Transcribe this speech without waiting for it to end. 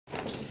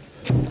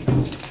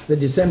The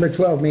December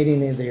 12th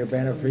meeting of the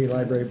Urbana Free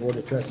Library Board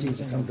of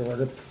Trustees will come to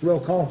order. Roll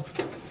call.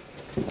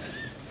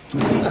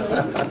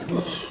 Anna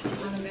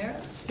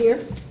Merritt.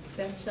 Here.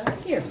 Beth Shaw.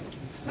 Here.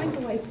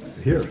 Michael Weissman.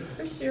 Here.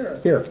 Chris Shearer.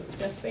 Here.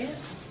 Jeff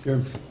Vance.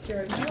 Here.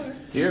 Jared Miller.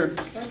 Here.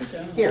 Barbara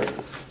Jones. Here.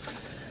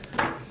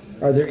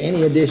 Are there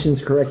any additions,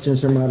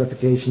 corrections, or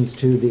modifications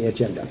to the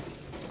agenda?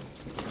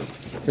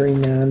 Hearing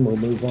none, we'll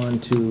move on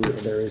to,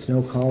 there is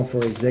no call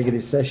for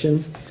executive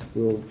session.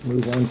 We'll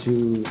move on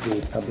to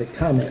the public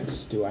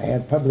comments. Do I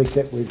have public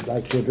that we'd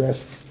like to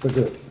address the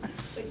group?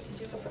 Wait, did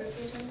you approve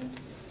the agenda?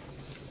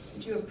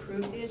 Did you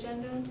approve the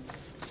agenda?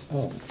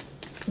 Oh,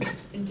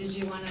 And did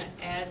you want to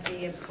add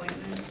the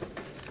appointment,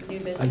 new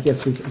business? I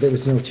guess there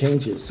was no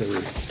changes, so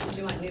Did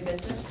you want new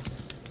business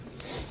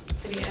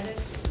to be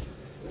added?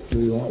 do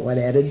we want what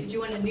added? Did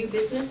you want a new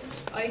business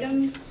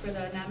item for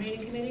the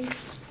nominating committee?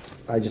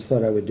 I just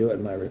thought I would do it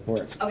in my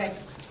report. Okay.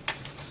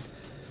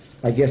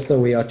 I guess, though,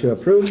 we ought to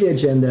approve the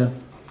agenda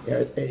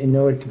in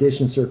no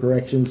additions or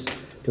corrections.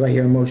 Do I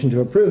hear a motion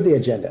to approve the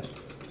agenda?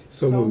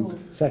 So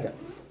moved. Second.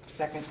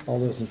 Second. All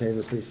those in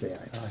favor, please say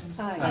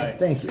aye. Aye.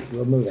 Thank you.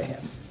 We'll move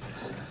ahead.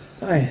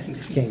 I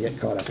can't get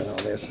caught up in all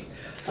this.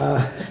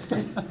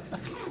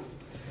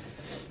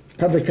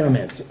 Public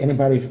comments.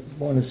 Anybody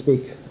want to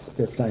speak at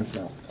this time?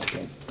 No.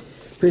 Okay.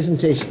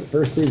 Presentation. The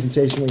first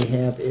presentation we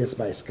have is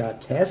by Scott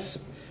Tess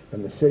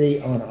from the city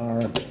on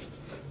our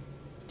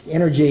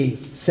energy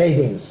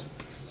savings.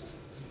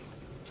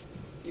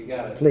 You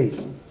got it.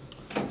 Please.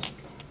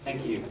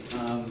 Thank you.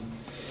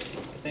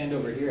 Stand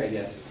over here, I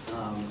guess,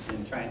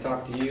 and try and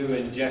talk to you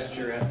and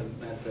gesture at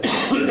the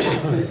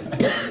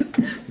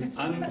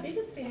I think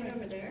it's stand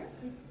over there.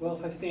 well,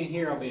 if I stand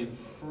here, I'll be in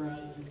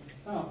front.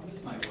 Oh,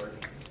 this might work.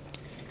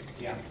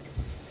 Yeah.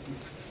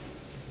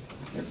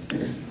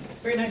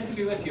 Very nice to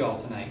be with you all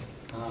tonight.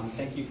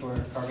 Thank you for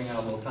carving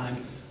out a little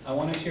time. I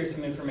want to share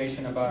some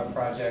information about a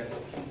project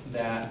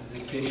that the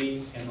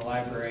city and the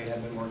library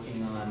have been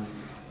working on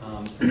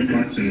since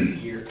March this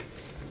year.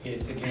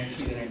 It's a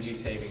guaranteed energy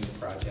savings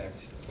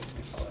project.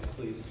 Next slide,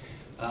 please.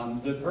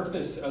 The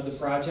purpose of the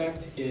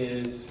project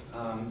is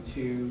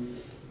to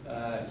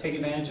take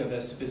advantage of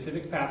a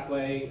specific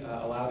pathway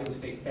allowed in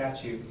state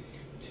statute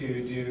to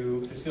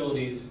do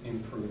facilities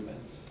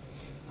improvements.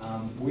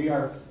 We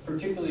are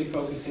particularly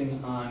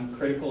focusing on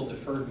critical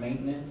deferred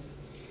maintenance.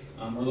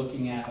 We're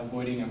looking at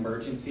avoiding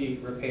emergency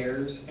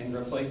repairs and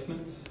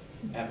replacements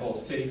at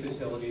both city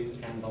facilities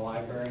and the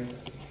library.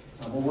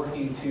 We're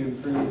working to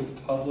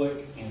improve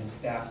public and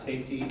staff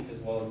safety as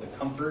well as the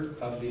comfort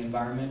of the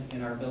environment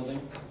in our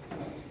buildings.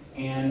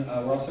 And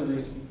we're also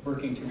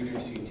working to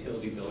reduce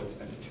utility bill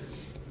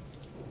expenditures.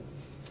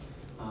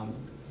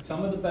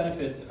 Some of the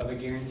benefits of a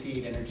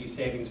guaranteed energy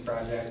savings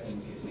project,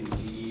 and if you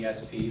see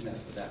DESP, that's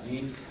what that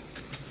means,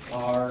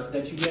 are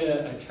that you get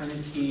a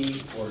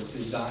turnkey or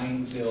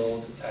design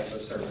build type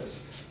of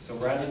service. So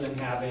rather than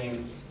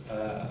having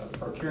a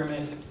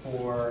procurement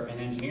for an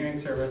engineering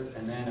service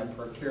and then a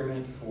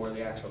procurement for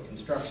the actual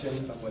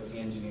construction of what the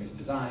engineers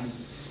designed,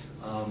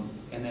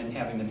 and then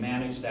having to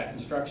manage that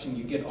construction,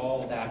 you get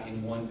all of that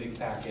in one big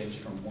package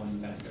from one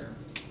vendor.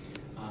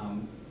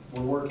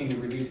 We're working to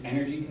reduce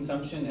energy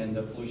consumption and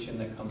the pollution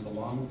that comes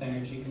along with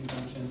energy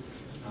consumption,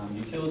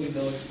 utility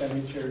bill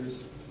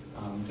expenditures,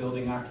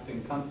 building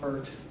occupant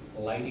comfort,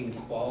 lighting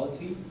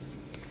quality.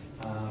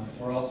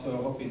 We're also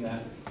hoping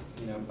that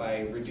by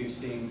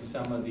reducing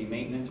some of the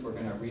maintenance, we're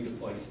going to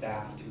redeploy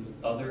staff to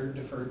other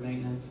deferred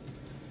maintenance.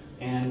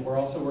 And we're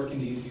also working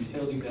to use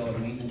utility bill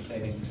and maintenance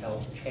savings to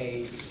help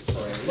pay for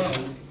a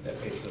loan that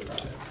pays for the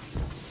project.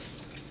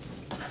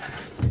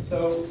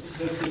 So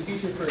the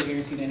procedure for a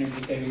guaranteed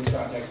energy savings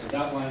project is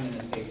outlined in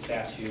the state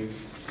statute.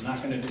 I'm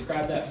not going to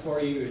describe that for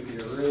you. If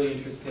you're really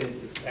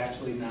interested, it's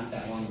actually not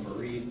that long of a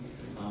read,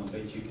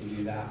 but you can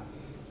do that.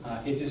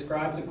 It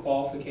describes a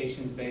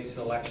qualifications-based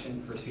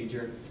selection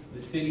procedure.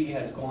 The city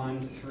has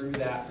gone through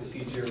that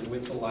procedure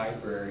with the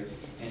library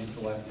and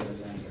selected a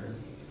vendor.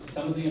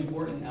 Some of the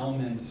important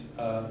elements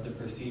of the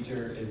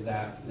procedure is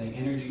that the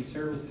energy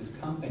services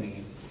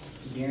companies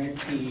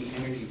guarantee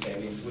energy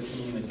savings with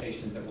some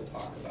limitations that we'll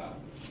talk about.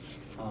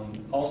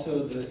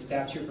 Also, the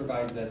statute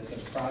provides that the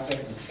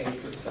project must pay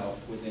for itself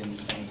within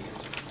 10 years.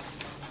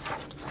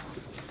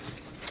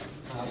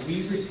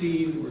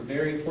 We're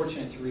very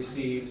fortunate to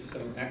receive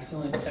some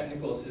excellent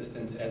technical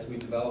assistance as we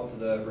developed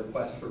the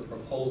request for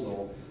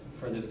proposal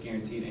for this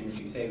guaranteed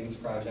energy savings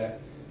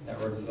project that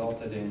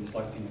resulted in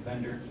selecting a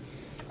vendor.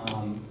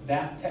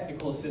 That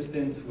technical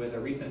assistance with a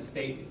recent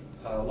state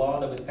law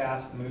that was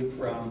passed moved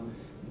from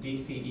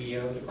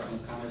DCEO,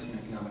 Department of Commerce and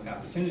Economic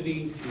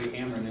Opportunity, to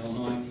Ameren,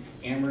 Illinois.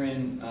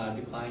 Ameren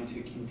declined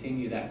to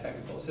continue that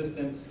technical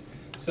assistance.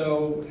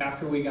 So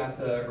after we got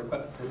the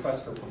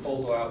request for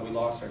proposal out, we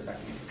lost our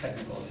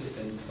technical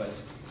assistance, but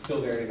still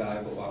very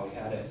valuable while we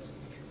had it.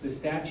 The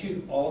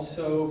statute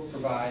also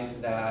provides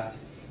that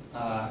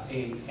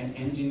an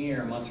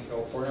engineer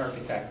or an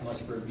architect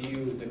must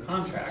review the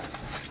contract,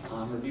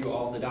 review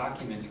all the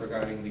documents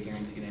regarding the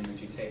Guaranteed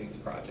Energy Savings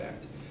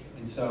Project.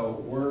 And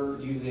so we're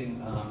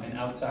using an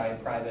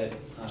outside private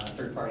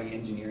third-party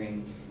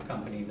engineering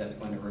company that's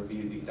going to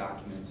review these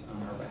documents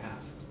on our behalf.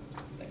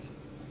 Thanks.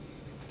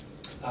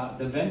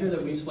 The vendor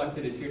that we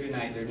selected is here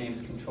tonight. Their name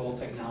is Control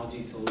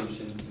Technology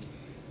Solutions.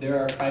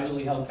 They're a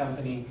privately held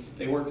company.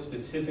 They work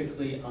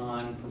specifically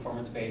on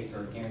performance-based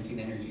or guaranteed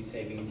energy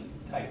savings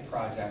type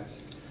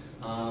projects.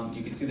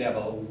 You can see they have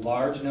a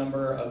large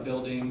number of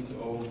buildings,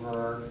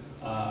 over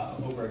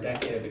a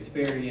decade of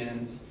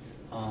experience.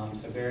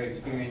 So very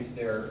experienced.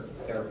 They're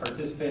a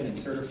participant and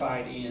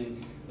certified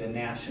in the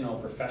National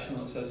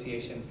Professional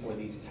Association for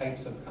these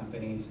types of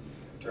companies,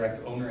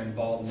 direct owner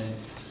involvement,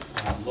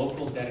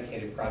 local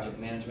dedicated project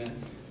management.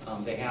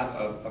 They have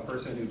a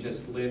person who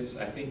just lives,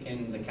 I think,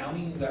 in the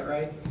county, is that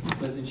right?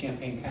 Lives in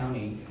Champaign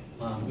County,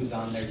 who's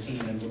on their team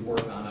and would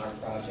work on our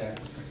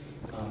project.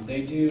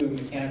 They do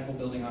mechanical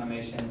building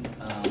automation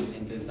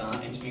and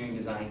design, engineering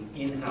design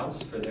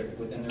in-house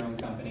within their own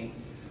company.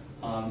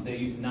 They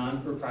use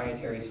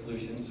non-proprietary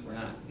solutions. We're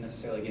not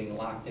necessarily getting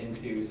locked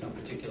into some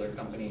particular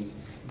company's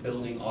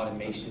building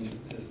automation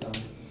system.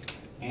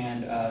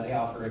 And they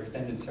offer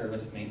extended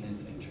service,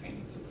 maintenance, and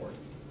training support.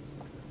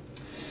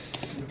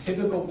 The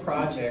typical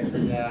projects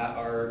that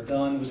are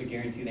done with a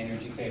guaranteed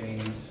energy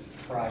savings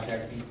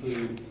project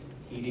include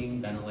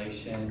heating,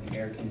 ventilation,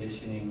 air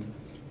conditioning,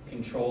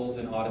 controls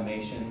and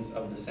automations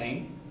of the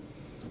same,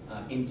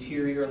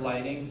 interior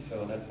lighting,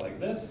 so that's like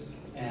this,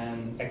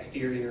 and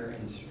exterior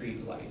and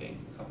street lighting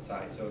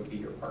outside, so it would be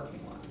your parking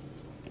lot.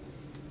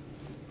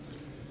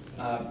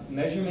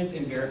 Measurement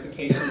and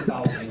verification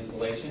follows the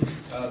installation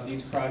of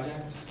these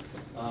projects,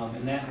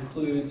 and that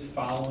includes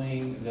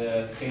following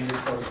the standard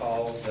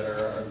protocols that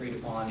are agreed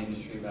upon,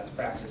 industry best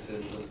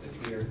practices listed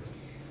here.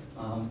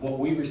 What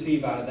we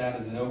receive out of that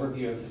is an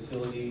overview of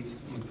facilities,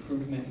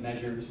 improvement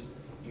measures,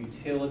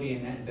 utility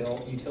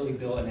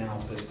bill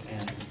analysis,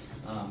 and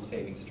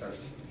savings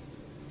charts.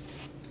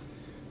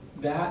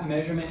 That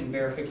measurement and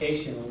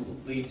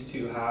verification leads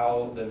to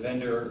how the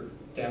vendor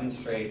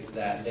demonstrates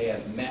that they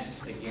have met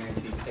the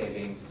guaranteed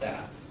savings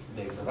that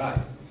they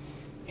provide.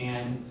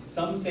 And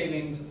some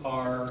savings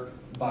are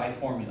by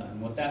formula.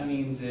 And what that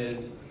means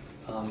is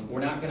we're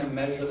not going to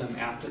measure them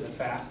after the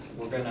fact.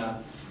 We're going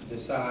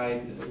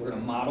to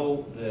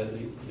model the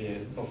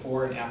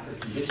before and after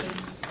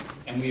conditions,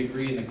 and we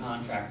agree in the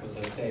contract what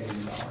those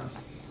savings are.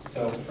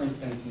 So, for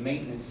instance,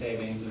 maintenance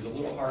savings is a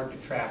little hard to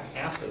track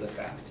after the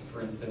fact. For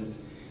instance,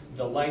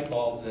 the light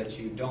bulbs that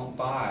you don't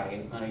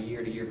buy on a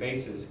year-to-year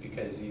basis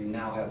because you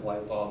now have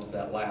light bulbs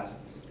that last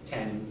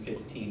 10,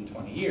 15,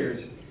 20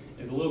 years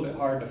is a little bit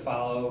hard to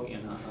follow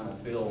on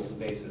a bills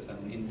basis, on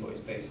an invoice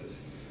basis.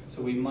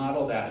 So we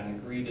model that and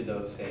agree to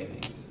those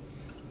savings.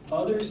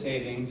 Other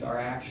savings are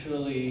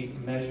actually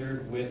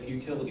measured with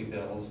utility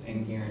bills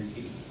and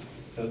guaranteed.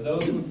 So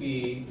those would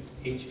be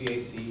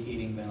HVAC,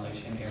 heating,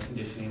 ventilation, air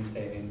conditioning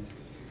savings,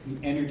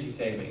 energy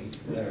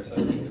savings that are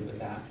associated with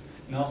that,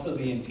 and also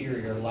the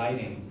interior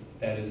lighting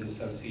that is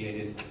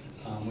associated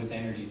with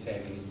energy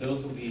savings.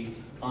 Those will be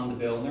on the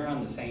bill, and they're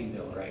on the same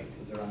bill, right?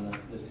 Because they're on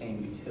the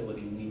same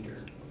utility meter.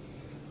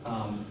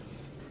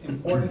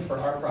 Important for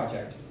our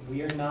project,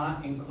 we are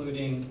not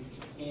including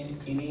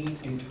any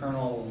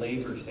internal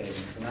labor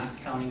savings. We're not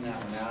counting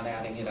that, we're not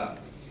adding it up.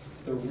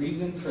 The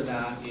reason for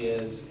that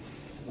is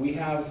we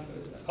have,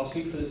 I'll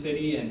speak for the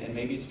city, and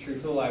maybe it's true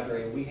for the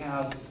library, we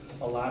have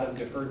a lot of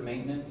deferred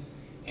maintenance,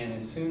 and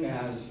as soon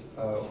as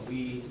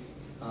we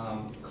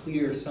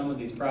clear some of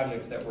these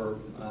projects that we're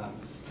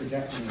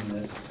projecting in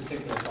this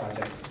particular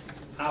project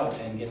out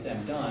and get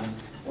them done,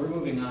 we're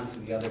moving on to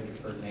the other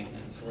deferred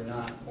maintenance. We're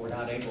not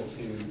able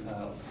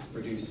to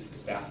reduce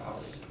staff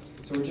hours.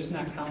 So we're just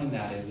not counting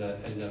that as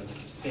a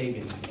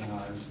savings in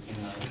our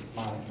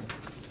modeling.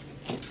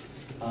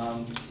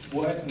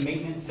 What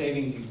maintenance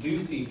savings you do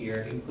see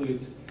here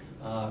includes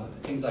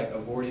things like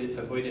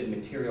avoided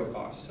material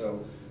costs.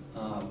 So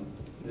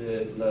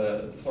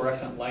the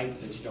fluorescent lights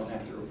that you don't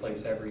have to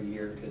replace every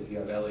year because you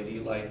have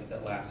LED lights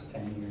that last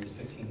 10 years,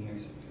 15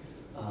 years.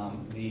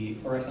 The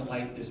fluorescent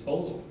light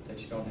disposal that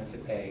you don't have to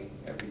pay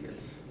every year.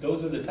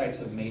 Those are the types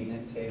of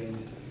maintenance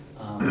savings.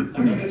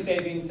 Another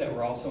savings that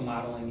we're also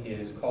modeling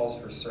is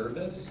calls for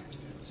service.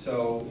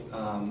 So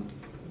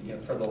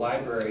for the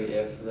library,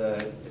 if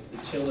the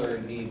chiller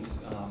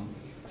needs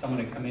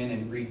someone to come in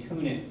and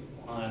retune it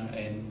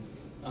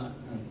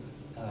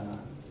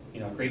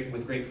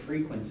with great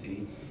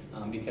frequency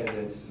because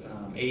it's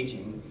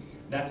aging,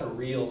 that's a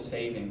real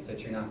savings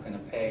that you're not going to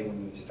pay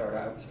when you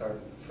start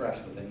fresh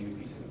with a new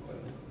piece of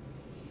equipment.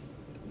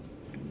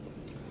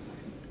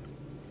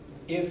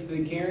 If the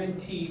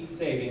guaranteed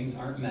savings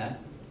aren't met,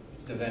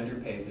 the vendor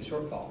pays the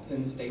shortfall. It's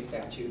in the state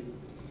statute,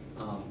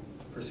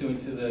 pursuant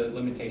to the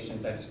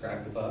limitations I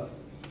described above.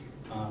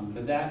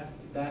 But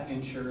that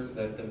ensures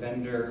that the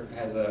vendor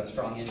has a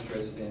strong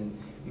interest in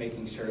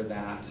making sure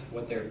that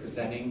what they're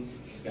presenting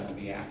is going to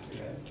be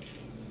accurate.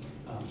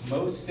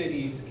 Most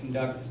cities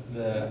conduct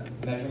the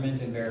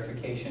measurement and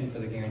verification for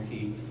the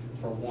guarantee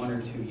for 1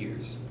 or 2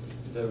 years.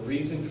 The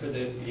reason for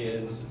this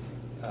is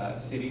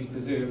cities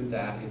presume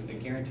that if the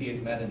guarantee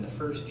is met in the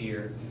first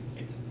year,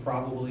 It's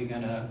probably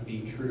going to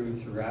be true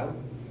throughout.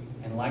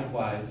 And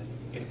likewise,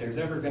 if there's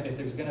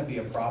going to be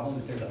a problem,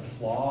 if there's a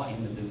flaw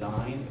in the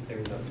design,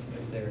 if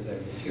there's a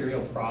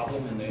material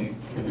problem in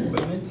the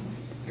equipment,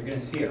 you're going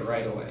to see it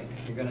right away.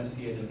 You're going to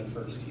see it in the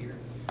first year.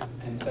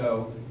 And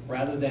so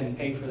rather than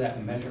pay for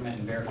that measurement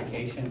and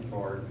verification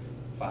for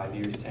 5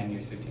 years, 10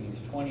 years, 15 years,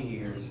 20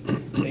 years,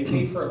 they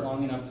pay for it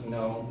long enough to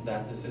know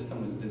that the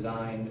system was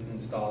designed,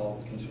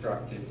 installed,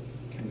 constructed,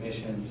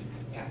 commissioned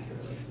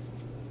accurately.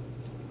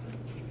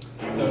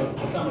 So,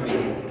 in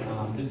summary,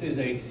 this is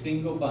a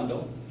single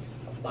bundle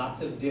of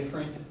lots of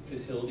different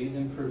facilities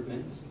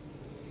improvements.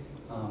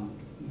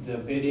 The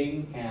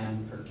bidding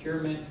and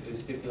procurement is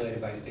stipulated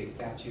by state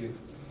statute.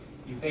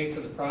 You pay for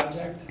the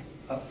project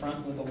up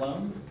front with a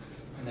loan,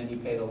 and then you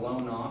pay the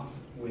loan off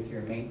with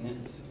your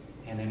maintenance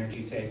and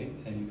energy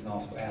savings, and you can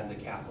also add the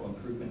capital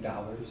improvement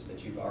dollars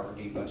that you've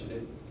already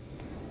budgeted.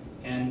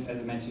 And as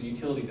I mentioned,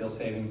 utility bill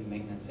savings and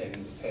maintenance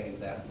savings pay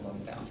that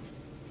loan down.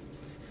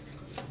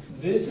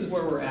 This is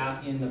where we're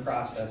at in the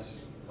process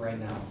right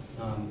now.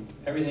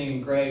 Everything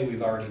in gray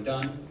we've already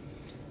done.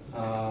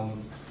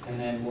 And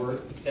then we're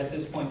at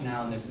this point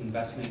now in this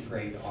investment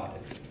grade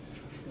audit.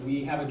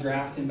 We have a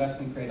draft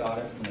investment grade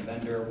audit from the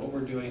vendor. What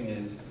we're doing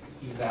is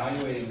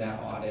evaluating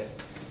that audit,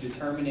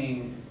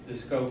 determining the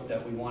scope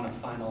that we want to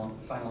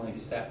finally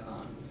set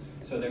on.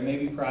 So there may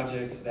be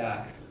projects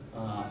that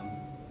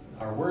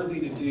are worthy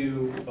to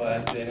do,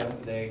 but they're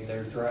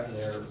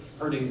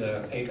hurting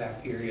the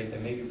payback period. There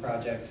may be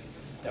projects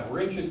that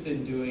we're interested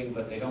in doing,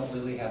 but they don't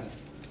really have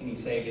any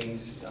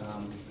savings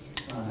on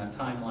a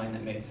timeline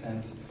that makes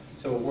sense.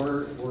 So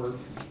we're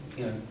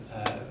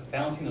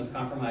balancing those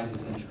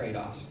compromises and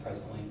trade-offs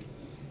presently,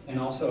 and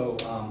also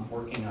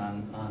working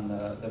on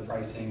the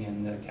pricing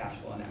and the cash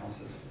flow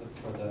analysis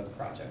for the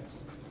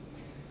projects.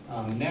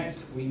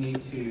 Next, we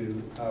need to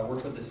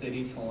work with the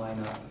city to line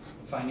up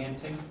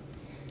financing,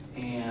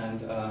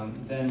 and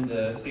then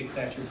the state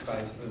statute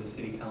provides for the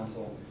city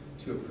council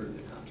to approve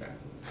the contract.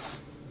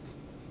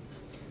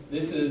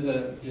 This is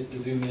just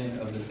a zoom in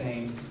of the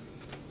same.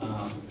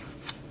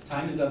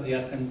 Time is of the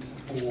essence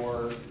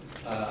for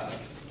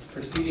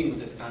proceeding with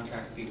this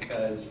contract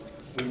because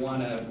we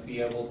want to be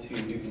able to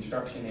do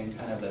construction in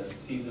kind of the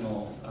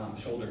seasonal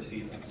shoulder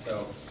season.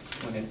 So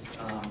when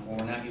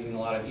we're not using a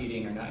lot of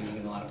heating or not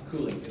using a lot of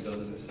cooling, because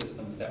those are the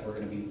systems that we're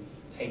going to be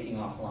taking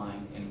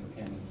offline and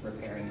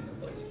repairing and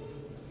replacing.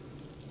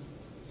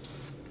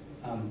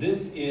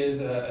 This is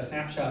a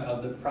snapshot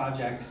of the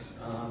projects,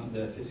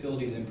 the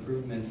facilities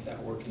improvements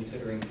that we're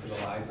considering for the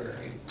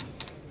library.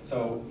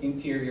 So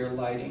interior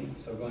lighting,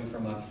 so going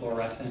from a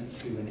fluorescent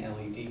to an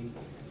LED.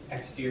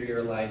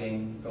 Exterior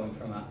lighting, going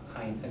from a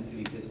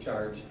high-intensity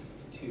discharge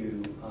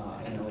to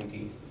an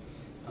LED.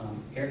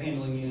 Air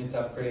handling units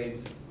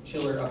upgrades,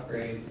 chiller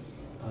upgrade,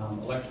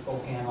 electrical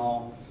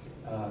panel,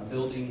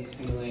 building,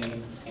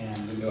 ceiling,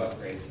 and window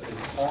upgrades. So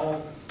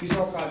these are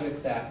all projects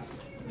that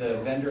the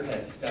vendor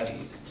has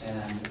studied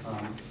and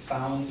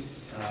found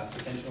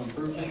potential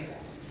improvements.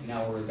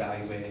 Now we're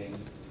evaluating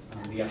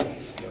the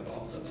efficacy of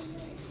all of those.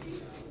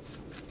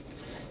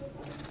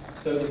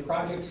 So the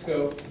project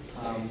scope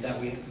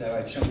that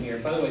I've shown here,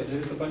 by the way,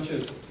 there's a bunch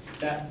of,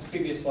 that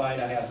previous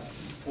slide, I have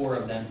 4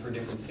 of them for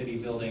different city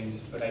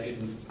buildings, but I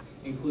didn't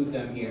include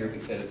them here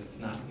because it's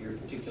not your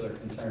particular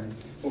concern.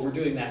 But we're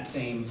doing that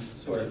same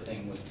sort of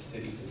thing with the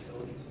city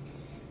facilities.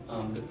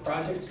 The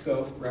project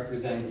scope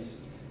represents,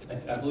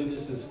 I believe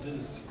this is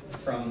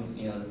from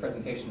the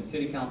presentation of the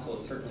city council.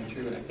 It's certainly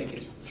true, and I think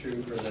it's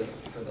true for the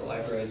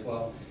library as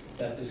well,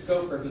 that the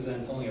scope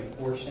represents only a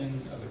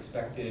portion of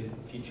expected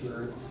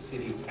future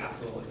city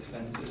capital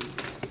expenses.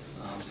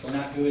 So we're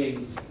not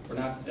creating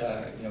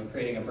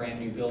a brand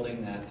new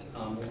building that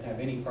won't have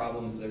any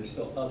problems. There's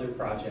still other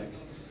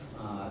projects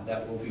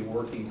that we'll be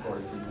working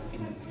towards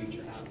in the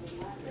future.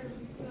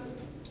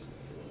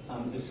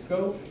 The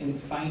scope and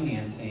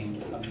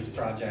financing of these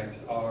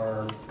projects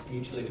are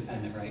mutually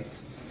dependent, right?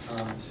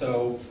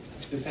 So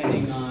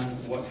depending on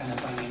what kind of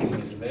financing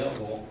is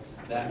available,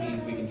 that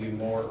means we can do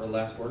more or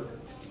less work.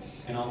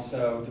 And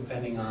also,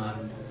 depending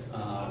on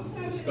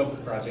the scope of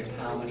the project,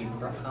 how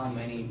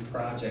many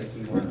projects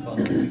we want to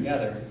bundle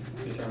together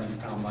determines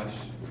how much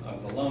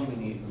of the loan we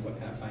need and what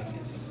kind of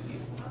financing we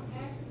need.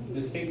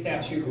 The state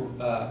statute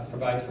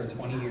provides for a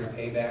 20-year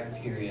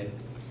payback period,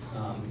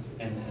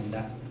 and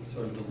that's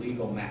sort of the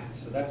legal max.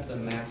 So that's the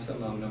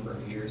maximum number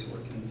of years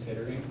we're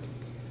considering.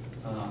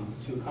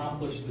 To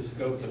accomplish the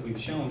scope that we've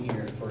shown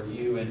here for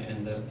you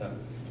and the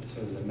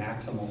sort of the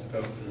maximal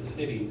scope for the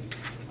city,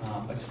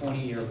 a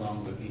 20-year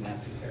loan would be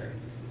necessary.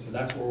 So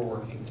that's what we're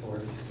working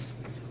towards.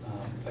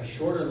 A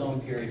shorter loan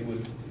period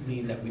would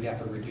mean that we'd have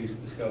to reduce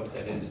the scope,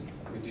 that is,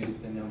 reduce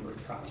the number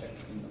of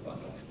projects in the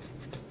bundle.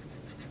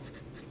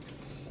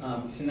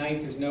 Tonight,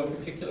 there's no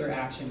particular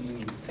action you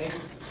need to take.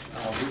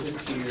 We're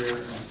just here,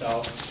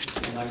 myself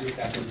and library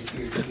staff are just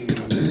here to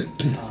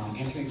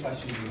answer any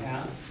questions you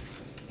have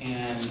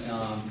and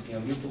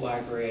move the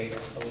library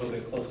a little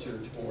bit closer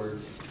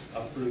towards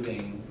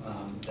approving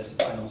this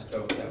final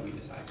scope that we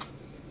decide.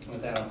 And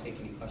with that, I'll take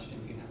any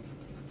questions you have.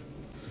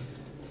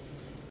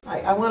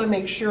 I want to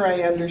make sure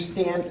I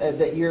understand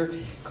that you're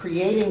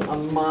creating a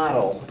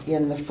model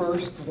in the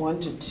first 1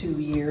 to 2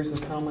 years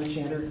of how much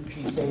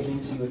energy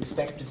savings you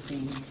expect to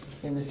see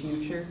in the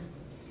future.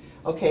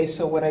 Okay,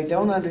 so what I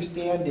don't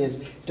understand is,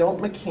 don't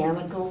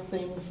mechanical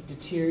things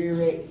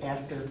deteriorate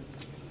after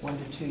 1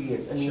 to 2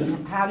 years? I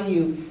mean, how do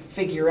you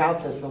figure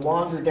out that the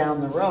longer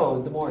down the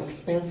road, the more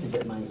expensive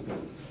it might be?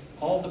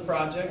 All the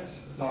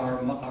projects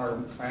are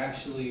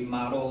actually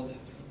modeled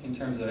in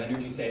terms of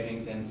energy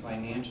savings and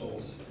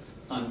financials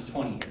on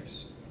 20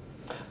 years.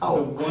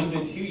 Oh, The 1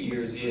 to 2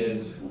 years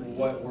is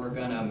what we're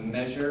going to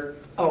measure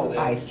Oh,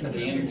 I for see.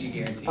 the energy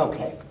guarantee.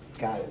 Okay,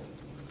 got it.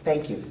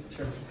 Thank you.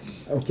 Sure.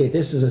 Okay,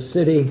 this is the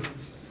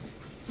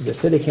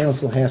city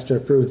council has to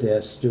approve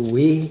this. Do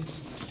we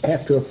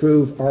have to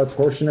approve our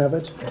portion of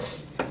it?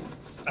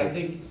 I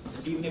think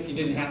even if you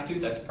didn't have to,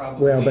 that's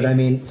probably... Well, but I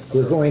mean,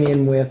 we're going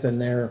in with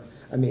and they're,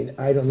 I mean,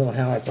 I don't know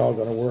how it's all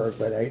gonna work,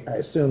 but I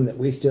assume that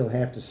we still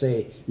have to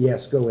say,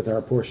 yes, go with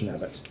our portion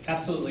of it.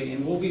 Absolutely,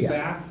 and we'll be Yeah.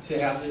 back to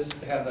have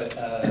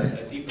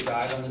a deeper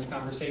dive on this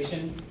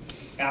conversation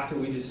after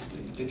we just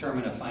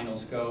determine a final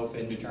scope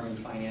and determine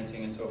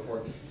financing and so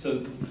forth.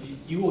 So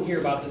you will hear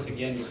about this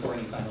again before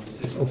any final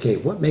decision. Okay,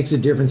 what makes a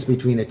difference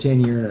between a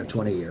 10-year and a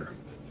 20-year?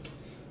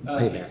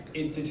 Payback.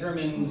 It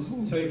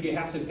determines, so if you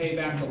have to pay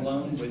back a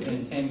loan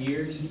within 10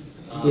 years.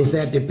 Is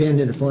that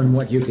dependent upon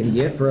what you can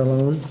get for a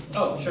loan?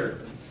 Oh, sure.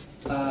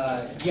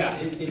 Yeah,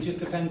 it just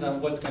depends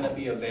on what's going to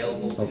be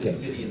available to Okay. the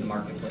city in the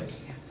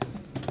marketplace.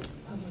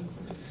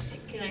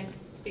 Can I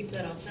speak to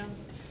that also?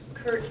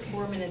 Kurt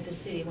Borman at the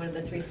city, one of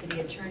the 3 city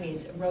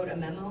attorneys, wrote a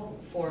memo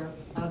for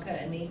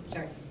Anka and me,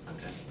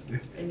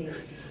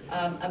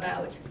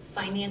 about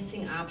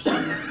financing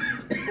options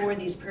for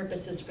these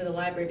purposes for the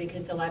library,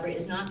 because the library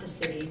is not the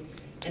city,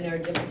 and there are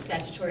different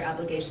statutory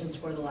obligations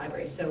for the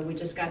library. So we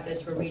just got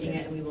this, we're reading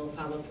it, and we will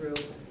follow through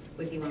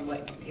with you on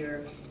what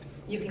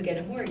you can get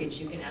a mortgage,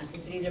 you can ask the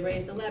city to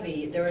raise the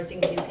levy. There are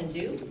things you can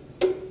do,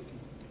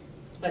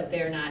 but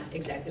they're not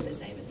exactly the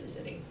same as the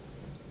city.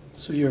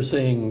 So you're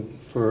saying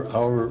for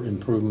our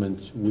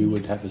improvements, we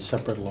would have a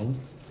separate loan?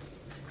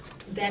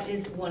 That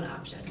is one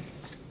option.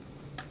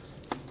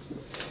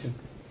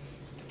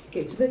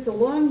 Okay, so that's a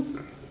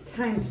long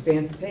time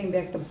span for paying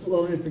back the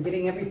loan and for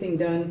getting everything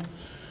done.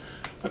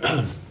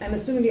 I'm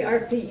assuming the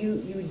RFP,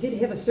 you did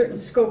have a certain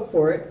scope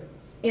for it,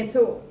 and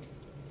so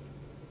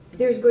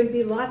there's going to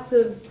be lots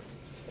of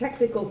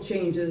technical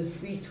changes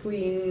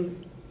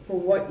between, for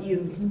what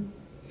you've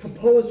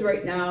proposed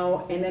right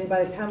now, and then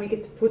by the time we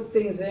get to put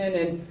things in,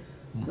 and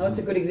that's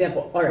a good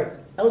example. All right,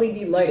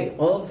 LED lighting,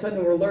 all of a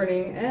sudden we're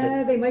learning,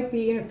 they might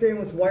be interfering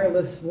with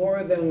wireless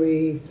more than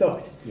we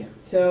thought. Yeah.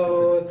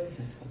 So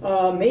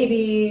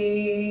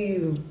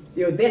maybe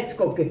that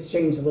scope gets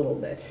changed a little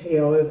bit.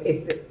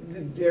 If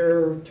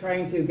they're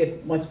trying to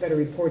get much better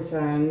reports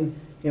on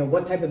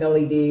what type of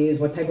LEDs,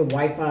 what type of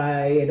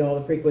Wi-Fi, and all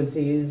the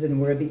frequencies, and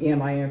where the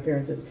EMI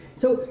interference is.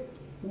 So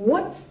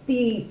what's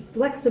the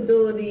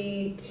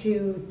flexibility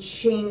to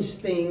change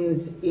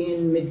things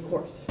in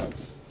mid-course?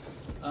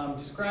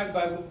 Describe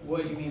by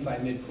what you mean by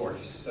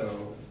mid-course.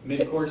 So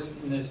mid-course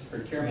in this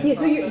procurement Yeah,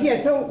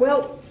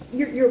 process?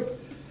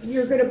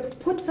 You're going to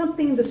put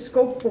something in the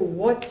scope for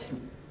what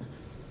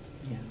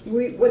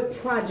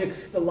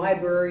projects the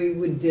library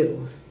would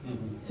do.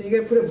 Mhm. So you're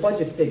going to put a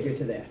budget figure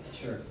to that.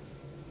 Sure.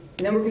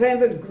 And then we're going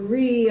to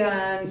agree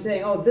on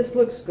saying, oh, this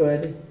looks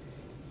good.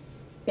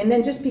 And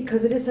then just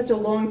because it is such a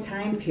long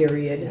time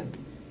period,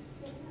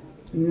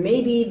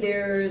 maybe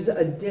there's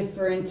a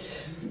different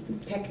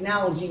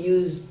technology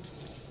used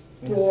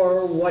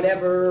for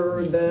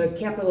whatever the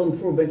capital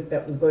improvement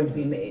that was going to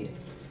be made.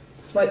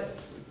 But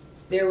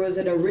there was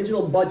an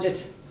original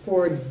budget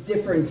for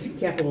different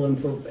capital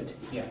improvement.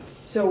 Yeah.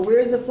 So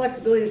where's the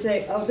flexibility to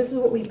say, oh, this is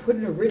what we put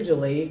in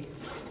originally,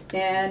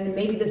 and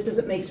maybe this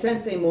doesn't make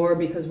sense anymore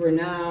because we're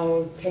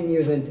now 10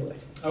 years into it.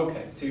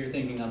 Okay, so you're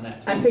thinking on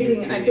that. I'm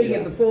thinking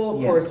of the full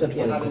course of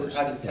How it.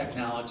 does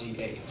technology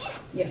age?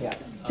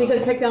 Yes,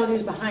 because technology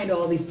is behind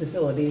all these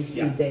facilities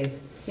Yeah. these days,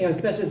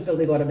 especially with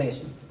building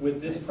automation.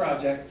 With this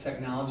project,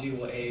 technology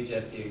will age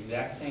at the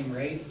exact same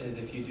rate as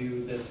if you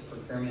do this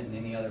procurement in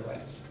any other way.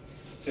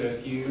 So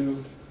if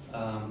you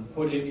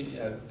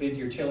bid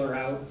your chiller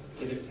out,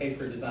 get it paid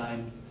for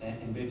design,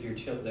 and bid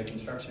the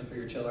construction for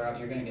your chiller out,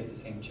 you're going to get the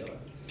same chiller.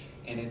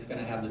 And it's going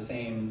to have the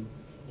same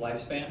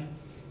lifespan.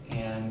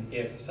 And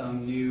if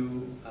some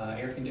new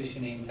air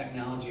conditioning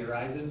technology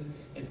arises,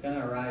 it's going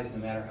to arise no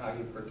matter how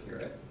you procure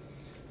it.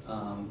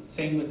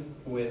 Same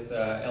with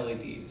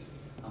LEDs.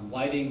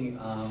 Lighting,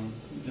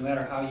 no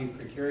matter how you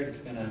procure it,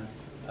 it's going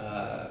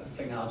to,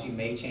 technology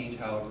may change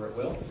however it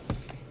will.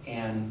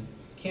 And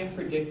can't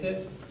predict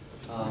it,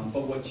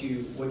 but what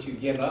you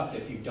give up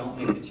if you don't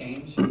make the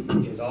change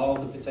is all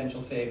the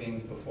potential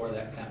savings before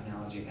that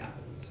technology happens.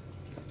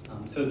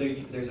 So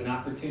there's an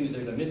opportunity,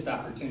 there's a missed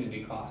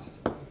opportunity cost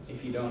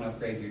if you don't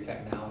upgrade your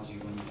technology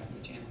when you have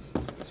the chance.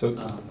 So,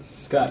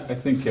 Scott, I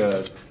think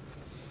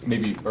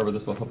maybe, Barbara,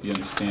 this will help you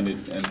understand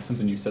it, and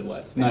something you said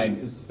last night,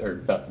 or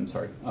Beth, I'm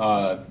sorry,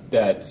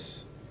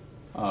 that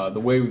the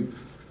way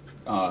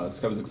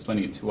Scott was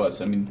explaining it to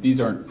us, I mean, these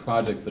aren't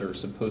projects that are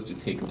supposed to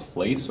take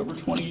place over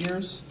 20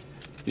 years.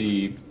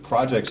 The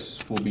projects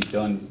will be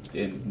done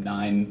in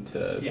 9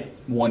 to Yeah.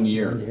 1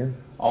 year. 1 year.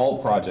 All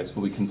projects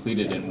will be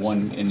completed in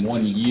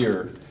one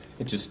year.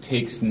 It just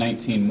takes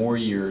 19 more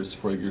years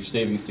for your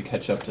savings to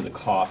catch up to the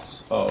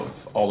costs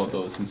of all of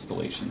those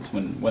installations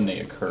when they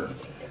occur.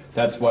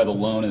 That's why the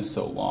loan is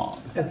so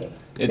long. Okay.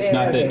 It's There-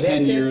 not okay, that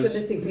 10 that's years. the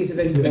missing piece of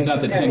information. It's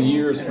not that 10 Okay.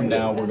 years from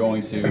now we're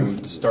going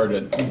to start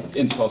to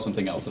install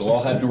something else. It'll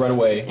all happen right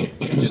away.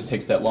 It just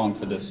takes that long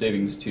for the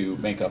savings to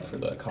make up for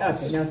the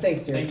costs. Okay, no,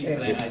 thanks, Jerry. Thank you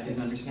for that, I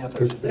didn't understand.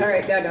 All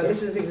right, no,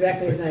 this is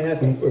exactly as I,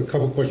 okay. A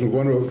couple of questions.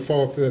 One to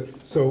follow up to that.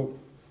 So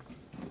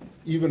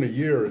even a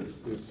year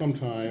is some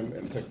time,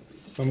 and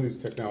some of these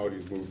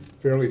technologies move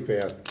fairly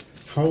fast.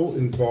 How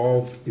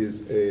involved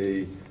is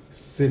a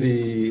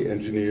city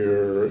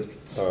engineer,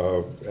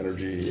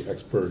 energy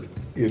expert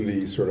in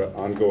the sort of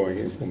ongoing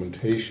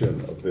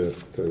implementation of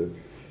this to,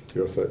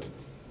 say,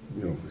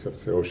 you have to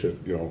say, oh shit,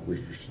 we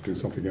should do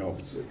something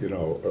else,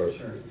 or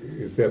Sure.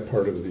 is that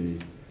part of the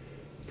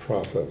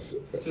process?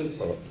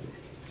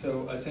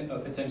 So a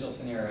potential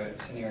scenario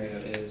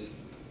is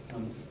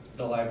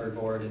the library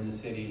board and the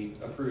city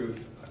approve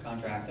a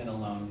contract and a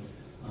loan,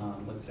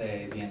 let's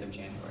say the end of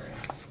January.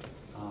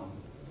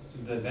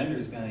 The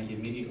vendor's going to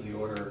immediately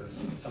order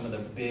some of the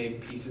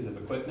big pieces of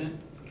equipment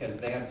because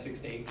they have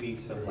 6 to 8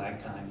 weeks of lag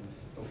time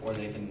before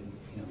they can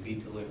be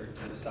delivered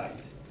to the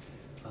site.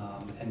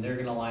 And they're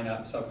going to line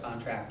up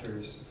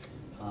subcontractors.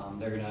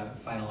 They're going to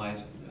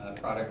finalize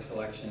product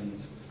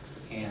selections.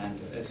 And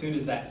as soon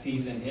as that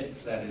season hits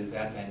that is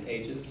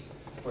advantageous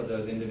for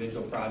those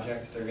individual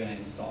projects, they're going to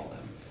install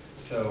them.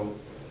 So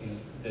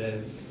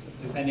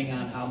depending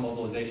on how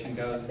mobilization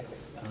goes,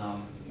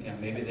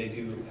 maybe they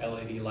do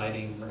LED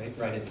lighting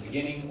right at the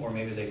beginning, or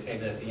maybe they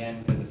save it at the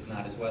end because it's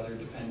not as weather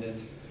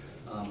dependent.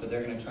 But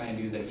they're going to try and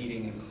do the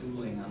heating and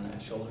cooling on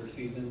that shoulder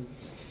season.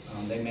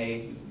 They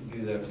may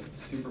do the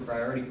super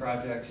priority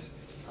projects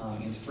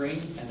in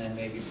spring, and then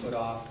maybe put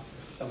off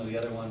some of the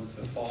other ones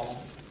to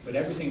fall. But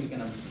everything's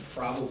going to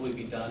probably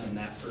be done in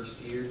that first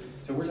year.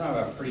 So we're talking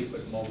about pretty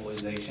quick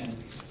mobilization.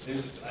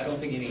 I don't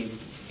think any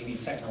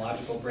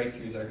technological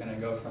breakthroughs are going to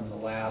go from the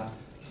lab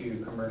to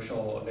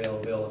commercial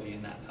availability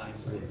in that time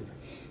frame.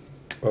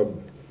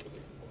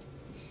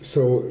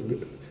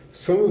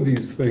 Some of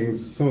these things,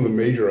 some of the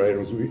major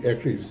items, we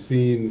actually have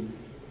seen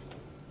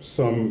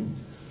some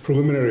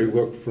preliminary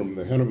look from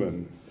the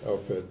Henneman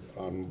outfit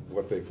on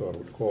what they thought it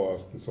would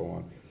cost and so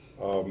on.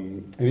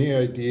 Any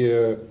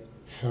idea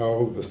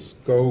how the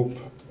scope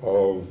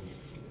of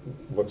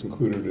what's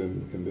included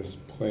in this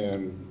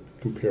plan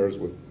compares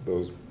with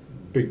those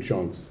big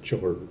chunks,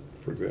 chiller,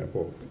 for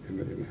example,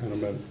 in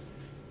Henneman?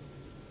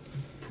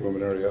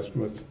 Preliminary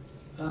estimates?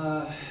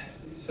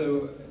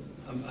 So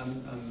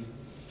I'm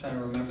trying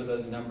to remember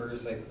those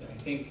numbers. I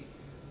think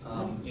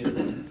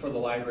for the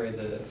library,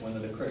 one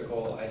of the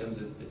critical items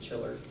is the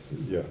chiller.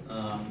 Yeah.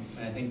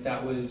 And I think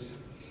that was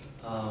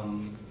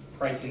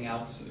pricing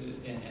out,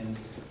 and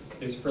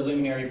there's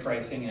preliminary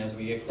pricing, and as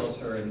we get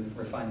closer and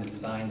refine the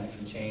design, that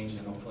can change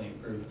and hopefully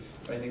improve.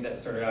 But I think that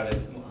started out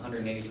at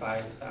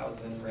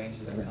 185,000 range.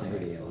 Does that sound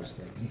right? I was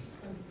thinking.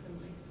 Something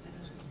like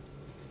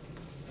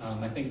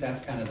that. I think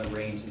that's kind of the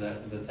range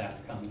that's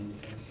come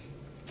into.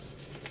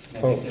 And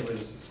I think there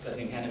was, I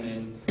think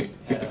Henneman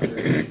had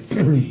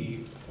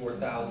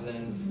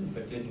 134,000,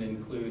 but didn't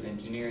include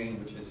engineering,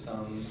 which is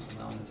some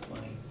amount of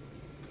money.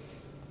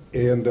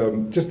 And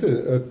just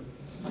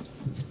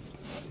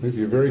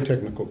maybe a very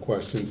technical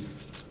question.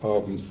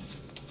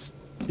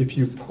 If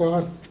you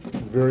plot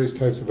various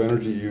types of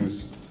energy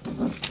use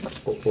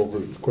over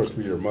the course of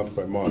a year, month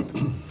by month,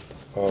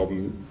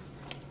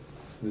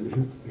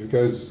 you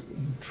guys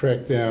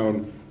track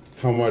down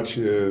how much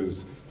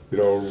is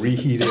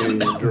reheating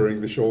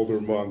during the shoulder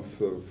months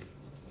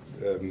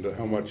and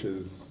how much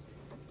is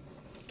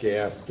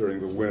gas during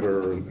the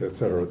winter, and et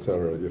cetera, et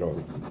cetera. Have you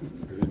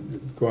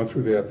gone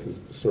through that to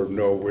sort of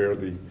know where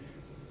the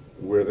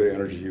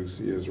energy use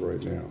is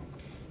right now?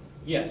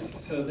 Yes,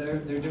 so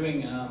they're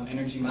doing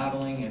energy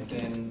modeling. It's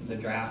in the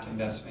draft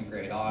investment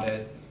grade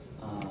audit.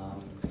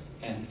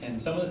 And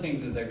some of the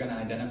things that they're going to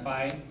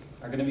identify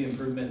are going to be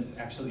improvements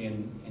actually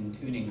in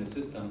tuning the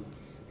system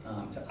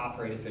to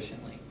operate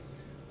efficiently.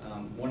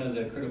 One of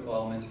the critical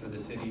elements for the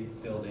city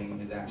building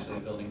is actually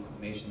a building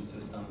automation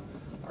system.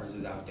 Ours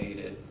is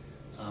outdated.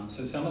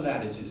 So some of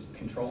that is just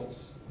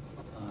controls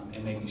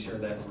and making sure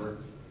that we're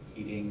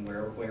heating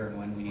where and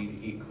when we need to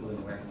heat,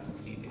 cooling where and when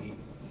we need to heat.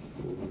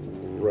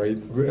 Right.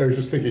 I was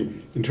just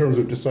thinking, in terms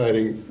of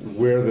deciding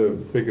where the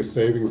biggest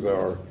savings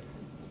are,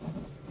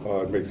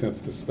 it makes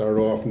sense to start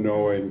off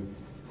knowing,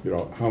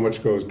 how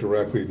much goes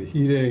directly to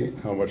heating,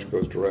 how much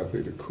goes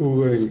directly to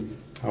cooling,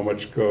 how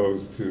much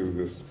goes to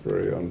this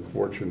very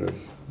unfortunate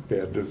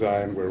bad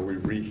design where we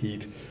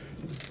reheat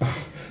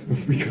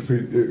because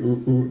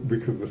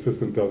the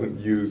system doesn't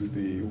use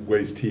the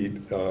waste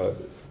heat as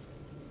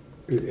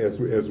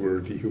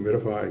we're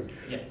dehumidifying.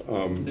 Yeah.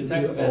 The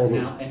type of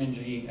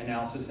energy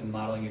analysis and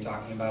modeling you're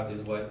talking about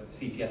is what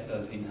CTS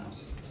does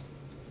in-house.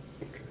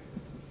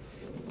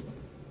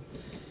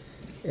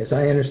 as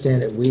I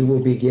understand it, we will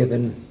be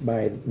given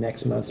by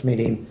next month's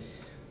meeting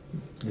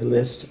the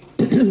list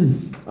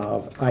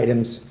of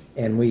items,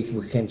 and we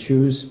can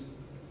choose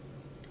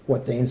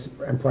what things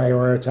and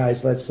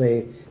prioritize, let's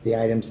say, the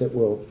items that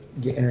will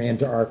enter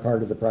into our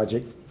part of the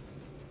project.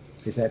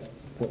 Is that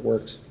what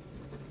works?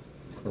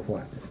 Or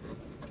what?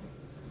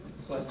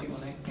 Celeste, do you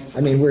want to answer?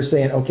 I mean, we're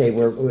saying, okay,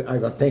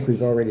 I think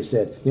we've already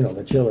said,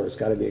 the chiller's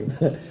got to be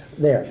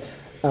there.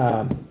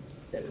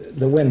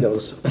 The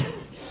windows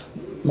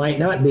might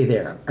not be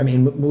there. I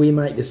mean, we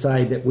might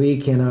decide that we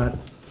cannot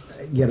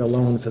get a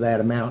loan for that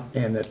amount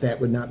and that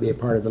would not be a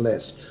part of the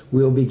list.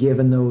 We'll be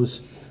given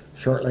those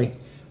shortly.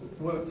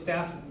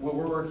 What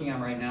we're working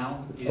on right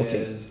now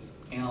is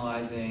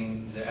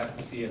analyzing the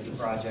efficacy of the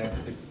projects,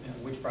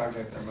 which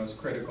projects are most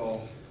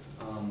critical,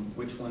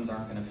 which ones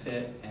aren't going to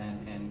fit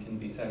and can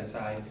be set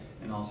aside,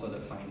 and also the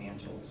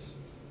financials.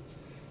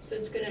 So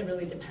it's going to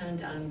really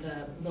depend on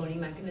the loaning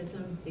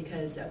mechanism,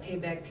 because a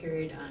payback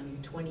period on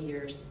 20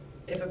 years,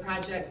 if a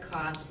project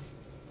costs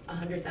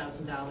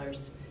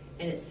 $100,000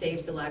 and it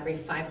saves the library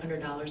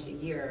 $500 a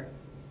year,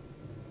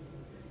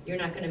 you're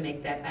not going to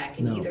make that back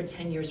in either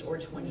 10 years or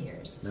 20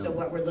 years. No. So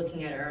what we're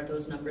looking at are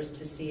those numbers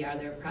to see, are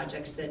there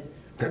projects that are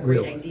That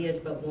great will. ideas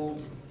but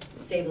won't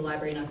save the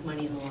library enough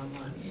money in the long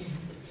run.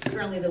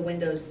 Currently, the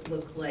windows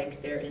look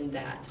like they're in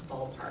that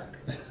ballpark.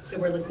 So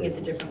we're looking at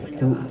the different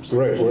window options.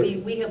 Right, And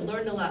right. we have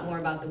learned a lot more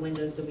about the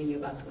windows than we knew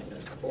about the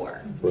windows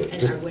before, Right.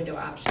 and our window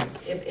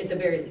options, at the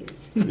very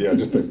least. Yeah,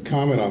 just a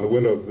comment on the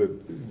windows,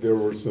 that there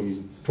were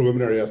some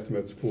preliminary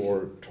estimates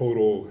for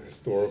total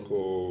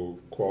historical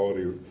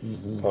quality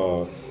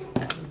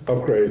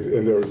upgrades,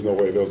 and there was no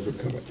way those would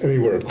come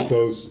anywhere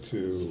close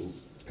to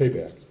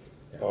payback.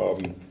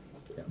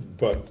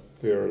 But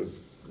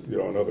there's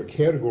another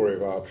category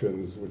of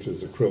options, which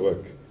is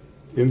acrylic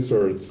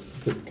inserts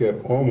that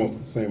get almost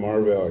the same R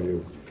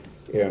value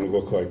and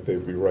look like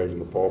they'd be right in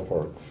the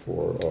ballpark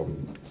for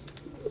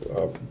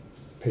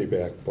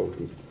payback, both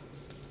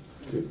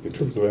in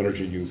terms of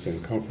energy use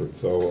and comfort.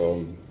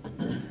 So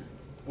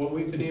What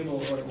we've been able,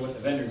 or what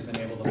the vendor's been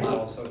able to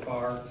model so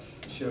far,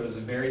 shows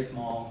a very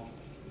small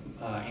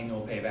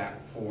annual payback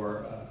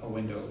for a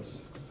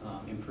Windows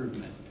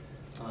improvement,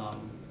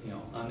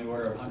 on the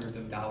order of hundreds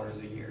of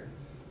dollars a year.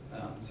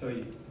 So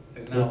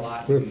there's not a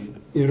lot. that's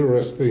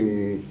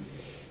interesting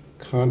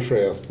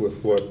contrast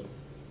with what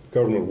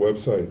government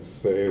websites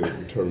say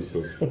in terms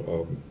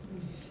of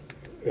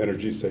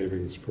energy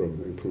savings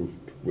from improved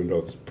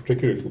windows,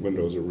 particularly if the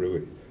windows are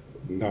really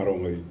not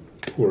only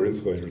poor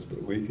insulators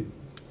but leaky.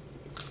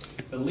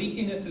 The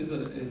leakiness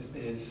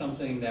is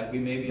something that we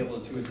may be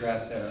able to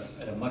address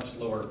at a much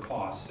lower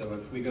cost. So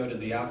if we go to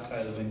the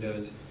outside of the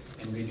windows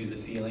and redo the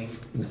ceiling,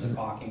 the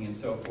caulking and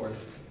so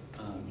forth,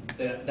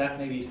 that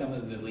may be some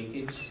of the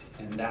leakage,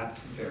 and that's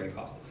very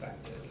cost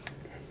effective.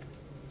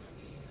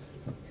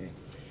 Okay.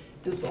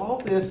 Does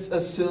all this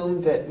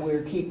assume that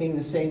we're keeping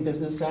the same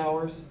business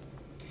hours?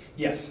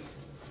 Yes.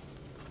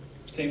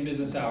 Same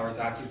business hours,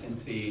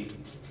 occupancy.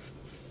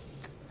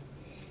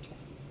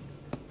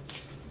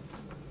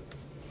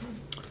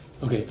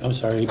 Okay, I'm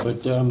sorry,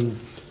 but,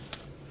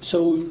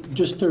 so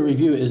just to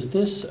review, is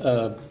this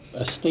a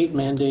state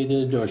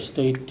mandated or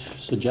state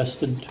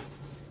suggested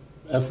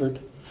effort?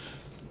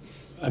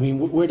 I mean,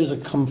 where does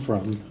it come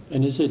from?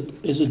 And is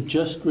it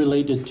just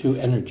related to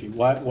energy?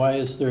 Why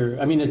is there,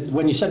 I mean,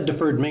 when you said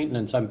deferred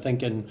maintenance, I'm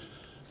thinking,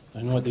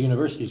 I know what the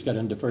university's got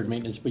in deferred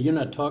maintenance, but you're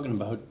not talking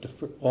about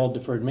all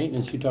deferred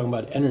maintenance, you're talking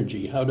about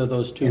energy. How do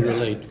those two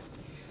relate?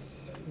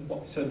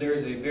 So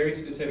there's a very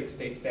specific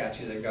state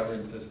statute that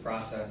governs this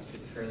process.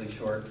 It's fairly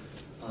short.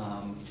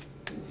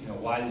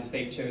 Why the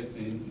state chose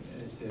to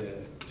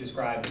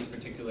describe this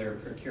particular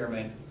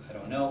procurement, I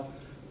don't know.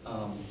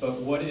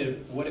 But what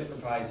it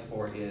provides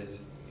for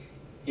is,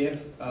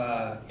 if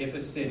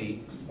a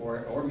city or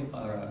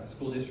a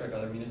school district,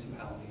 other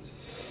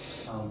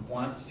municipalities,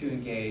 wants to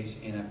engage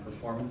in a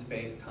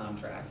performance-based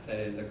contract, that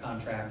is a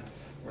contract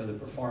where the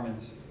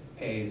performance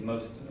pays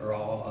most or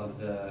all of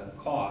the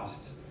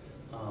costs,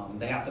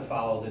 they have to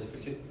follow this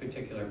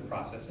particular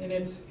process. And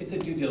it's a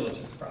due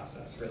diligence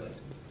process, really.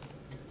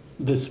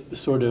 This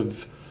sort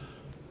of,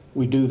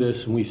 we do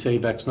this and we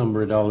save X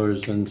number of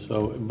dollars and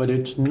so, but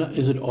it's not,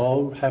 is it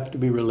all have to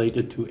be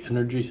related to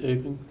energy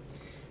saving?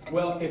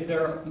 Well, if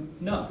there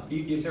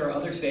are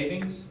other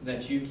savings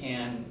that you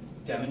can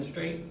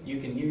demonstrate,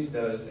 you can use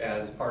those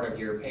as part of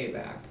your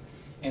payback.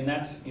 And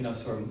that's,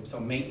 so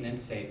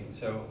maintenance savings.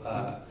 So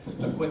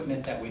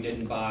equipment that we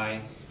didn't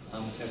buy,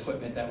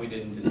 equipment that we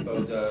didn't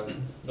dispose of,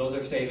 those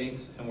are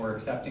savings, and we're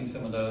accepting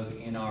some of those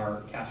in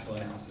our cash flow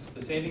analysis.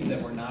 The savings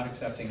that we're not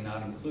accepting,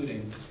 not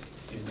including,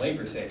 is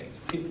labor savings.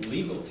 It's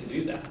legal to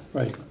do that.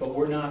 Right. But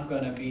we're not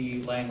going to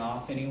be laying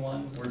off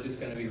anyone. We're just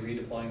going to be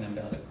redeploying them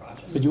to other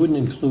projects. But you wouldn't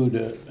include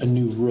a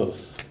new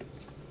roof?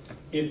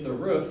 If the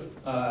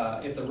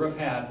roof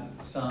had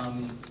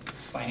some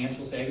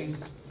financial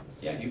savings,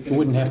 yeah, you could. It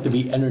wouldn't have to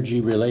be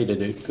energy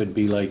related, it could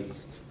be like,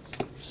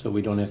 so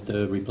we don't have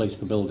to replace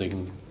the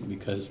building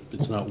because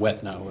it's not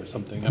wet now or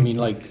something. I mean,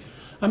 like,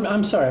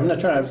 I'm sorry, I'm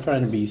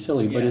trying to be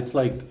silly, but Yeah. it's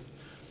like,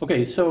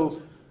 Okay,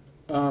 so,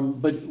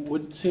 but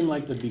would seem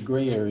like there'd be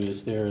gray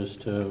areas there as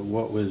to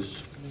what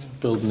was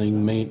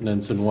building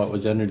maintenance and what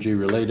was energy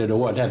related, or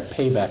what had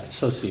payback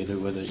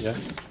associated with it, yeah?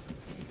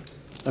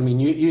 I mean,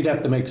 you'd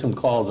have to make some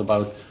calls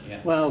about, Yeah.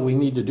 well, we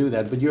need to do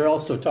that, but you're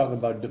also talking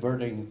about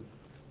diverting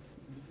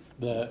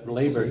the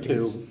labor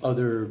to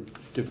other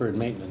deferred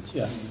maintenance,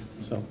 yeah.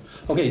 So,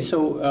 okay,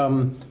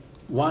 so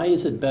why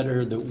is it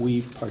better that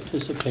we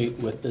participate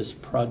with this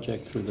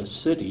project through the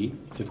city,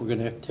 if we're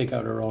gonna have to take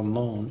out our own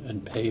loan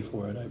and pay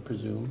for it, I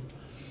presume?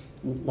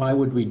 Why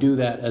would we do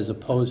that as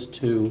opposed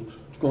to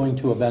going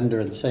to a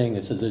vendor and saying,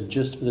 this is it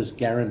just for this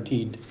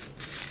guaranteed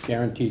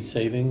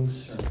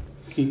savings? Sure.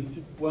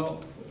 Key-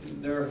 Well,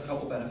 there are a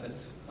couple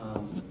benefits.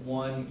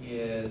 One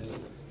is,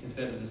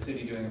 instead of the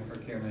city doing a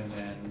procurement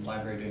and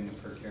library doing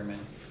a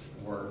procurement,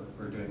 we're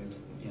doing,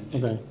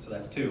 Okay. so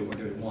that's two, we're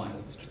doing one.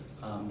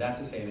 That's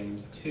a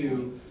savings.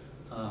 Two,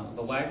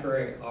 the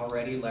library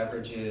already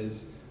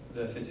leverages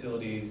the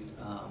facilities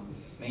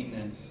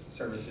maintenance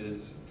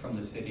services from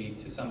the city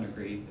to some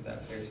degree. Is that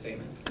a fair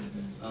statement?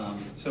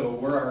 So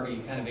we're already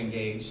kind of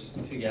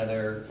engaged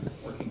together,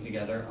 working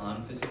together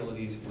on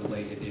facilities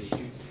related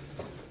issues.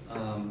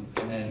 And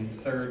then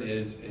third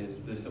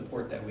is the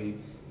support that we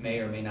may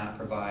or may not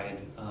provide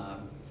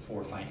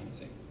for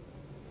financing.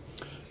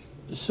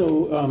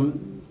 So,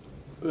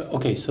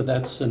 okay, so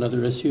that's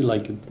another issue,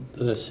 like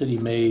the city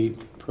may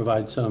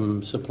provide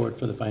some support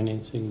for the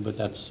financing, but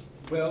that's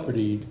Well,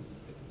 pretty,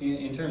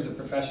 in terms of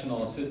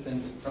professional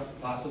assistance,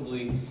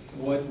 possibly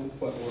what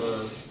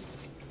we're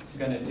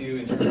going to do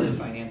in terms of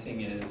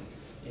financing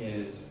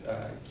is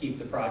keep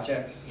the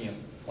projects,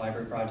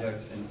 library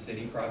projects and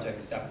city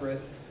projects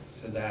separate,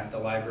 so that the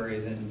library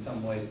is in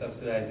some way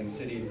subsidizing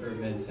city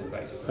improvements and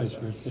vice vice versa.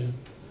 versa, yeah.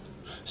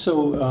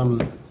 So,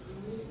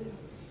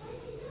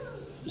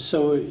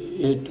 so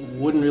it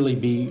wouldn't really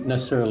be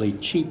necessarily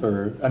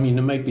cheaper. I mean,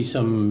 there might be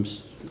some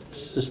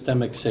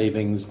systemic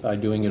savings by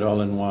doing it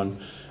all in one,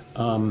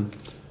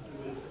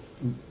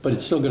 but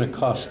it's still going to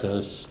cost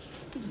us.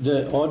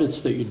 The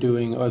audits that you're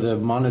doing, or the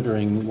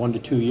monitoring, 1 to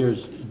 2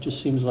 years, it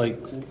just seems like,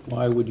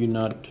 why would you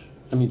not,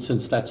 I mean,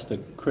 since that's the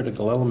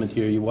critical element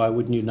here, why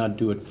wouldn't you not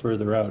do it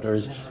further out? Or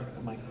is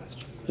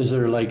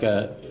there like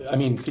I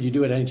mean, could you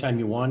do it anytime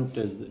you want?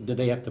 Do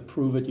they have to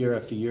prove it year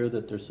after year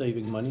that they're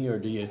saving money, or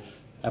do you,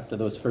 after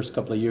those first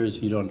couple of years,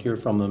 you don't hear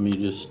from them,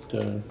 you just...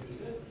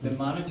 The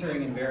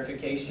monitoring and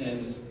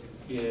verification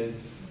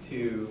is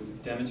to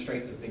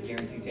demonstrate that the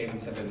guaranteed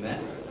savings have been met,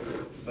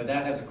 but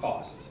that has a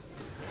cost.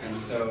 And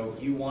so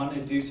you want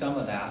to do some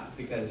of that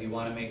because you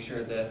want to make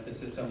sure that the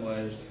system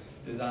was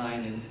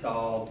designed,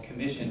 installed,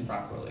 commissioned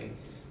properly.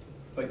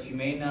 But you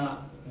may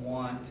not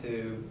want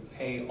to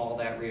pay all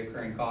that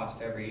reoccurring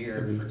cost every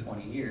year for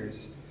 20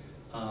 years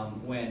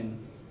when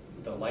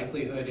the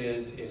likelihood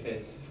is, if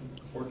it's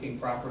working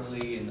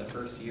properly in the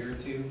first year or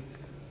two,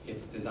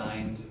 it's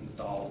designed,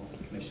 installed,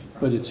 commissioned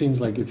properly. But it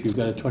seems like if you've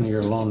got a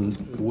 20-year loan,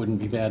 it wouldn't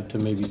be bad to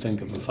maybe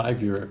think of a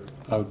 5-year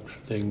out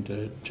thing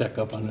to check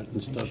up on it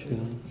and stuff,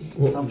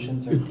 Well,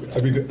 Assumptions are.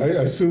 I mean,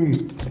 I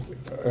assume,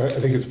 I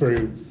think it's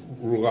very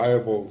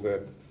reliable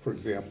that, for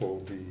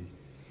example, the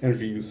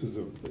energy uses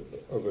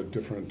of a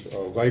different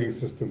lighting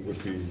system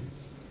would be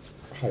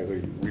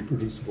highly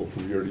reproducible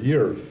from year to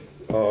year.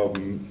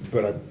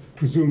 But I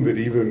presume that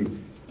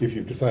even if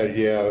you've decided,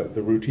 yeah,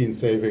 the routine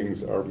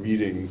savings are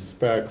meeting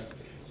specs,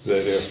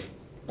 that if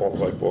all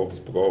the light bulbs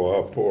blow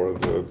up or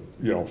the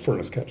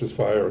furnace catches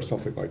fire or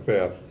something like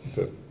that,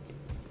 that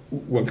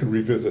one can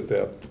revisit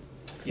that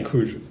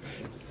conclusion.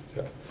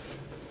 Yeah.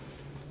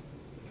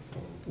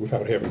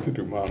 Without having to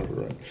do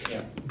monitoring.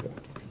 Yeah.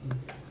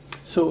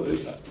 So,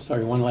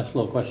 sorry, one last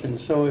little question.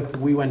 So if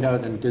we went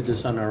out and did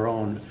this on our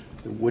own,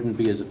 it wouldn't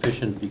be as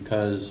efficient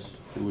because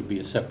it would be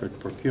a separate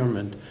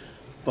procurement,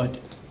 but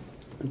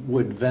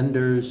would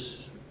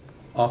vendors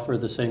offer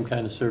the same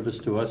kind of service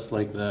to us,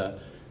 like the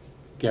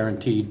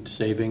guaranteed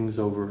savings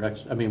over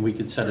X? I mean, we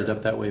could set it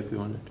up that way if we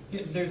wanted.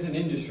 Yeah, there's an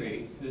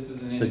industry, this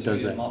is an That industry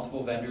does of that.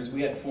 multiple vendors.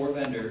 We had 4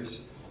 vendors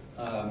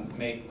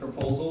make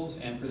proposals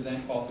and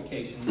present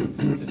qualifications.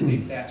 The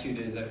state statute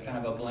is a kind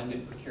of a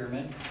blended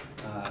procurement.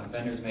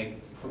 Vendors make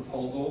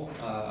proposal.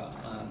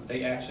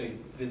 They actually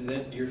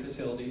visit your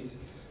facilities,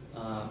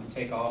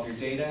 take all of your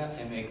data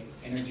and make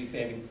energy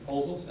saving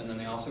proposals, and then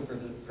they also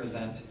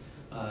present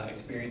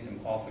experience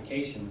and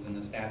qualifications, and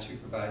the statute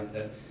provides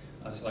that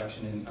a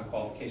selection and a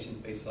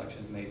qualifications-based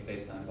selection is made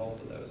based on both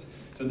of those.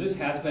 So this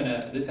has been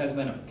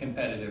a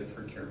competitive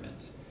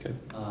procurement. Okay.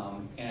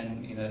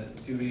 And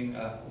doing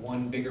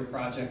one bigger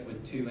project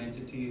with 2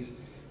 entities,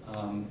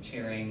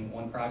 sharing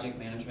one project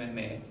management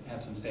may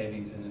have some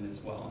savings in it as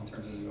well in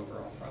terms of the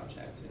overall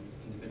project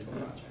and individual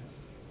projects.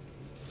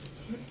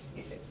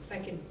 If I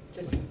could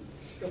just,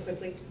 real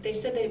quickly, they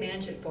said they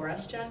manage it for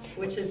us, Jeff,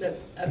 which is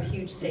a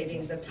huge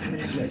savings of time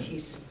and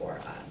expertise for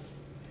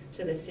us.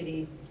 So the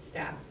city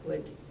staff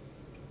would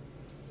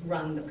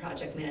run the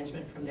project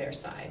management from their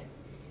side.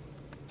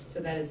 So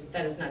that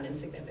is not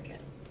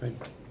insignificant. Right.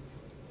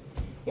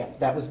 Yeah,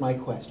 that was my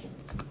question,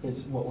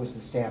 is what was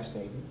the staff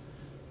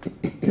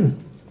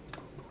saving?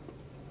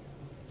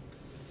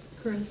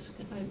 Chris,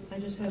 I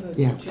just have a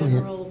Yeah, go ahead.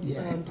 general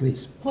Yeah,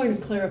 please. point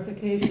of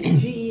clarification.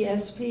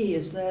 GESP,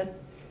 is that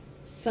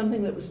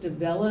something that was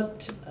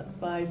developed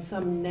by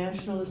some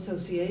national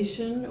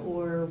association,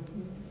 or,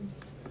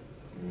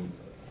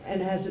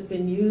 and has it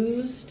been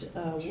used?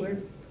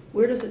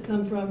 Where does it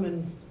come from,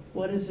 and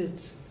what is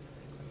its,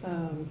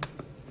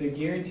 The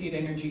guaranteed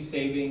energy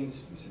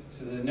savings,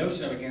 so the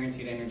notion of a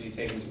guaranteed energy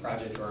savings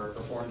project or a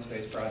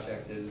performance-based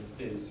project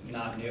is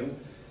not new.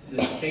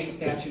 The state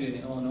statute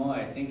in Illinois,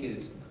 I think,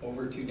 is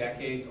over 2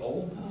 decades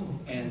old,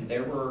 and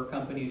there were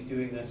companies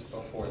doing this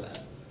before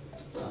that.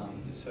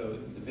 So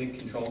the big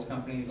controls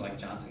companies like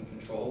Johnson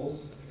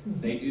Controls,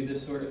 they do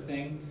this sort of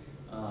thing.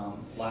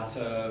 Lots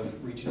of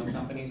regional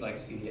companies like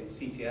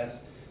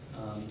CTS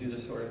do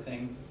this sort of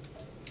thing.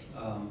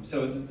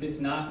 So it's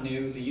not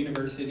new. The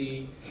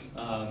university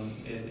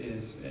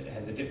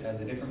has a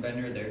different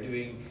vendor. They're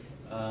doing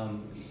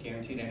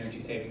guaranteed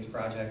energy savings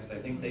projects. I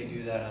think they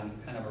do that on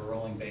kind of a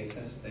rolling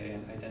basis. They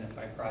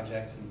identify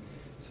projects and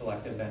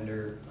select a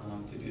vendor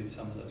to do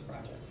some of those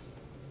projects.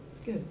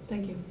 good,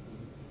 thank you.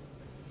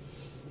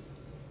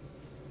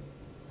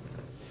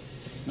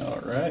 All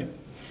right.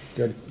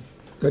 Good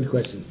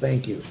questions,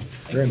 thank you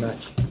very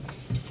much.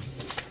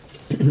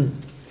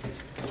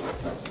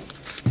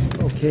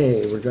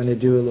 Okay, we're going to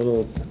do a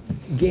little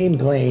game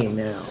playing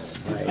now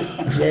by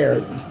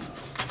Jared.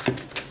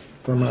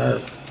 From our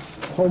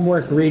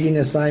homework reading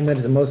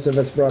assignments, and most of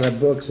us brought our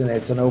books, and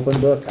it's an open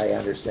book, I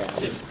understand.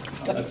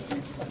 That's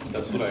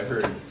what I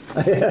heard.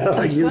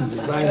 You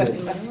designed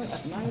it.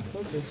 My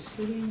book is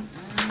sitting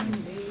on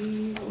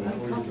the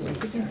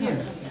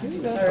computer.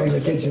 From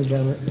the kitchen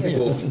counter.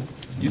 Well,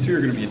 you three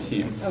are going to be a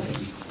team.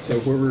 Okay. So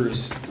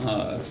whoever's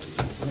Let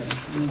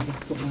me just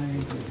put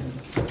mine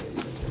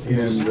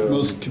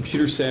most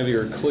computer savvy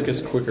or clicker.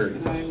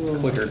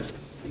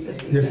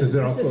 Yes, is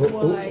it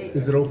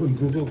open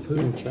Google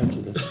too?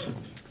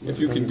 If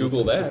you can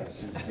Google that.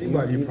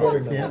 Well, you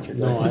probably can't.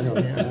 No, I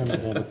don't have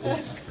it.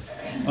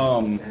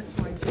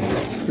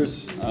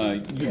 Chris, you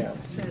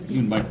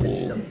and Mike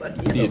will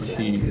be a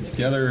team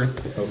together.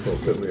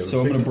 So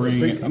I'm gonna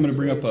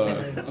bring up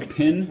a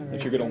pin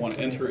that you're gonna want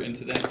to enter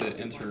into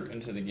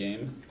the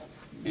game,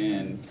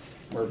 and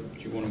or do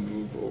you want to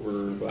move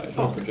over by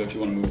Jeff, or Jeff, do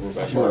you want to move over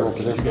by Mark?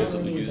 Because you guys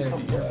will use the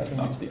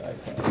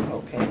iPad.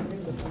 Okay.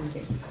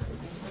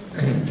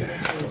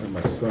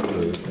 My son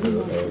is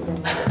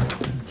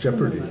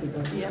Jeopardy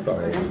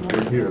style.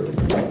 We're here. I'm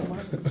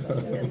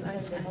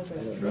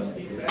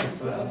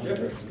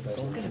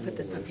just going to put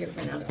this up here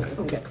for now so it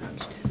doesn't get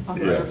crunched.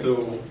 Yeah,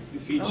 so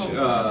if each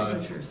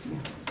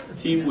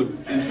team would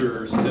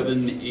enter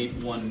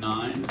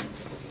 7819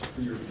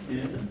 for your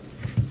pin.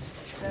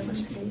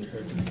 This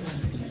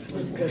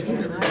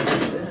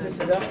is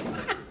us,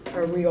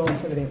 or are we all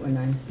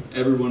 7819?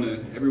 Everyone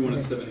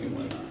is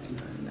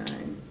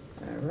 7819.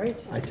 All right.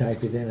 I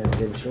typed it in and it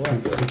didn't show up. I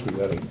think we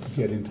gotta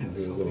get into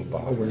the little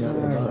box. We're not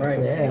All in the box. right,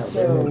 Yeah,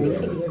 so we're we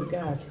in it. have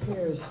got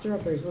pears,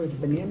 strawberries, where's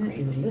banana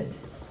is lit.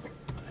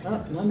 Oh,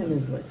 lemon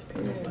is lit,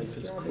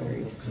 pears,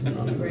 strawberries.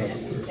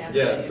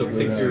 Yeah, so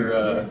pick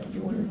your,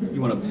 you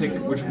want to pick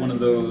which one of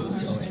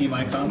those team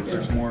icons.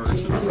 There's more to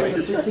the right.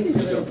 If you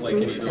don't like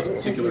any of those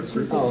particular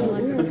fruits,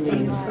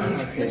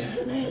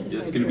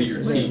 it's going to be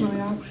your team.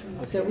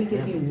 So we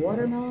give you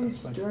watermelons,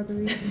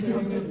 strawberries,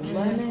 pears,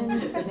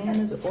 lemons,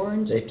 bananas,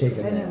 oranges. They've taken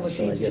depending on that, what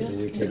so I they guess just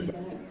we take it.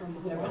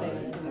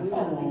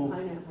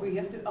 We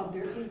have to,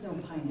 there is no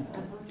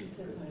pineapple.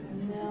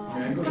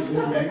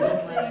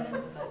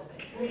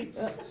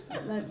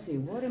 Let's see,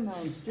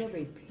 watermelon,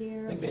 strawberry,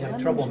 pear. I think they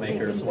have lemon,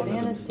 troublemakers, bacon, one of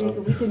banana, them, steak.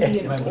 so- We can be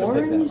an Might wanna pick that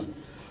orange one.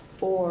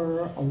 or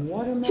a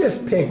watermelon.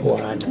 Just pick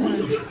one.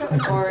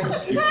 Orange.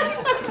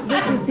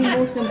 This is the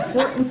most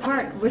important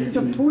part. This is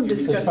a food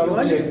discussion, you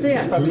It's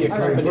understand? probably a All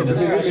right. company that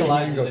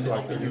specializes in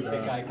helping you pick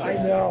icons. I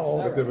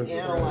know.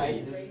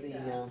 Analyzes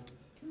the,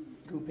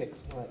 who picks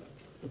what.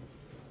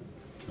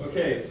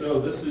 Okay, so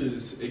this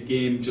is a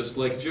game just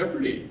like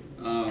Jeopardy.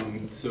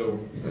 So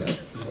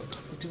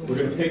we're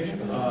going to pick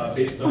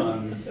based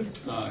on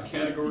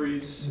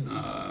categories.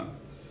 I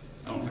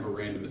don't have a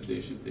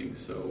randomization thing,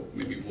 so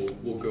maybe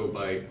we'll go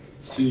by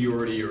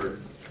seniority or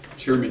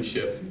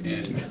chairmanship,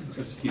 and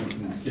this team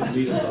can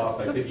lead us off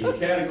by picking a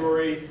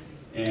category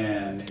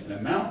and an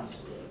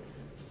amount.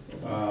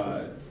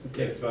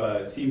 If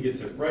a team gets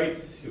it right,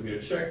 you'll get a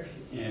check,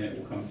 and it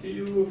will come to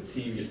you. If a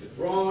team gets it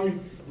wrong, it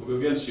will go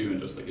against you. And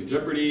just like in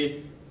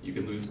Jeopardy, you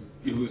lose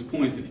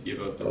points if you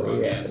give up the Oh,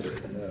 wrong yes.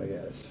 answer. Oh,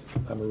 yes.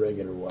 I'm a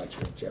regular watcher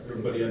of Jeopardy.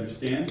 Everybody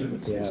understand?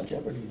 Yeah.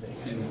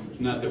 And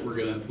not that we're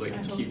gonna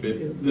keep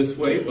it this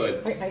way,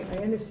 but I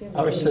understand.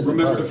 Ours says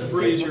remember to above.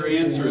 phrase your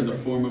answer in the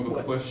form of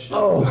a question.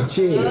 Oh,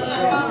 geez.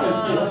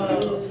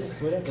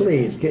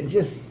 Please,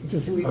 just. Or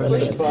is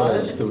it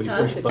buzz? Do we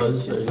push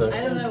buzz? Or is that-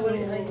 I don't know what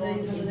they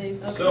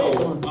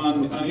So,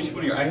 on each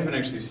one here, I haven't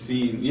actually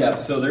seen, yeah,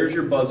 so there's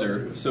your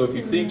buzzer. So if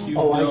you think you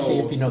Oh, I see,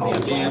 if you know the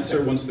the answer.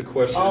 answer once the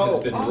question has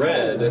been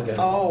read,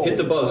 Oh. hit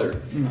the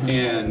buzzer.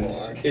 And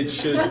it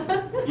should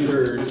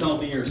either tell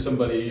me or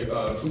somebody who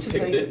Too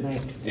picked late it, at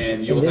night.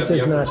 and you'll And have this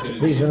is the not,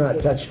 opportunity. these are not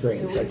touch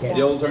screens, I can't.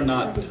 Those are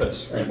not touch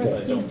screens,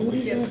 I don't Do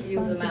believe. you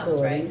have the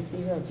mouse, right?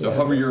 So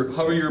hover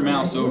your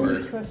mouse over.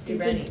 Be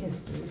ready.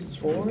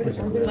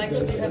 Mike, do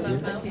you have a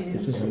mouse? Do you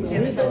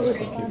have a touch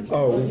screen?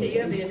 Oh, So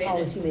you have the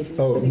advantage.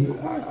 oh,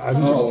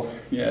 I'm Oh,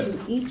 yeah, it's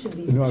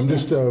I'm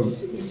just,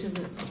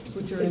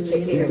 Which are in the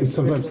it's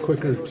sometimes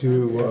quicker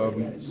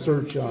to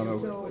search on a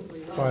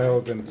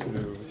file than to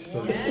search.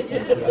 So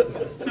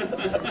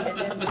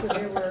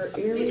there were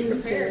areas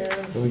prepared.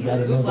 there. We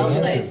gotta know the Well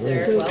played,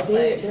 answer. sir, well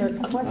played. There are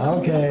questions,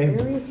 Okay.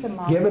 various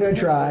amounts Give it a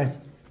try.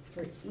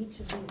 for each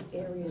of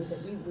these areas that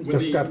we would. When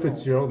Just Scott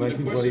Fitzgerald, when the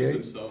questions 1928.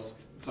 themselves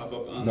pop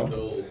up on,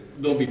 No.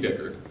 they'll be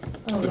bigger.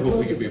 So they hopefully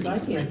will, you'll be because able I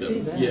to can't read see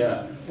them. that.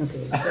 Yeah,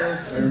 Okay, I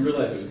didn't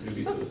realize it was gonna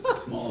be so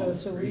small.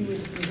 so we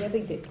would be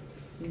having to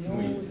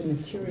know the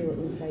material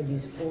inside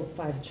these 4 or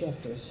 5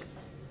 chapters,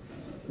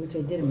 which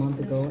I did a month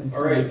ago and 2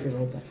 All right. months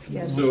ago, but.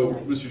 Yes. So,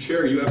 Mr.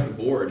 Chair, you have the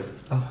board.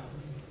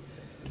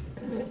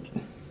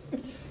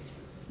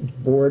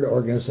 Board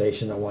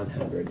organization of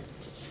 100. All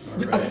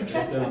right,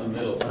 right down the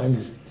middle. I'm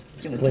just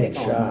It's going to playing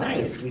take all shy. night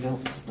if we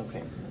don't,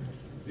 okay.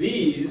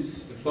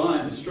 These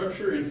define the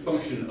structure and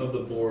function of the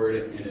board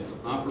and its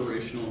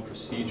operational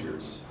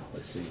procedures.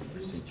 Let's see the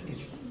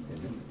procedures.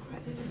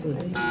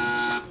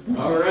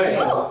 All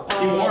right,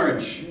 Team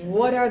Orange.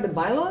 What are the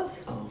bylaws?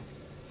 Oh.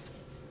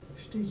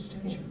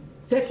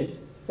 Sections.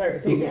 Sorry.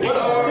 thank you. What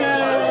are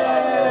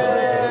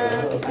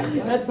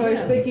That's what I was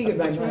thinking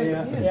about,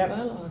 yeah.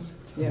 bylaws.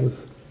 Yeah.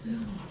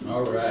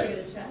 All right. Get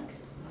a check?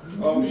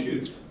 Oh,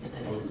 shoot.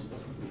 I wasn't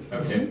supposed to do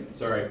that. Okay,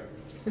 sorry.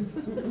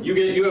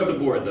 You have the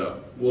board,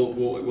 though.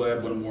 We'll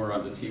add one more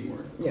onto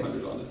teamwork. Yes.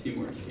 100 onto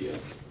teamwork. Yeah.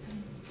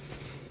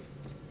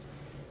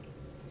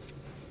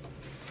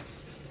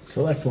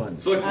 Select one.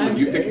 Select one.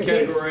 You pick a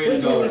category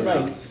and dollar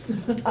amounts.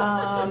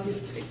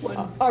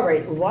 All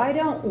right, why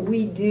don't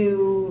we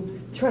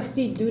do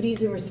trustee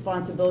duties and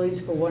responsibilities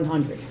for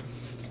 100?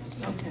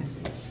 Okay.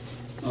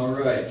 All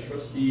right.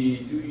 Trustee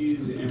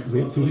duties and We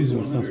have duties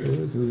and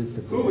responsibilities 100.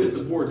 responsibilities. Who is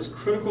the board's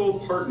critical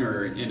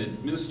partner in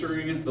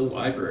administering the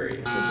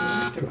library?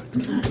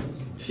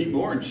 Team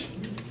Orange.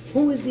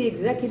 Who is the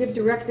executive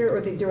director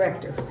or the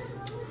director?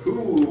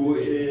 Who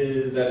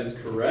is, that is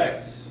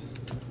correct.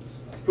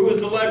 Who is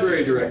the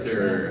library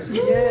director? Team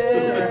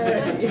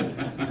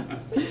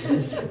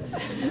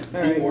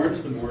Orange,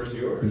 the board is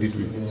yours. Indeed,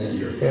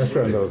 we passed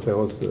around those, that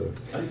was the,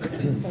 All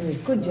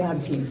right, good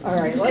job, team. All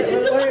right,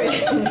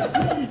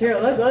 here,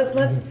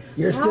 let's.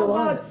 You're still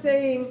on How it. about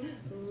saying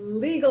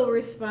legal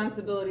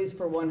responsibilities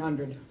for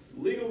 100?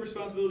 Legal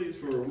responsibilities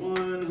for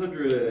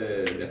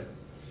 100.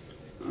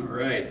 All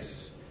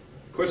right.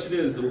 Question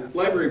is, the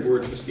library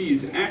board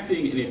trustees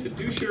acting in a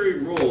fiduciary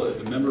role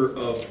as a member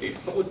of a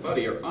public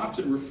body are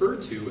often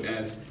referred to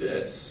as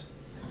this.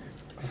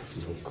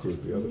 no clue,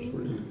 the others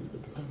were easy,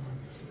 but this.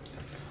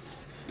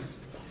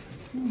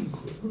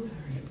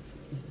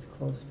 This is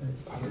close, but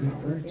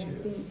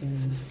acting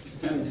and.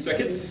 10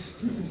 seconds.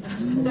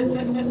 I'm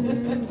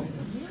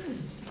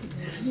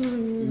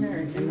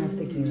not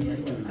thinking the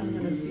right one. I'm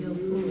going to feel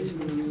foolish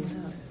when it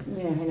comes out.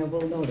 Yeah, I know,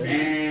 we'll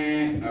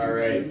notice. All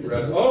right. We're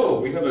at, oh,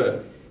 we have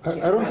a. I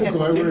don't think have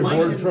library mine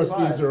board didn't trustees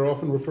buzz. are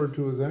often referred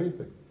to as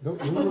anything. No,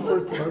 who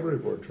refers to library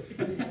board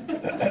trustees?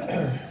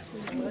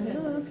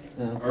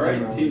 All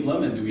right, Team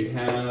Lemon, do we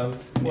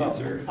have an Well,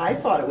 answer? I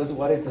thought it was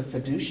what is a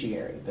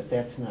fiduciary, but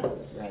that's not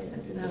right.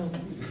 is it? No.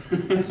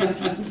 It's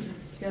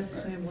got the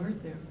same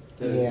word there.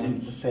 That Yeah, is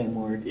it's the same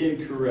word.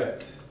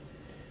 incorrect.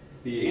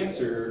 The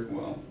answer,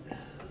 well,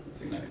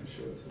 it's not going to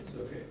show it to us.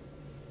 Okay.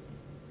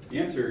 The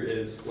answer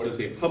is, what is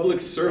a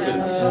public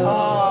servant?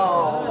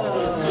 Oh.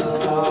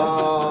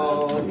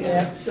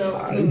 Yeah, so.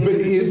 But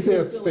is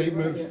that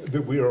statement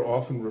that we are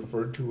often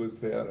referred to as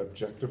that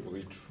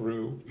objectively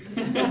true?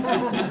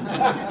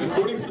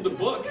 According to the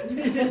book.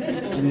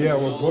 Yeah,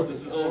 well, This books,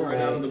 is all right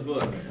out of the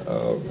book.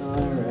 All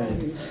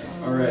right.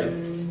 All right.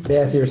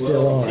 Beth, you're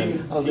still Well,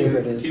 on. Oh, there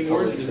it is. Team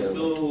Orange is Public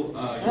still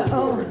your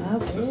Oh, board.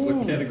 So select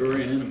okay.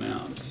 category and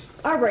amount.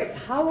 All right,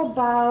 how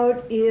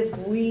about if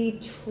we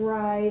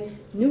try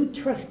new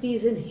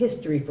trustees in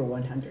history for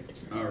 100?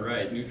 All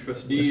right, new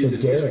trustees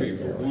That's a in history daring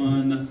for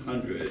one.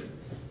 100.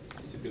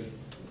 This is a good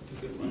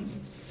one.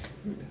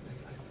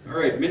 All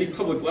right, many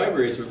public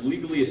libraries are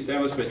legally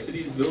established by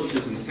cities,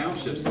 villages, and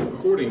townships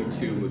according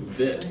to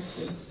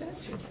this.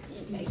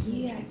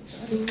 Yeah.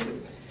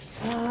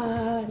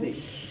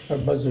 Our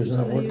buzzer's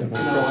not working. No,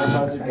 our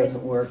buzzer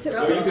doesn't work.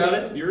 Oh, you got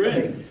it? You're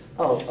in.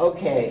 Oh,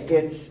 okay,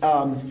 it's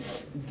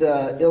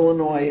the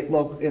Illinois,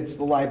 it's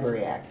the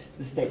Library Act,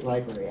 the State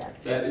Library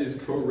Act. That is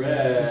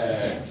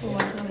correct.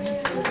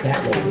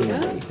 That was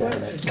easy, darn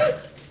it.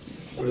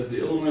 What is the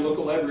Illinois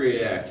Local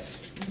Library Act,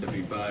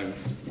 75,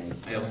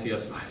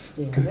 ILCS 5?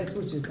 Yeah, that's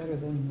which is better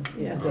than.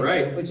 Yeah. All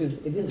right. Which is,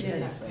 it is.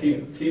 Yes.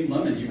 Team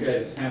Lemon, you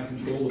guys have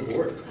control of the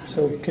board.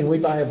 So can we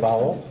buy a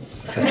vowel?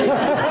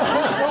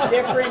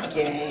 Different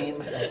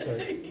game.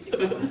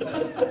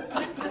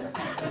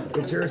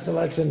 It's your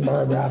selection,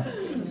 Barbara.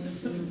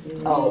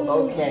 Oh,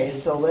 okay,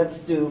 so let's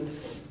do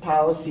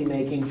policy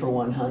making for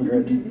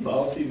 100.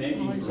 Policy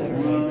making for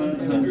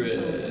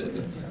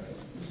 100.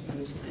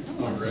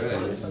 All right.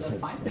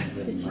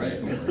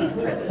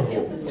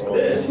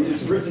 This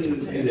is a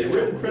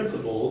written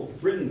principle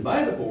written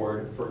by the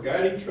board for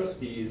guiding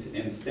trustees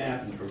and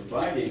staff in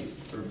providing,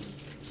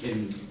 I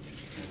think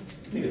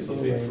it's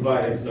supposed to be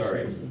providing,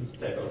 sorry,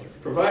 typo,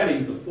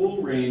 providing the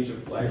full range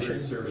of library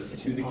service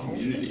to the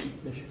community.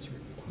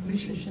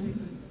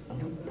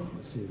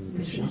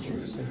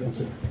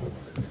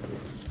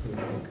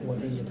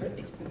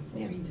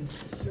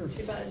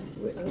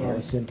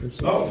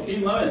 Oh,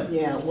 Team Lemon.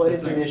 Yeah, what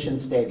is the mission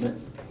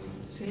statement?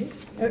 See?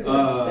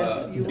 Uh,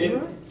 That's you in- were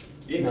right.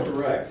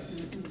 Incorrect.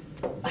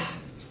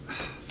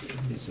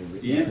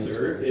 The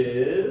answer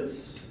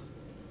is,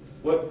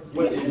 what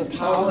is It's a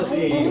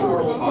policy. policy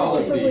or So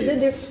was in there,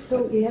 policies?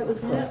 so, yeah, it was,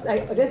 that's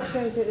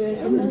trying to say.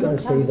 I was gonna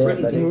say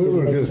that, but it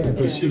We're makes gonna-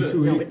 sense.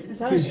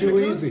 it's too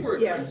easy.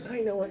 Yes. I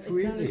know what. Too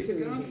easy.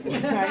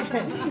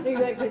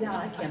 Exactly, no,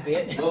 that can't be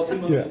it. Well,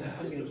 Team Lemon, Yeah.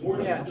 the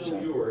board is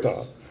still yours.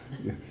 Duh.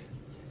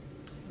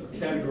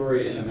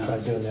 Category and Try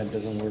amount. doing that,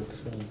 doesn't work,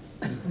 so.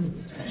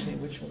 Okay,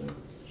 which one?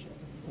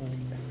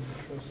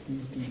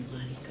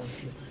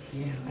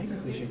 Yeah, I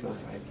think we should go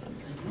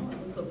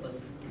 500.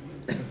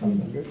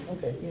 500,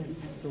 okay. Yeah,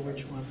 for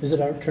which one? Is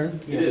it our turn?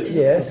 It is.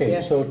 Yes.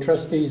 Okay, so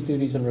trustees'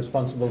 duties and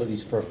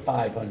responsibilities for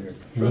 500.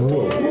 Trustees,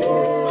 responsibility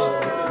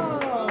for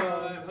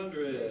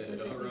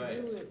 500, all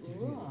right.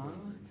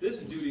 This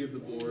duty of the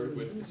board,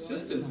 with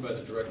assistance by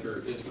the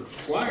director, is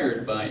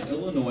required by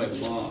Illinois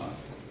law.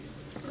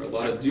 There are a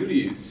lot of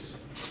duties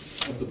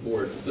of the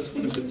board, but this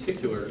one in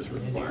particular is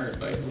required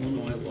by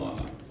Illinois law.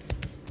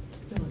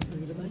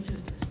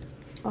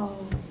 Oh,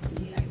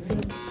 yeah.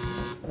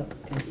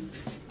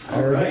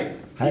 All right.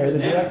 Hire the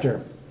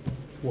director.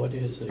 What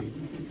is a,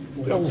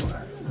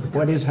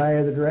 What is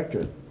hire the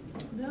director?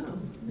 No.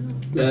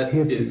 That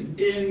is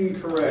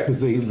incorrect.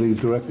 Because the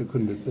director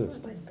couldn't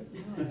assist.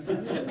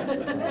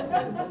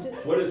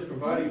 What is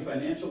providing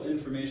financial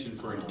information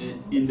for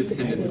an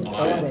independent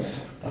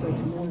audit?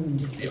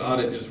 The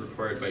audit is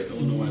required by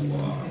Illinois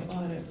law.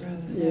 Audit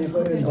rather. Yeah,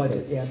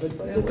 budget, yeah, but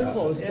we're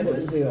close, but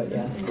we'll do it,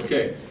 yeah.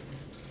 Okay.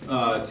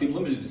 Team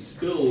Limited is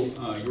still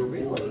your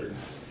board.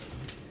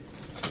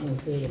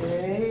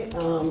 Okay,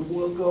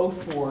 we'll go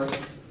for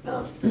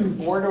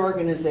board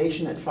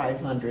organization at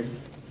 500.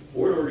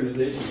 Board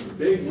organization is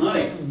big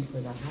money.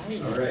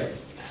 All right.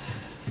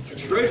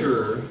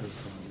 Treasurer.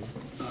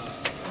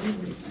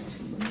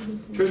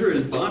 Treasurer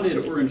is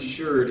bonded or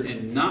insured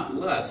in not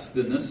less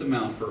than this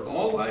amount for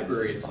all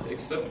libraries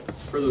except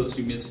for those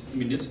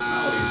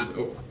municipalities.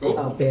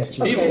 Beth,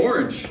 Team Okay.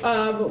 Orange.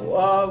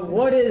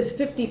 What is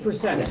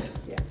 50%?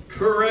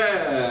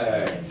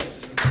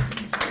 Correct.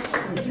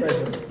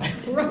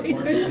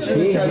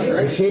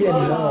 she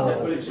didn't know.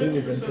 But it's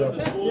 50% of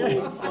the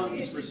total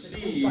funds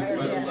received by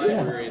the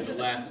library in the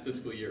last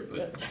fiscal year,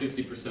 but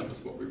 50% was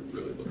what we were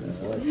really looking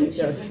for.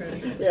 Yes.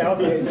 Yeah,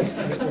 okay.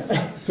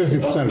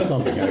 50% of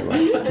something,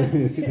 anyway.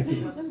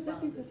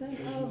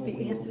 50% of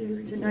the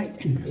answers tonight.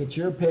 It's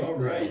your pick. All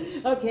right.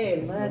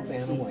 Okay, No let's,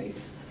 Vanna White.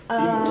 Team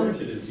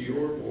Orange, it is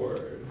your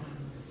board.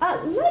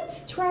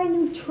 let's try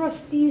new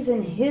trustees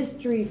in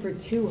history for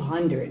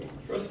 200.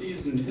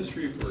 Trustees in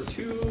history for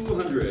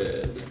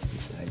 200.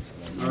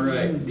 All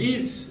right.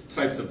 These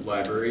types of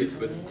libraries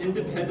with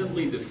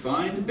independently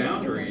defined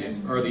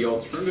boundaries are the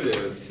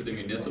alternative to the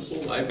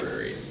municipal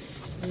library.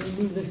 We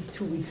did this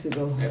 2 weeks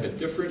ago. They have a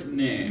different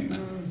name.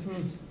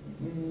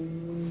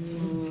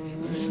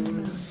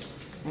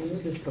 I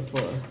knew this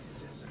before.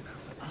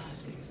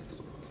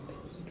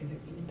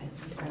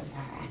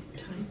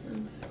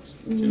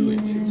 Generally,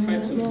 two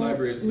types of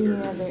libraries that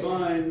Yeah, are they-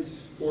 defined.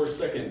 4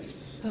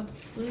 seconds. Let's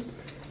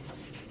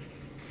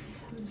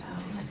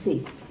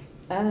see.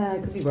 I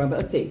could be wrong, but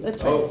let's see. Let's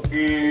try Oh, this.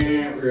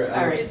 we're out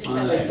All of right.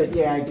 time.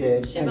 Yeah, I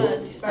did.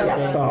 Shibas.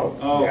 Yeah. Oh,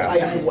 Oh,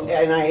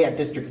 And I had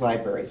district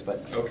libraries,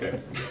 but okay.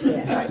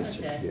 Yeah,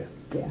 Okay.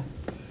 yeah.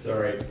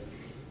 Sorry. I'm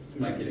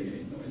not getting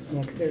any noise.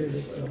 Yeah, 'cause there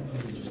is.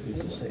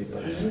 Buzz.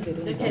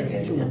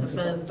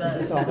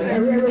 I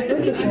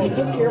read this one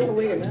so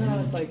carefully, and now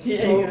it's like,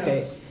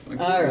 okay.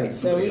 All right,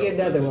 so we get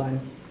another one.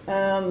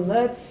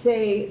 Let's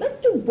do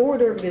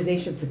board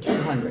organization for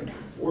 200.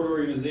 Board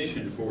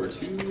organization for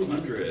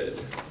 200.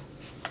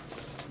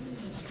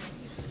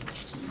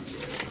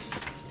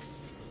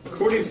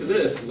 According to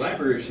this,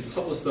 libraries should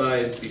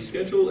publicize the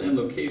schedule and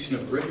location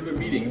of regular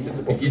meetings at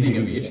the beginning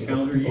of each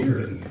calendar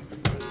year.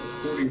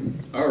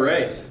 All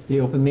right, the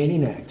Open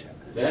Meeting Act.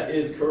 that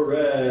is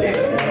correct.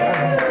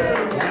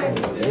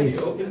 The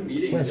Open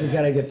Meetings Plus, we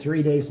gotta Act. get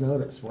 3 days'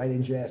 notice. Why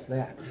didn't you ask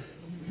that?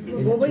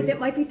 Well, wait, that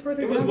might be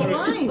further It was down the one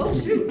of- line. Oh,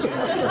 shoot.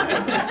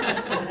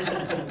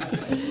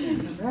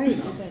 Right,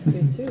 that's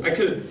good too. I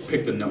could have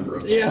picked a number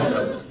of them. Yeah.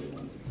 That was the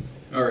one.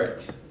 All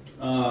right.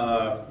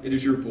 It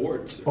is your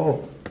board, sir.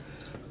 Oh,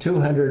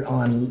 200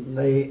 on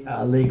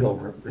legal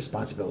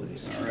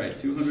responsibilities. All right,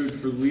 200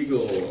 for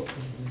legal.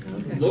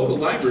 Local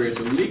libraries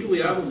are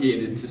legally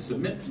obligated to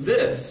submit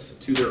this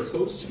to their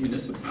host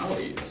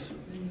municipalities.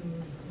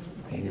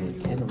 Team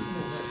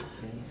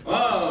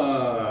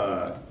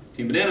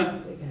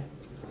Banana.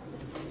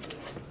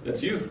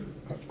 That's you.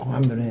 Oh,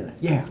 I'm banana.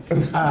 Yeah.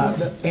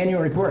 The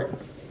annual report.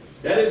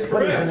 That is correct.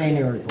 What is an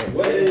annual report?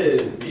 What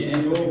is the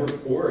annual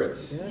report?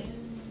 Yes.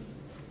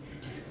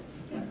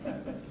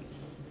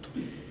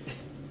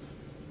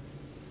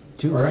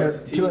 Two All right,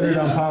 hundred Team 200 on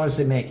Banana.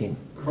 policy making.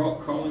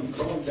 Crawling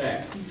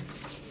back.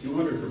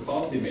 200 for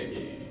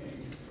policymaking.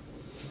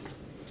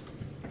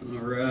 All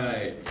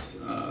right.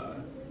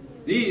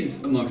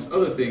 These, amongst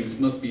other things,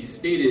 must be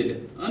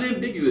stated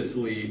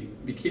unambiguously,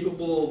 be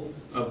capable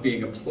of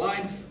being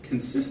applied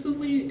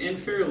consistently and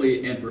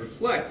fairly, and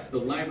reflect the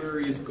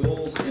library's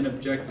goals and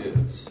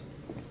objectives.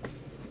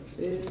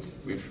 Biz,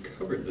 We've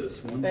covered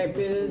this once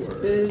biz, before.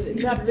 biz,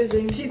 it's not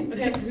buzzing. She's, Biz,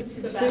 Beth is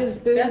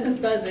biz.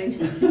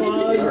 buzzing.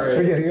 All Buzz.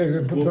 right.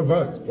 Yeah, the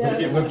buzz. Yeah,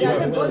 Keep yeah, looking the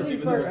at it, buzzing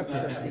even part. though it's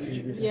not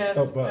happening. Yes,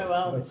 Oh, oh buzz.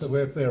 well. That's the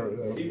way up there.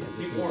 Team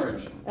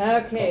Orange.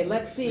 Okay,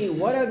 let's see,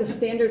 what are the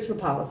standards for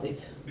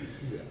policies?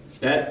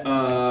 That,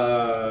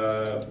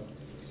 well,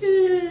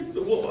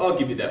 I'll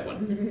give you that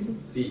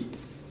one. The,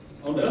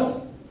 oh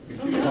no.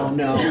 Oh,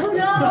 no.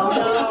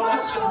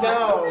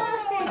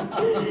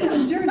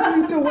 You're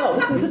doing so well,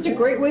 this is such a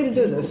great way to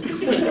do this. I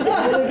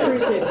really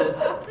appreciate this.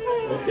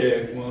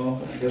 Okay,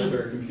 well, I guess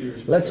our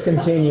computers. Let's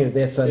continue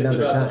this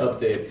another It's about time.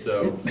 to update,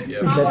 so,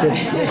 yeah. But this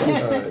is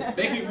All right.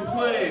 Thank you for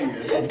playing. a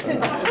good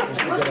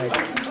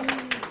idea.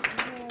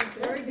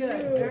 Very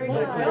good, very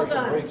good. Well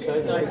done.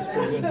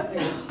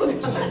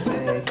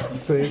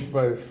 Saved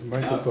by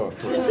Microsoft.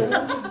 Oh,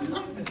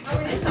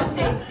 it is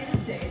update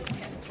Tuesday.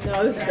 No,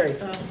 this is great.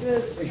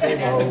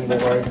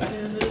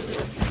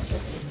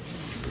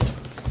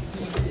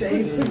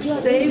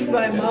 Saved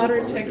by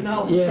modern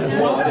technology.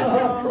 Yes. Well, I didn't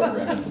have a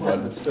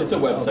program. It's a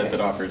website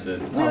that offers it.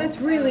 No, it's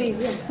really,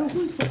 so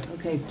who's,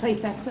 okay, play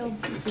back Phil.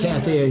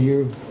 Kathy, are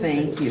you?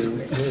 Thank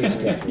you.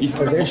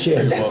 Oh, there she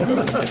is. You're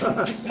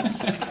welcome.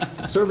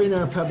 Serving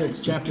our publics,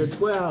 Chapter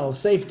 12,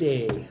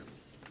 Safety.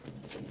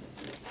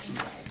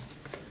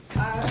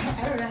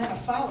 I don't know how to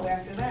follow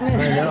after that.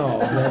 I know,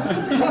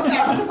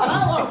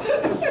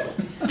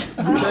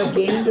 that's a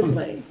game to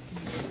play.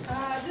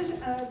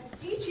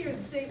 Each year,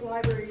 the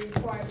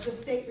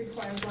state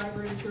requires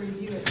libraries to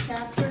review a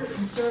chapter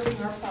in serving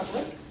our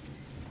public,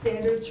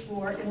 standards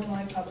for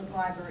Illinois public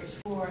libraries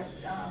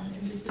and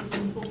this is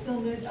in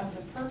fulfillment of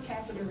the per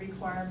capita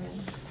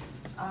requirements,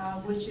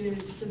 which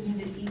is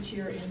submitted each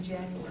year in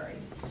January.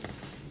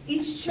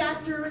 Each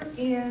chapter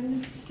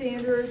in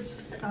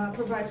standards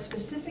provides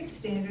specific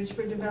standards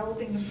for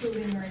developing,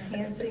 improving, or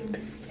enhancing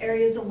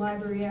areas of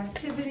library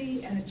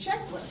activity and a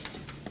checklist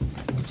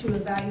to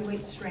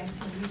evaluate strengths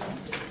and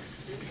weaknesses.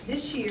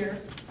 This year,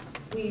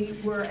 we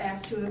were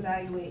asked to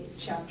evaluate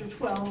Chapter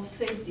 12,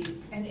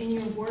 Safety, and in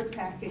your board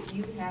packet,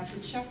 you have the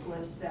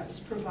checklist that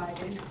was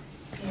provided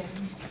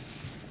in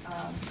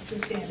the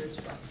standards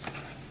book.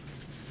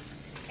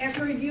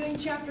 After reviewing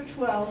Chapter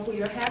 12,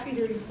 we are happy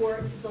to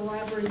report that the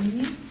library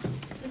meets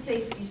the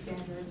safety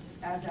standards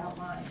as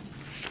outlined.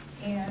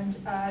 And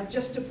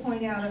just to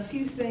point out a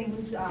few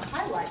things,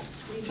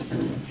 highlights.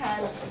 We've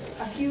had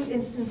a few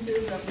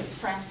instances of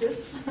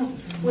practice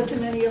with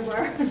many of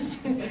our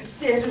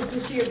standards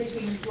this year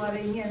between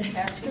flooding and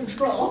pest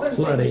control and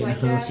Flooding, things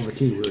like that's that. the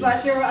key word.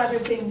 But there are other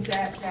things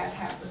that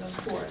happen,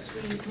 of course.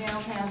 We now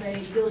have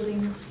a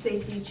building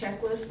safety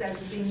checklist that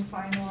is being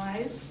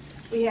finalized.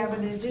 We have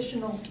an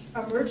additional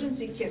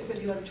emergency kit for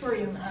the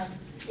auditorium.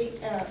 We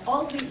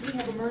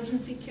have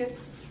emergency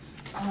kits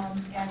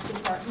at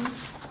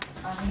departments.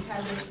 We've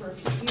had this for a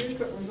few years,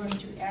 but we're going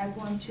to add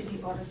one to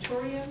the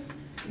auditorium.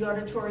 The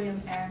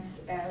auditorium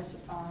acts as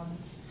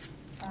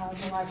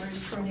the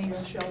library's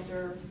tornado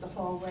shelter, the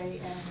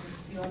hallway,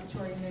 and the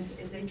auditorium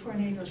is a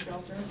tornado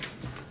shelter.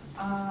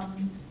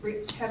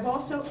 We have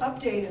also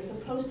updated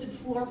the posted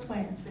floor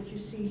plans that you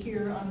see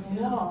here on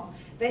the wall.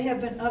 They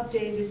have been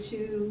updated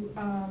to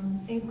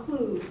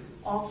include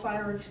all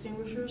fire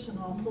extinguishers and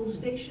all pull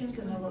stations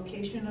and the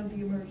location of the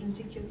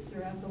emergency kits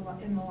throughout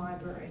in the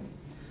library.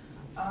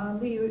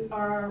 We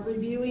are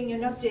reviewing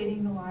and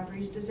updating the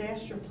library's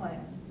disaster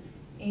plan.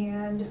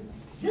 And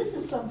this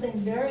is something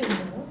very new,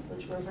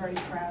 which we're very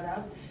proud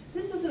of.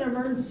 This is an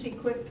emergency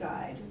quick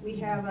guide. We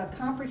have a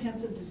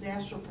comprehensive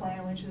disaster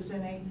plan, which is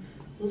in a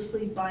loose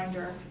leaf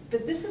binder.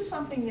 But this is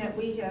something that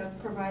we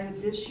have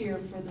provided this year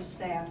for the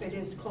staff. It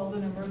is called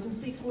an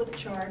emergency flip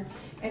chart,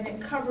 and it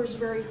covers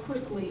very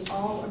quickly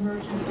all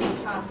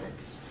emergency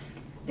topics.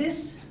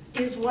 This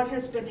is what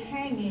has been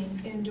hanging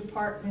in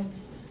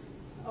departments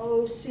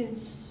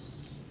since,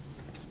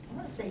 I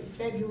want to say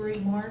February,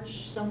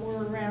 March,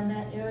 somewhere around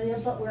that area,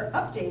 but we're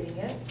updating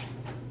it.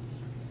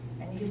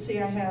 And you can see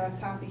I have a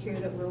copy here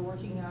that we're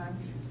working on,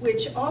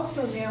 which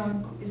also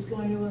now is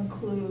going to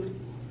include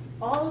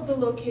all of the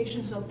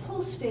locations of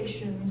pull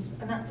stations,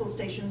 not pull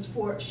stations,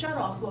 for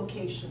shut-off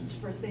locations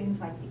for things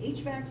like the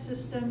HVAC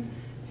system,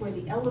 for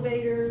the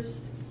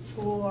elevators,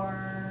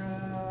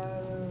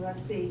 for,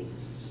 let's see,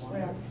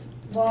 what else?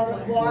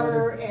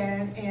 Water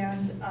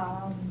and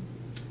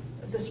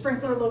the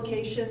sprinkler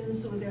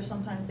locations, so there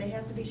sometimes they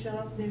have to be shut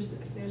off if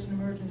there's an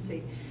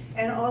emergency.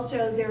 And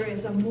also there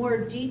is a more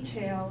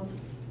detailed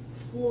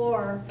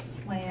floor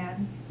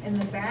plan in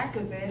the back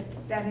of it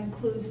that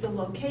includes the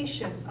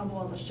location of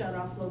all the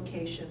shut-off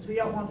locations. We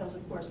don't want those,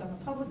 of course, on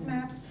the public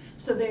maps,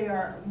 so they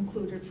are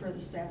included for the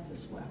staff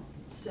as well.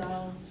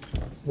 So,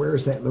 Where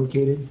is that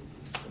located?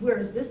 where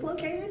is this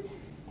located?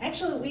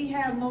 Actually, we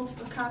have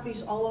multiple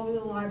copies all over the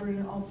library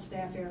in all the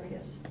staff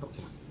areas.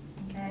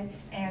 Okay,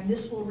 and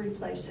this will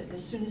replace it.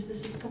 As soon as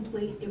this is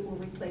complete, it will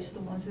replace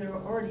the ones that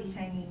are already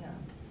hanging up.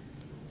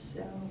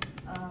 So,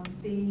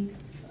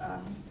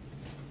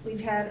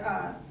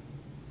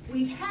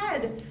 we've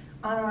had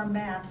on our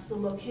maps the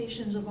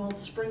locations of all the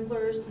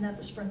sprinklers, not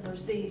the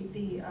sprinklers,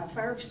 the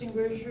fire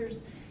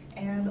extinguishers,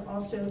 and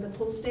also the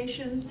pull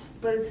stations.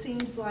 But it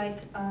seems like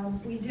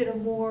we did a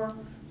more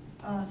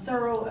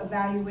thorough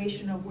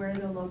evaluation of where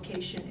the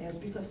location is,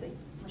 because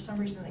for some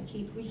reason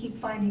we keep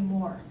finding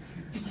more.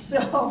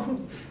 So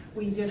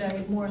we did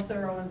a more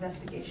thorough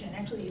investigation.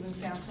 Actually, even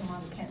found some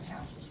on the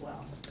penthouse as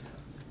well.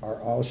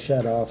 Are all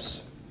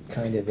shut-offs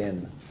kind of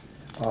in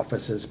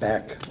offices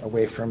back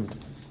away from,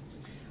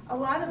 A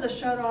lot of the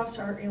shut-offs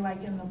are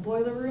like in the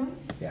boiler room.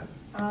 yeah?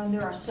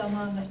 There are some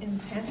in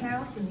the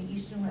penthouse, in the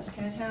east and west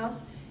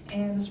penthouse,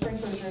 and the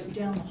sprinklers are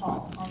down the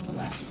hall on the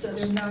left. So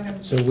they're not going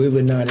to. So we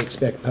would not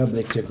expect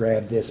public to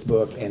grab this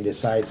book and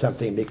decide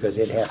something because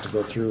it'd have to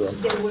go through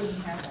them? They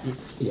wouldn't have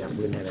access. Yeah,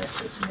 wouldn't have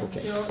access, No,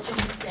 okay. they're in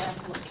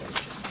staff locations,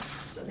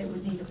 so they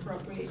would need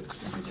appropriate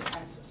user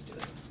access to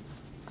it.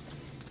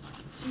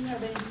 Do you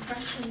have any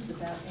questions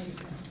about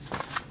anything?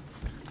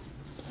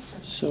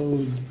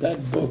 So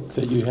that book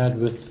that you had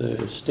with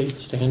the state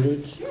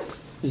standards, Yes.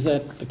 is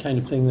that the kind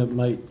of thing that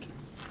might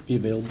be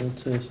available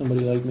to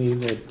somebody like me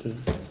that,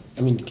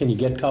 I mean, can you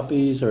get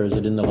copies or is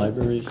it in the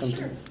library or something?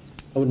 Sure.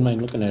 I wouldn't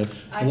mind looking at it.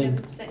 I And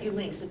then- have sent you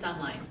links, it's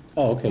online.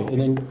 Oh, okay, and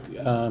then,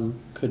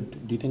 do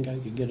you think I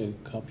could get a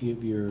copy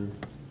of your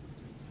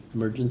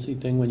emergency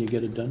thing when you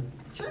get it done?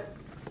 Sure.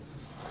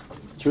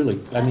 It's really,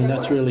 I mean, That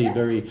that's works, really yeah.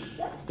 very,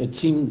 it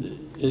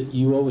seemed,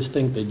 you always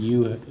think that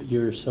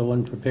you're so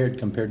unprepared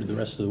compared to the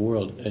rest of the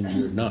world, and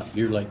you're not.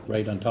 You're like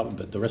right on top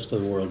of it. The rest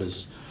of the world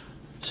is,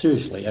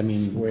 seriously, I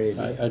mean, Way.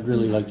 I'd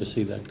really like to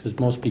see that, because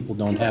most people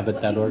don't have it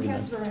that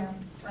organized. Pass it around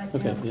right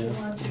Okay, now if you yeah.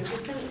 want to.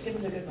 Just send it, give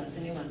them the good one,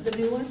 the new one. The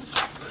new one?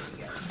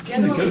 The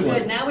other one was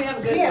good, now we have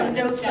a good We one. have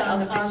notes It's got all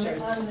on, the on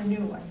pictures. on the new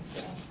one,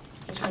 so,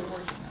 which we're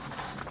working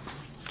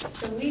on.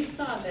 So we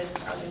saw this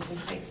at Arlington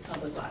Heights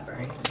Public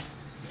Library.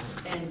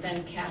 And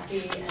then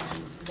Kathy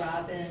and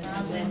Robin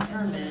and Lynn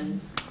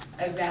Herman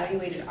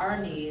evaluated our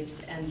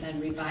needs and then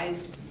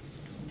revised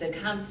the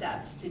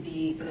concept to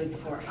be good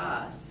for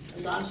us.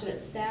 Launched it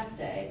at staff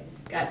day,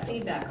 got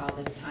feedback all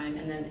this time,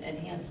 and then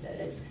enhanced it.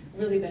 It's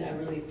really been a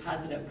really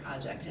positive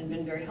project and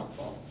been very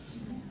helpful.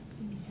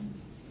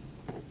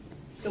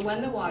 So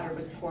when the water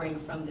was pouring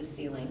from the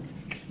ceiling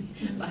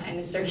behind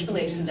the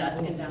circulation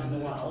desk and down the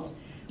walls,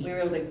 we were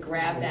able to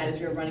grab that as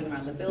we were running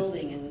around the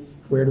building and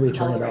Where do we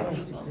call turn the it right off?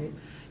 people.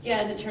 Yeah,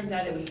 as it turns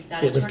out, it was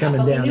not It a was turn coming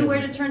off, but down we knew and-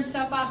 where to turn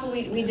stuff off, but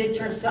we did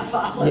turn stuff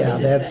off, let me Yeah,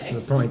 just that's say.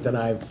 the point that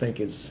I think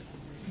is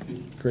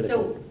critical.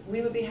 So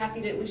we would be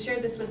happy to, we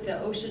shared this with the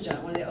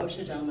OSHA one of the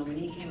OSHA gentlemen when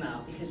he came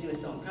out, because he was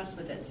so impressed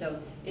with it. So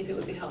if it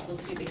would be helpful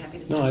to you, be happy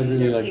to No, send I'd you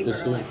really either like paper to or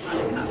see it.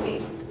 electronic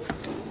copy.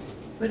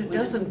 But it We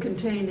just- doesn't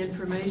contain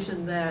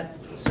information that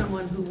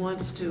someone who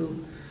wants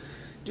to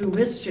do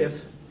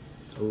mischief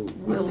Ooh.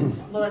 will,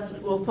 Well, that's,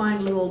 will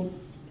find little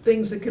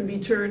things that can be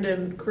turned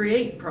and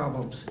create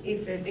problems.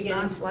 if, It's again,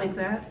 not like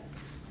that?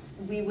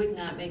 we would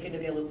not make it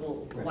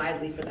available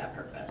widely for that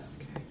purpose.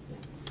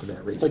 For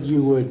that reason. But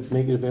you would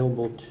make it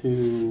available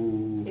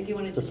to If you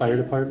wanted the to fire see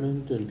it.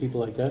 department and people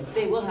like that?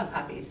 They will have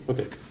copies.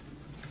 Okay.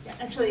 Yeah,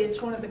 actually,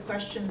 it's one of the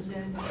questions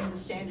in the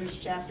standards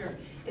chapter,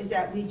 is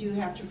that we do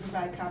have to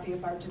provide a copy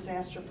of our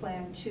disaster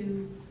plan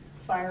to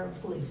fire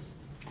and police.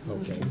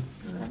 Okay.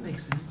 Well, that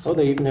makes sense. Oh,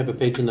 they even have a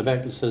page in the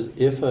back that says,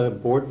 if a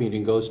board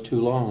meeting goes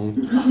too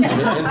long,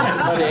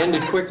 how to end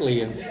it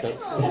quickly and stuff.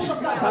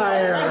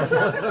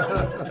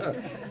 Fire!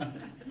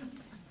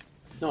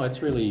 No,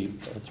 it's really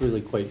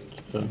quite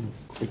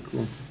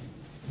cool.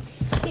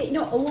 Yeah, you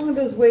know, along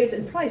those ways,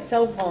 and probably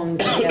cell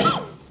phones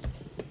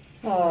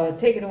have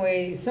taken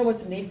away so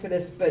much need for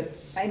this, but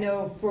I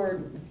know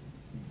for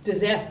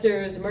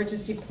disasters,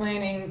 emergency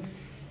planning,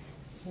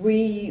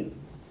 we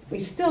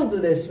still do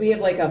this. We have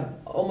like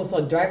almost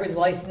a driver's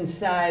license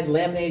side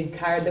laminated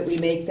card that we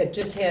make that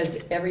just has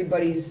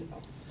everybody's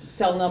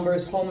cell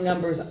numbers, home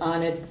numbers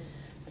on it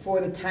for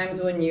the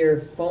times when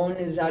your phone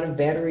is out of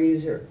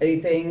batteries or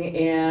anything,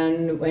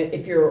 and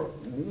if you're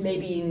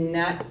maybe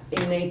not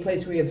in any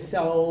place where you have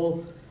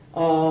cell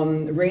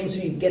range, so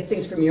you get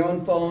things from your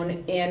own phone,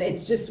 and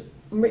it's just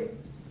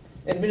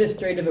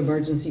administrative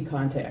emergency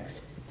contacts.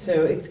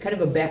 So it's kind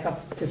of a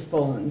backup to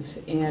phones.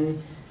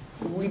 And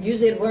we've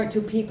usually had one or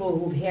two people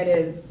who've had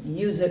to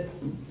use it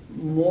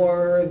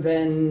more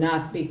than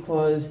not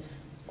because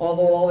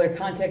although all their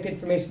contact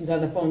information's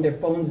on the phone, their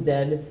phone's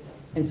dead.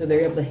 And so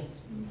they're able to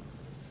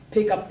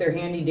pick up their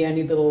handy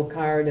dandy little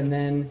card and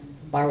then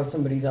borrow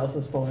somebody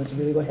else's phone. It's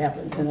really what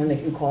happens. And then they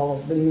can call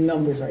the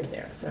numbers right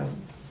there. So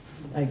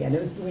again,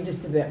 we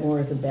just did that more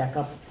as a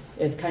backup,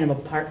 as kind of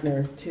a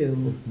partner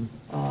to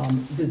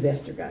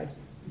Disaster Guide.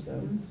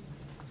 So.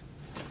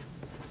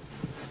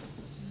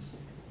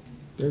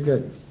 Very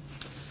good.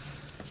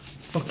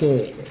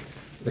 Okay,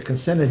 the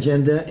consent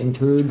agenda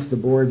includes the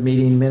board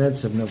meeting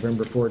minutes of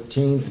November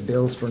 14th,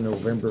 bills for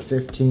November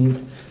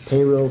 15th,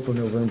 payroll for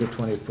November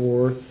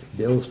 24,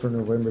 bills for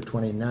November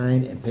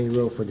 29, and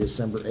payroll for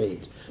December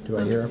 8. Do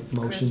I hear a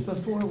motion? Chris,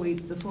 before we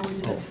do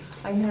that,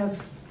 I have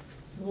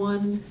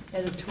one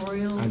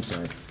editorial I'm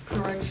sorry.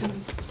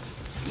 correction.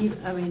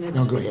 I mean,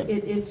 No, go ahead.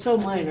 it's so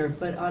minor,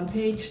 but on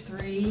page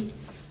 3,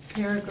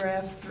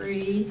 paragraph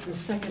 3, the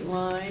second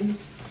line,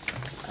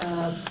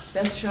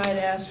 Beth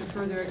Scheid asked for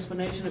further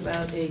explanation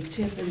about a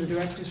tip in the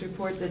director's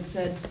report that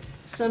said,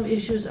 some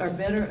issues are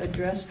better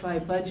addressed by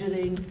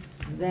budgeting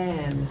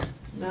than,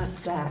 not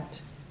that.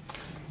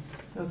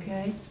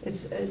 Okay?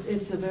 It's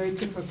a very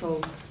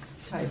typical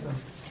typo.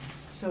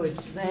 So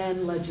it's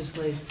than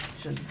legislation,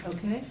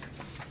 okay?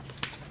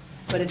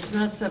 But it's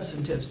not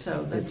substantive,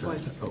 so that's why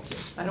Okay.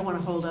 I don't want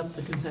to hold up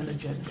the consent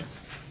agenda.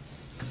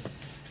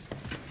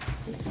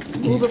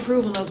 Move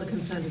approval of the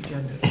consent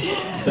agenda.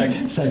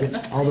 Second. Second.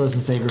 All those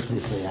in favor,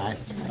 please say aye.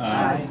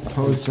 Aye.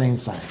 Opposed, same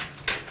sign.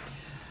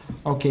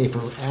 Okay,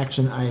 for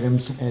action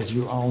items, as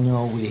you all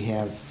know, we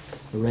have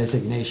a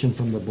resignation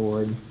from the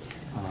board.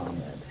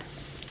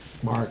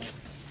 Mark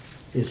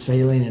is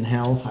failing in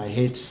health. I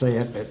hate to say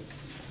it, but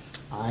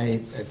I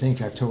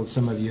think I've told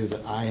some of you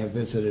that I have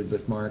visited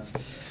with Mark.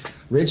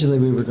 Originally,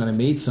 we were going to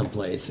meet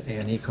someplace,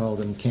 and he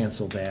called and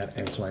canceled that,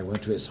 and so I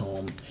went to his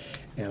home,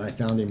 and I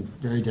found him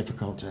very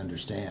difficult to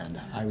understand.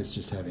 I was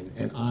just having,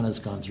 and Anna's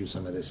gone through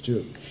some of this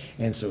too,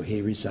 and so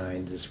he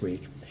resigned this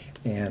week,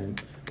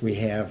 and we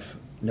have,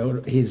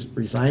 he's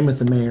resigned with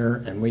the mayor,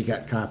 and we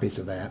got copies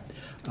of that.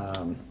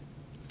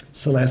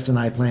 Celeste and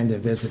I plan to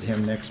visit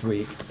him next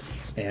week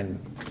and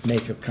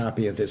make a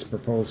copy of this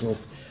proposal,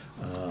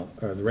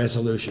 or the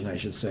resolution, I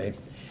should say,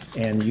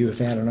 and you have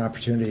had an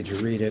opportunity to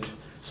read it,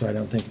 so I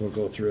don't think we'll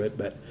go through it,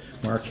 but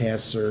Mark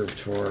has served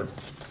for,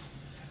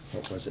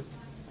 what was it?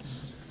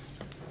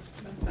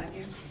 5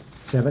 years?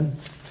 7?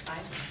 5?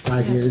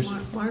 5 Yes, years?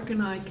 Mark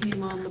and I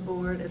came on the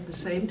board at the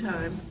same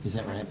time, Is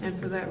that right?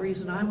 and for that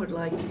reason, I would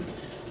like to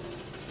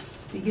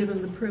be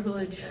given the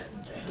privilege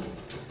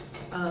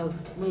of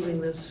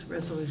moving this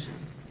resolution.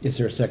 Is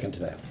there a second to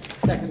that?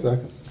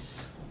 Second.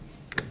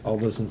 All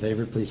those in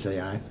favor, please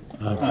say aye.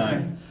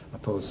 Aye.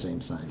 Opposed,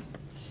 same sign.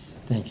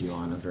 Thank you,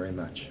 Anna, very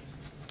much.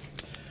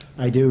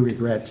 I do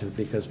regret,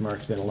 because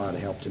Mark's been a lot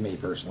of help to me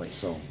personally,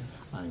 so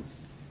I'm,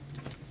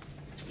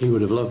 He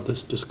would have loved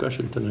this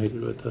discussion tonight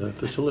with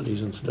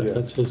facilities and stuff. Yeah.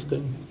 That's his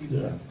thing.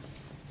 Yeah.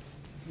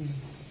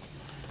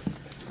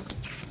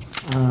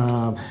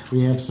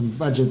 we have some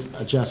budget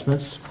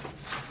adjustments.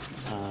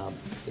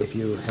 If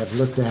you have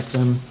looked at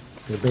them,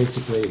 they're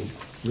basically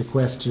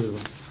requests to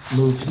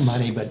move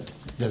money, but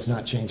does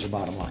not change the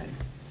bottom line.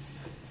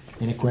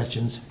 Any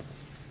questions?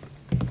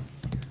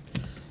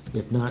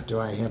 If not, do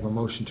I have a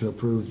motion to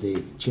approve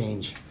the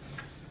change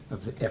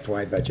of the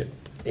FY budget?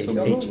 So 18.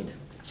 moved.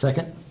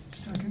 Second?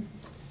 Second.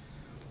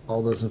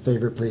 All those in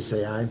favor, please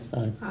say aye.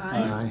 Aye.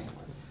 Aye.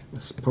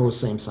 Opposed,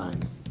 same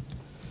sign.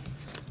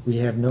 We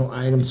have no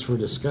items for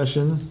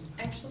discussion.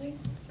 Actually,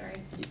 sorry,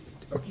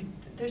 Okay.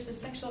 there's a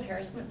sexual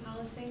harassment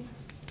policy.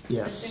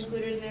 Yes. That's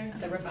included in there,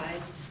 the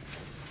revised.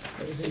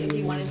 So if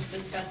you wanted to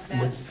discuss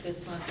that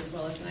this month as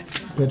well as next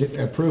month. But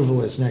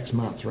approval is next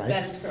month, right?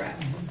 That is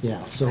correct.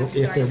 Yeah, so I'm if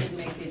sorry I there, didn't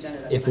make the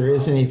agenda. That's if my there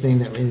is fault. anything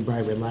that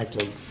anybody would like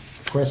to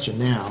question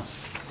now,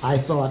 I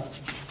thought,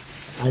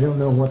 I don't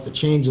know what the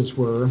changes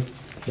were,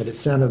 but it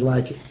sounded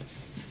like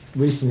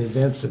recent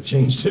events have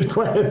changed it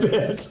quite a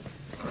bit.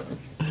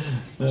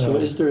 So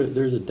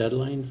there's a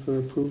deadline for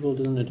approval?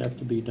 Doesn't it have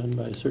to be done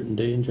by a certain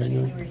day in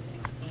January? January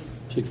 16th.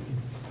 16th.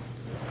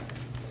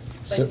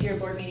 So- But your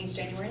board meeting's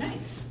January 9th.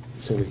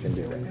 So we can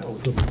do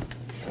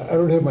that. I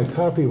don't have my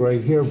copy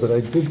right here, but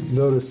I did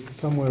notice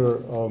somewhere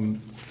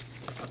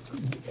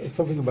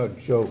something about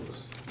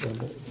jokes.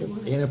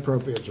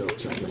 Inappropriate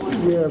jokes. I think.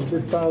 Yeah,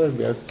 it bothered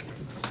me. I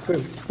could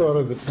have thought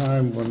of the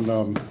time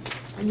when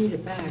I need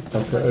it back.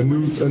 a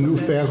new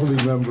faculty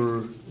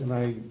member,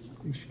 and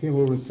she came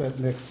over and sat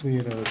next to me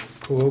in a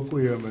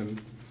colloquium,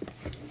 and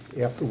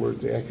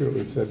afterwards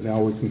accurately said,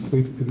 now we can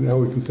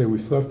say we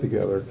slept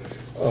together.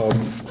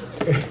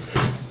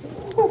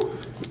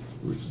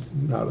 Which is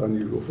not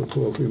unusual for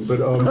colloquium,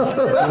 but I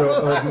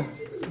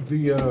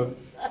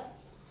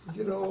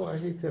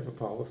hate to have a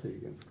policy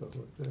against stuff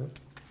like that.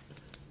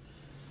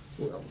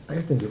 Well,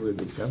 I think it would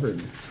be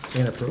covered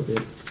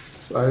inappropriate.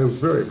 It was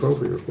very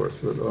appropriate, of course,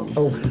 but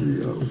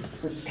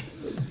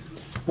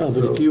Well,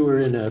 but if So- you were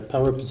in a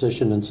power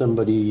position and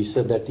somebody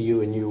said that to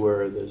you and you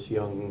were this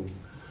young,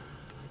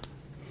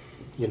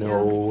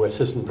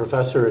 assistant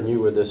professor and you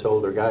were this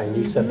older guy and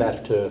you said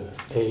that to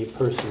a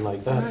person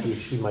like that, Right.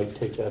 she might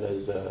take that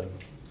as a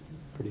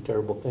pretty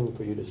terrible thing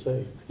for you to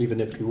say, even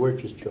if you were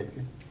just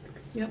joking.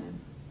 Yep.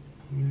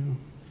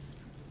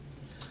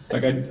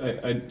 Like,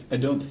 I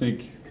don't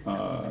think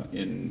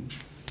in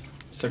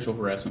sexual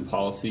harassment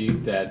policy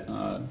that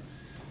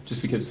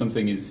just because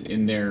something is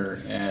in there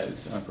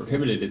as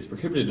prohibited, it's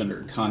prohibited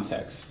under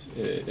context.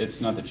 It's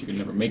not that you can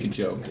never make a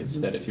joke. It's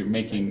that if you're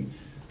making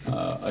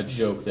a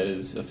joke that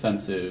is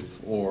offensive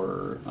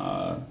or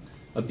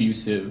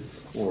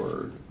abusive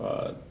or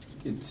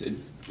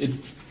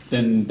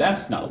then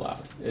that's not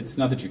allowed. It's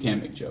not that you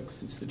can't make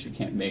jokes. It's that you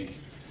can't make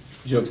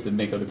jokes that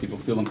make other people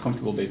feel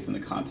uncomfortable based on the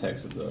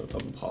context of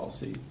the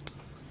policy.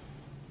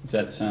 Does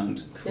that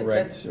sound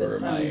correct, That or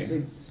am I?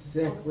 sounds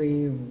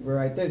exactly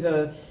right. There's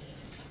a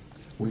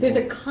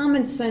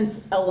common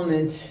sense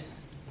element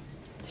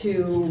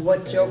to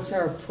what jokes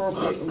are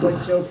appropriate,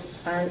 what jokes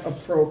aren't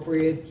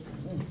appropriate,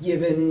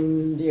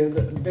 given the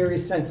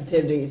various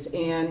sensitivities.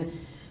 And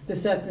the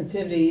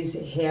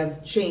sensitivities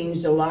have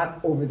changed a lot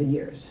over the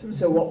years.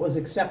 So what was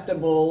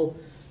acceptable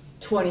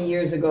 20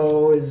 years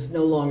ago is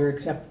no longer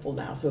acceptable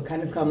now. So it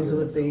kind of comes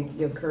with the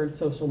current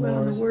social Well,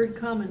 norms. the word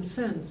common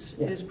sense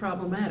Yeah. is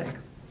problematic.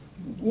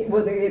 Yeah,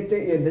 well,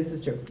 this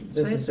is true.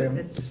 This is true.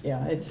 It's-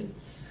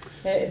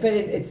 Yeah, but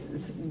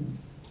it's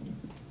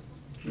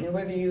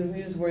whether you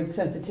use the word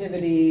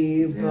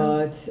sensitivity,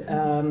 but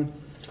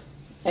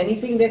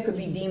anything that could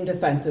be deemed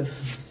offensive,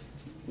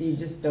 you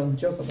just don't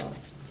joke about.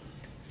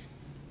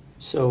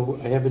 So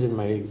I have it in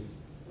my,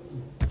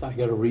 I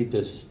got to read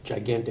this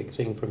gigantic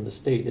thing from the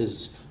state.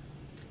 Is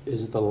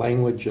the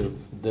language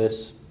of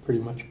this pretty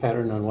much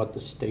patterned on what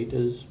the state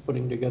is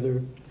putting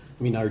together?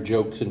 I mean, are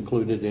jokes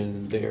included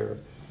in their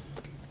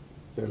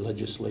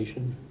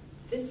legislation?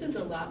 This is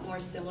a lot more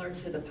similar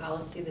to the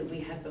policy that we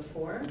had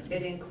before.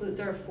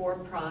 There are 4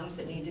 prongs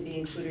that need to be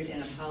included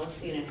in a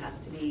policy, and it has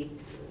to be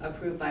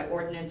approved by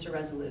ordinance or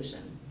resolution.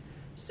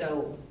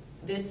 So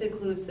this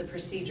includes the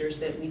procedures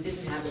that we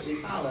didn't have that we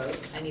followed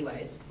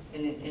anyways.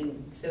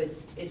 And so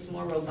it's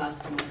more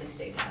robust than what the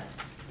state has.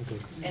 Okay.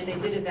 And they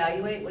did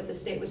evaluate what the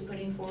state was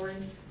putting forward,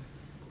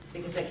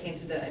 because that came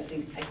through I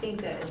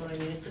think the Illinois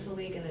Municipal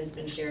League, and it's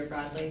been shared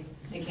broadly.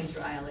 It came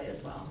through ILA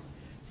as well.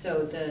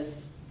 So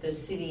the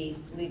city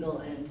legal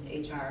and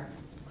HR,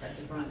 correct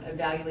me if I'm wrong,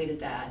 evaluated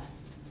that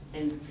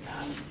and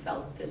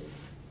felt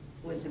this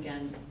was,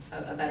 again,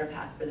 a better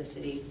path for the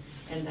city.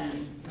 And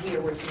then we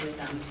are working with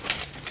them,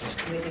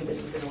 and we think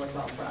this is going to work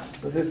well for us.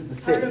 So this is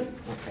the Part city.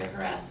 of Okay.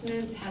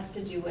 harassment has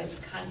to do with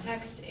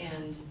context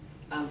and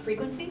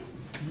frequency.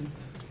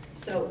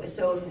 So if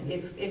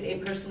a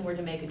person were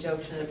to make a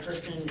joke to the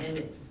person,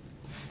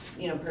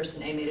 and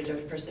person A made a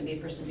joke to person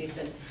B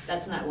said,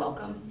 that's not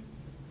welcome,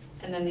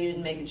 and then you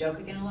didn't make a joke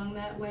again along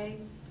that way,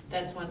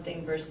 that's one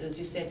thing, versus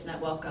you say it's not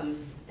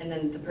welcome, and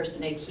then the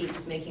person A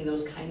keeps making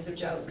those kinds of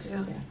jokes.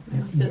 Yeah.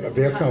 So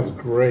That sounds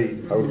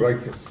great. I would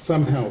like to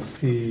somehow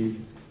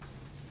see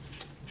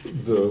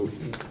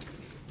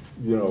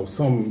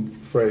some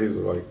phrase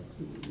like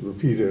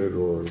repeated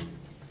or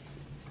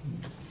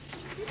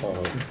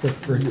The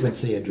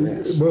frequency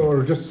address. well,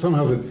 or just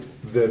somehow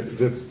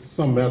that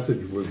some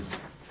message was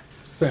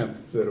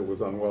sent that it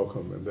was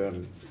unwelcome, and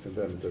then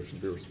there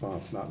should be a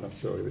response, not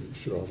necessarily that you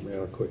should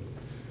automatically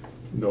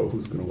know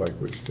who's going to like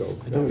which joke.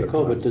 I don't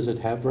recall, but does it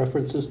have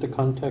references to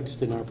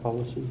context in our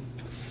policy?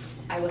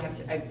 I will have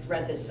to, I've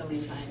read this so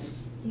many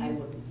times, I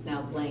will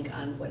now blank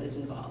on what is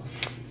involved.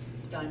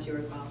 Dawn, do you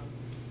recall?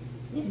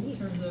 In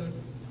terms of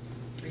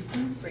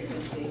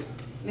Frequency.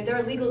 I mean, there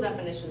are legal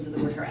definitions of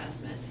the word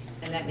harassment,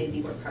 and that may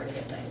be where part of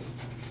it lays.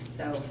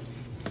 So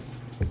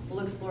we'll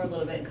explore a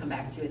little bit and come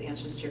back to you with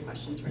answers to your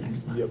questions for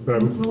next month. Yeah,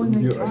 but I'm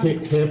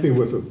happy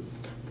with a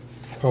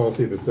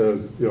policy that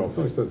says,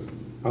 somebody says,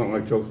 I don't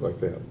like jokes like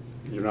that.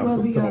 You're not Well,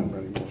 supposed the to tell them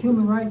anymore.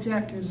 Human Rights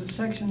Act, there's a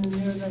section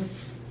in there that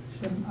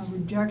said a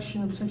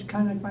rejection of such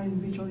conduct by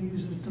individual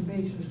uses the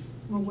basis.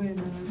 Well, wait a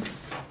minute.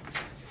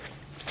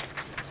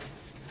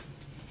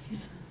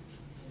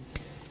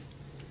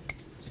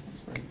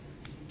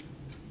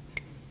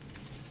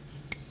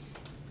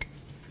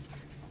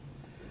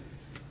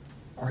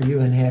 Are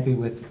you unhappy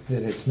with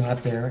that it's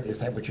not there? Is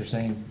that what you're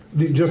saying?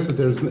 Just that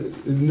there's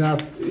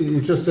not,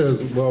 it just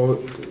says, well,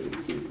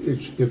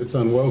 if it's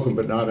unwelcome,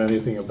 but not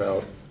anything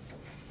about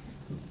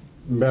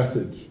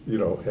message,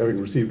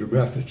 having received a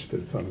message that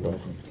it's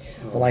unwelcome.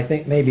 Well, I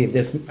think maybe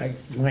this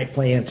might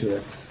play into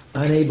it.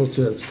 Unable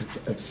to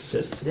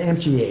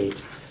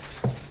substantiate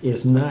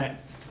is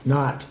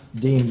not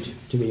deemed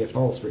to be a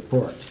false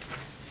report.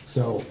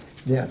 So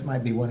that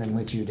might be one in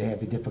which you'd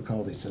have a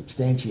difficulty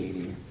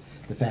substantiating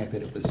the fact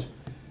that it was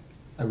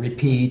a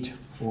repeat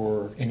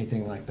or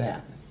anything like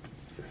that.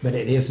 But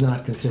it is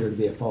not considered to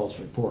be a false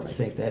report. I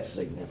think that's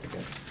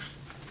significant.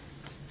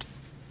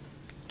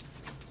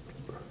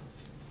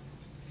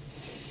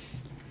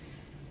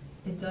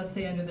 It does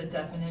say under the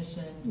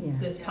definition, Yeah.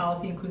 this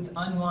policy includes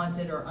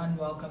unwanted or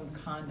unwelcome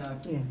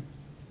conduct. Yeah.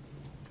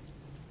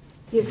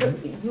 Yeah, so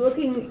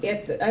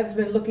I've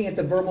been looking at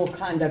the verbal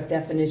conduct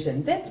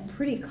definition. That's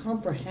pretty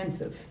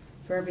comprehensive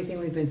for everything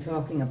we've been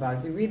talking about.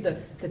 If you read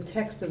the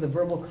text of the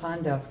verbal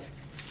conduct,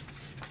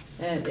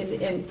 and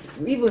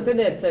even within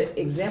it, it's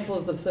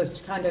examples of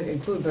such conduct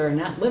include but are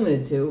not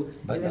limited to.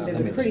 But And then not there's a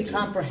limited pretty to.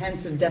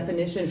 comprehensive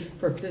definition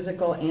for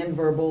physical and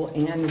verbal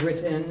and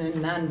written and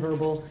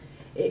nonverbal.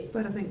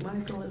 But I think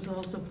Michael is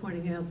also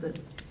pointing out that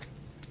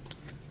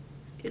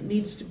it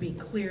needs to be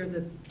clear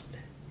that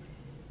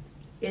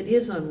it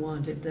is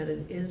unwanted, that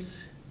it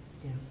is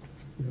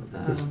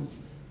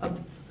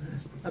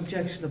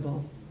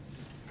objectionable.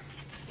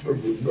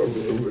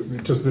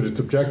 Just that it's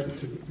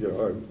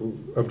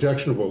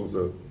objectionable is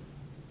a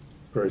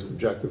very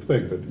subjective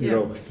thing, but,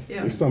 Yeah.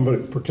 if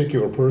somebody,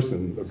 particular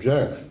person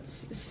objects,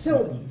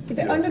 So,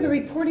 under the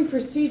reporting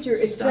procedure,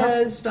 it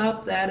says,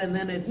 Stop that, and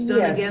then it's done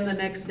Yes. again the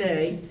next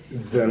day.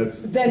 then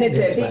it's. then it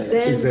That's did. fine.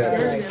 Then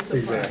Exactly. this applies.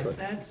 Exactly.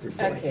 That's the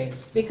Exactly. point. Okay,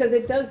 because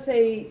it does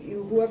say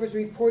whoever's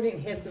reporting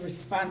has the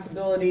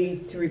responsibility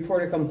to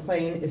report a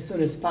complaint as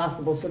soon as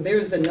possible. So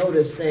there's the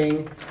notice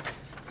saying,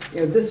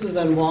 this was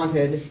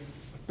unwanted,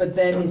 but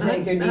then he's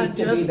saying there needs to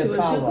be Not just the to a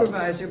follow-up.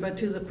 supervisor, but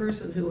to the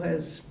person who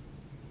has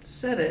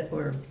said it,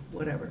 or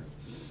whatever.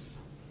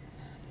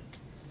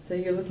 So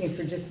you're looking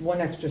for just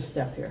one extra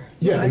step here.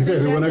 Yeah, I think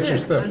exactly, one that's extra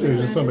it. step, I think is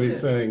just that somebody is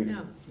it. saying,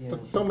 Yeah.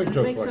 don't make It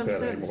jokes makes like some that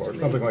sense anymore, to or me.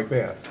 something like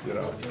that,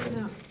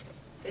 Yeah.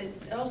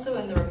 It's also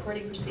in the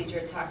reporting procedure,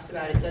 it talks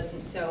about it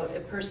doesn't, so a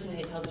person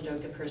A tells a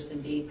joke to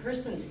person B,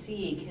 person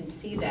C can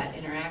see that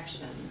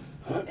interaction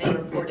and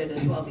report it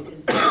as well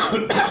because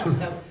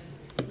so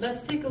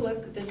let's take a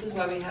look. This is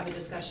why we have a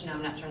discussion now.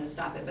 I'm not trying to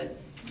stop it, but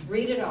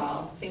read it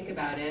all, think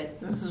about it,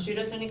 shoot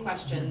us any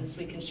questions.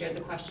 We can share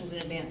the questions in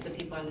advance so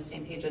people are on the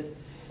same page with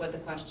what the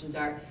questions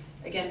are.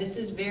 Again, this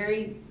is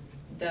very,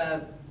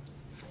 the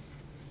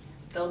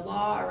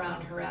law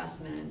around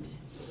harassment,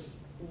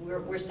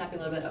 we're stepping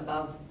a little bit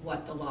above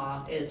what the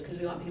law is because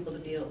we want people to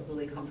feel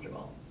really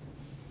comfortable.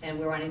 And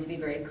we're wanting to be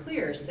very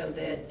clear so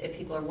that if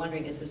people are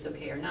wondering, is this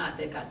okay or not,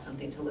 they've got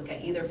something to look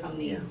at, either from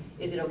the,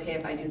 is it okay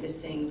if I do this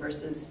thing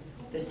versus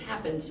this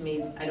happened to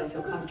me, I don't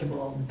feel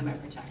comfortable, am I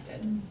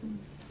protected?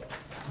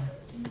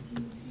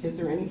 Is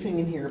there anything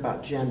in here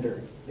about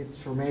gender? It's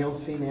for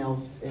males,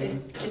 females?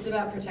 It's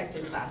about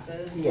protected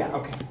classes. Yeah,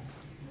 okay.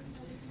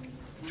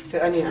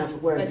 But,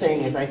 what I'm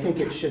saying is, I think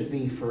it should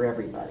be for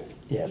everybody.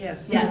 Yes.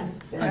 Yes. Yes.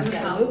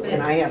 Absolutely.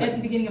 And I have At the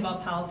it. beginning of all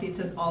policy, it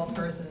says all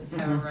persons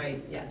have a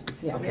right. Yes.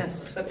 Yeah.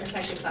 Yes. But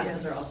protected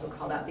classes Yes. are also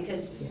called out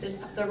because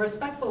the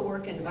respectful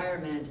work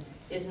environment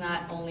is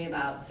not only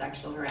about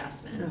sexual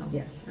harassment. No.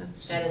 Yes.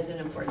 That's- That is an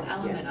important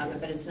element Yeah. of it,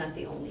 but it's not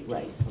the only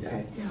Right, piece.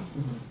 okay. Yeah.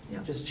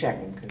 Yeah. Just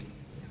checking, because,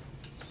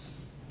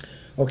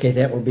 Okay,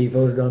 that will be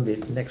voted on the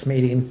next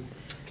meeting.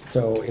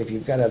 So if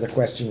you've got other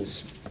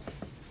questions,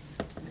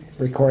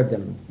 record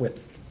them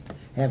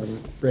have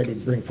them ready to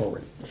bring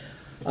forward.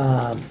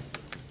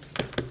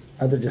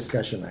 Other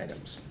discussion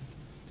items?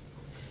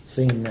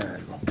 Seeing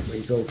none, we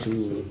go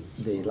to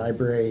the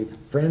library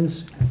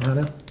friends.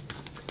 Anna?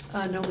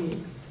 No,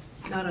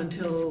 not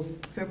until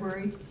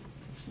February,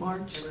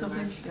 March,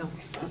 something, yeah.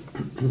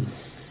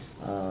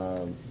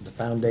 The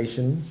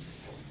foundation.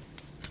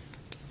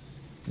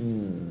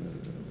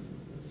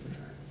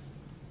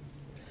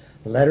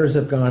 The letters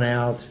have gone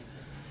out.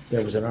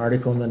 There was an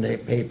article in the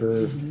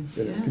paper.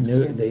 The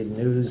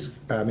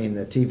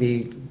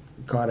TV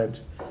caught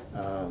it.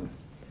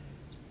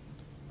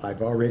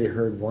 I've already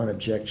heard one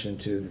objection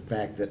to the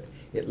fact that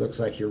it looks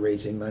like you're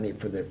raising money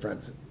for the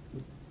front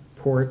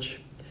porch,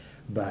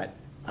 but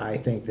I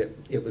think that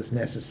it was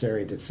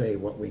necessary to say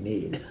what we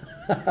need.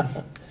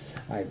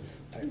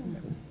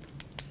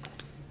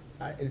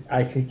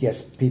 I could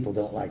guess people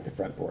don't like the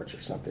front porch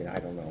or something, I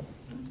don't know.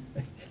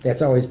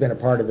 That's always been a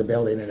part of the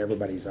building and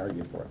everybody's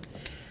argued for it.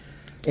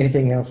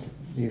 Anything else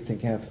do you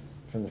think have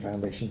from the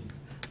foundation?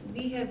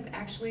 We have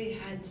actually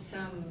had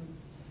some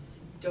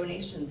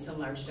donations, some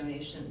large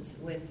donations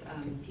with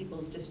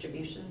people's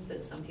distributions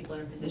that some people are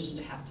in a position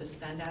to have to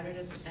spend out at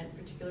a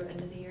particular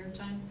end of the year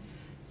time.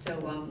 So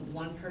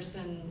one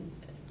person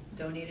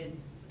donated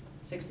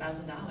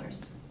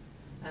 $6,000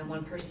 and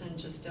one person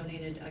just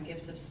donated a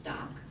gift of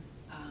stock,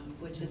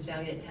 which is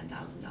valued at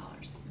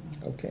 $10,000.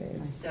 Okay.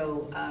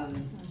 So,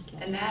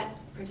 and that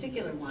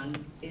particular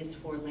one is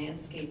for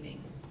landscaping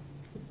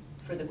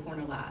for the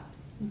corner lot.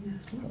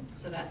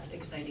 So that's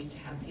exciting to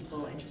have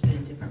people interested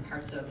in different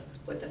parts of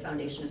what the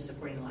foundation is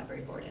supporting the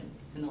library board in,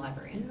 and the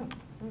librarian.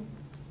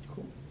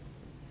 Cool.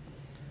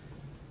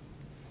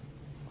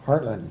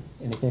 Heartland,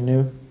 anything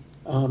new?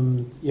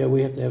 Yeah,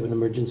 we have to have an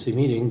emergency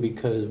meeting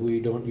because we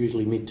don't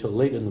usually meet till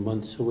late in the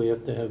month, so we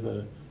have to have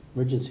an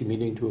emergency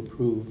meeting to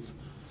approve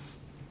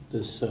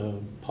this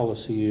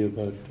policy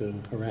about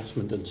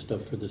harassment and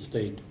stuff for the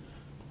state.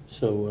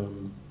 So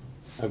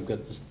I've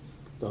got this,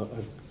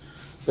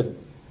 but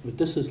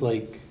this is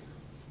what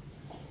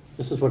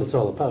it's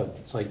all about.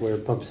 It's like where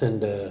it pumps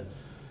into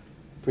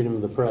freedom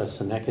of the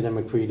press and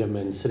academic freedom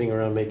and sitting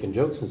around making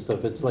jokes and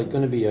stuff. It's like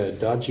going to be a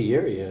dodgy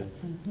area,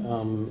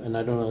 and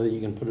I don't know that you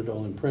can put it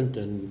all in print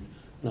and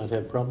not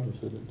have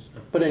problems with it.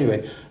 So. But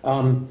anyway,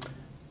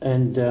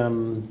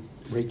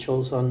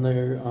 Rachel's on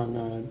there,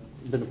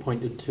 been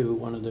appointed to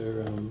one of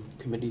their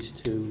committees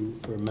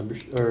for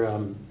membership,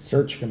 or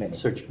Search committee.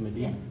 search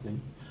committee. Yes. I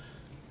think.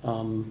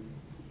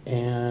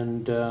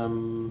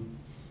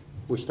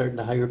 We're starting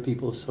to hire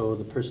people, so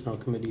the personnel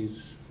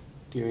committee's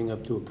gearing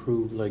up to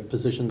approve like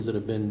positions that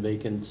have been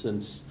vacant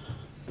since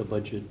the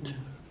budget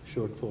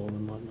shortfall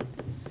and whatnot.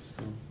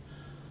 So,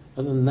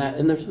 other than that,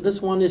 and there's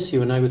this one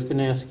issue, and I was going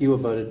to ask you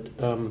about it.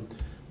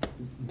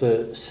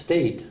 The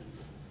state,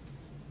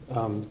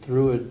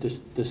 through a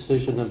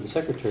decision of the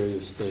Secretary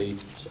of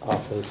State's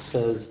office,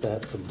 says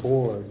that the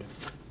board,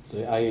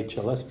 the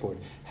IHLS board,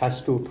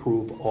 has to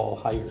approve all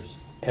hires,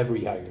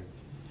 every hire.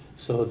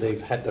 So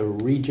they've had to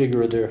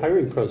rejigger their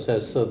hiring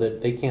process so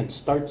that they can't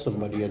start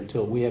somebody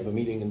until we have a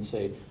meeting and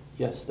say,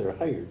 yes, they're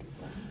hired.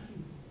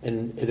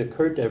 And it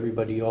occurred to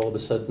everybody all of a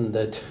sudden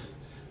that,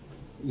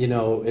 you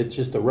know, it's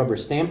just a rubber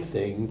stamp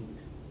thing,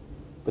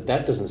 but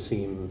that doesn't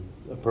seem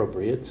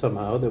appropriate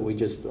somehow, that we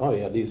just, oh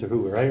yeah, these are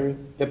who we're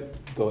hiring, yep,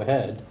 go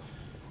ahead.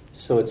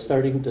 So it's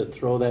starting to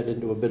throw that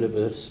into a bit of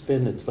a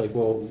spin. It's like,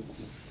 well,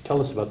 tell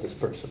us about this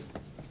person.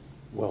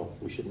 Well,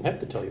 we shouldn't have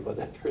to tell you about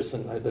that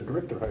person. The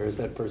director hires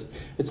that person.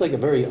 It's like a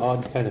very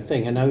odd kind of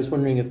thing. And I was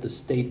wondering if the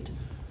state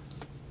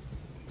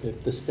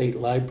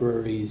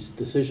library's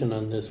decision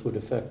on this would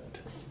affect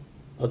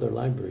other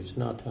libraries,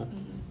 not, huh?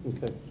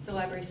 Mm-hmm. Okay. The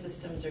library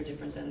systems are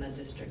different than the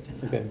district in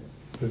that. Okay.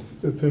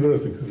 It's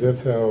interesting, because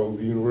that's how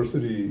the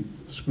university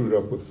screwed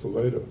up with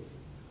Salado.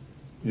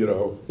 You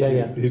know,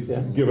 Yeah. he'd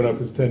given up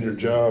his tenured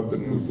job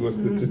and was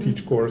listed to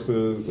teach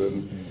courses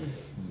and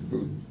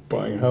was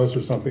buying a house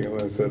or something, and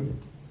then said,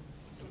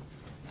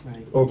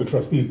 Right. oh, the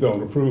trustees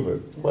don't approve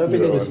it. Well,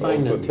 everything You know, was and all of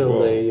a fine sudden, until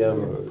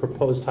well, they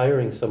proposed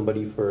hiring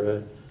somebody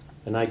for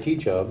an IT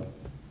job,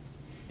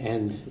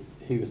 and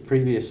he was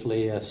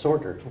previously a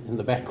sorter in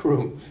the back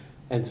room.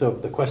 And so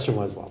the question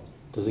was, well,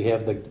 does he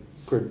have the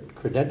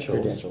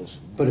credentials?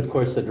 But of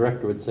course, the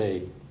director would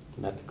say,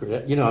 not the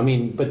credentials. You know, I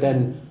mean, but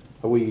then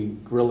are we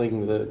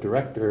grilling the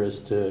director as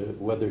to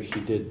whether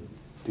she did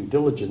due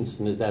diligence,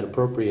 and is that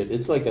appropriate?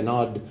 It's like an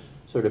odd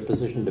sort of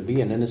position to be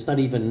in, and it's not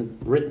even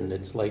written.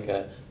 It's like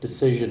a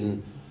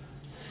decision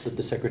that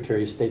the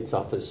Secretary of State's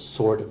office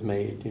sort of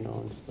made, you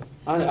know. And stuff.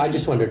 I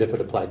just wondered if it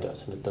applied to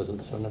us, and it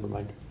doesn't, so never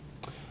mind.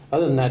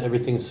 Other than that,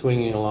 everything's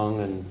swinging along,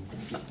 and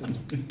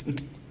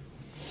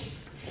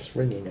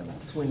Swinging them.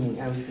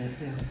 Swinging, I was going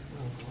to,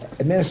 yeah.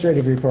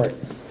 Administrative report.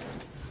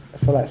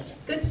 Celeste.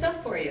 Good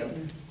stuff for you.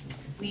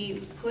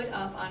 We put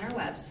up on our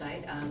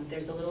website,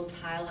 there's a little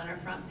tile on our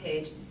front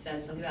page that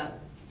says something about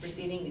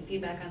receiving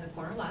feedback on the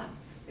corner lot.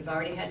 We've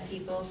already had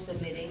people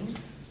submitting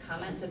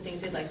comments of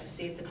things they'd like to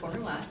see at the corner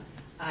lot.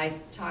 I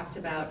talked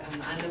about,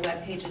 on the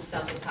web page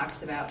itself, it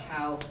talks about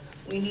how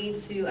we need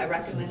to, I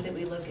recommend that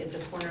we look at the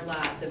corner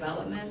lot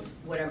development,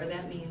 whatever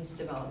that means,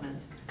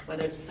 development,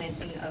 whether it's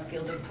planting a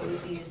field of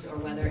posies or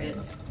whether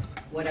it's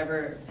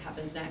whatever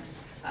happens next.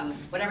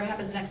 Whatever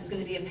happens next is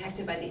going to be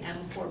impacted by the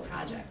M4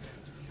 project.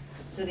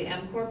 So the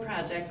M4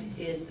 project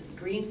is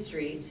Green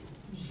Street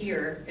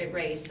here at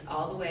Race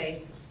all the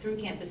way through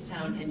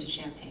Campustown into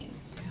Champaign.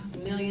 It's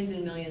millions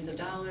and millions of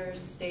dollars,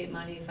 state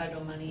money,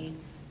 federal money,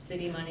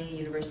 city money,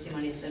 university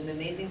money. It's an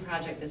amazing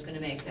project that's going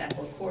to make that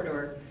whole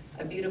corridor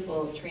a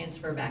beautiful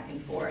transfer back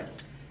and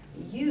forth.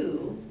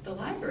 You, the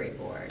library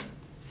board,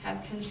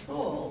 have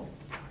control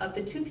of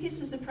the two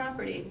pieces of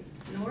property,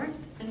 north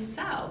and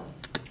south,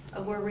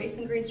 of where Race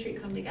and Green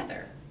Street come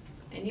together.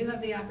 And you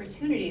have the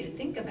opportunity to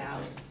think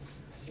about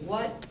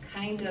what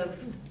kind of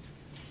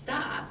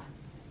stop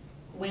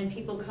when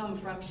people come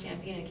from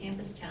Champaign and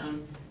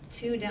Campustown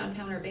to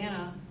downtown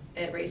Urbana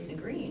at Race and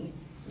Green,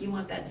 you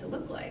want that to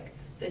look like.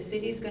 The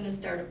city's going to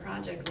start a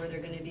project where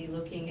they're going to be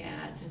looking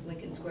at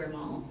Lincoln Square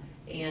Mall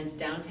and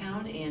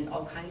downtown and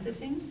all kinds of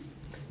things.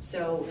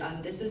 So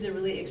this is a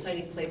really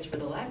exciting place for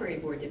the library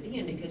board to be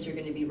in, because you're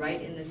going to be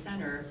right in the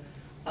center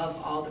of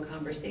all the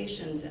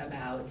conversations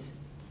about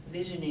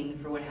visioning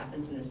for what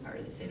happens in this part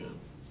of the city.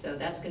 So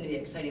that's going to be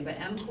exciting. But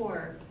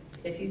M4,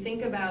 if you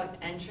think about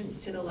entrance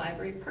to the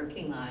library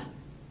parking lot,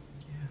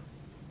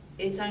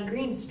 it's on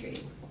Green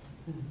Street.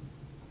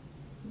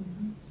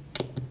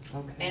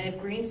 Okay. And if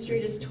Green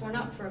Street is torn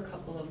up for a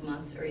couple of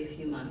months or a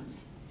few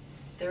months,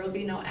 there will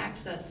be no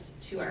access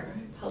to our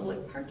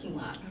public parking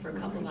lot for a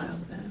couple of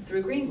months,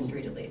 through Green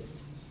Street at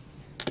least.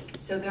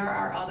 So there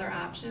are other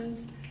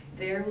options.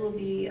 There will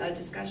be a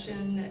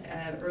discussion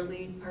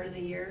early part of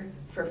the year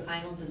for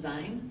final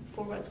design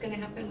for what's going to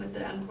happen with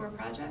the M4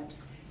 project.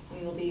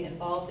 We will be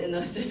involved in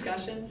those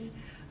discussions.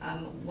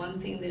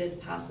 One thing that is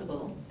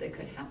possible that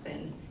could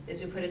happen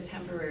is we put a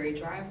temporary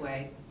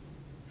driveway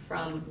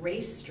from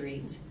Race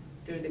Street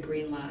through the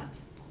green lot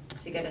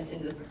to get us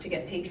into to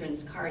get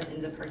patrons' cars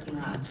into the parking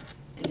lot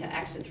and to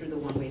exit through the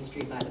one-way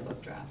street by the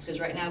book drops. Because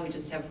right now we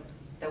just have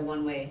the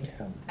one-way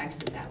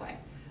exit that way.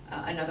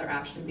 Another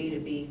option would be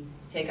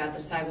to take out the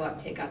sidewalk,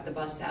 take out the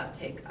bus out,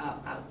 take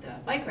out the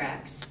bike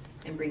racks,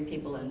 and bring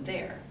people in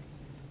there.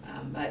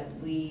 But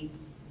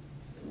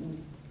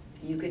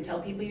You could tell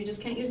people you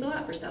just can't use the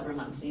lot for several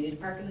months, and you need to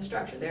park in the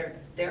structure.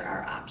 There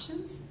are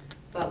options,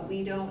 but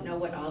we don't know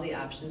what all the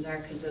options are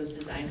because those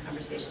design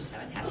conversations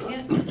haven't happened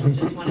yet. We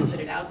just want to put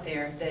it out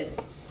there that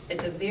at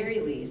the very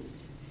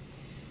least,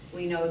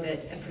 we know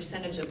that a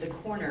percentage of the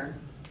corner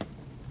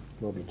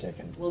Will be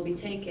taken. will be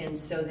taken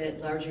so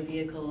that larger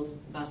vehicles,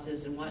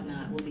 buses and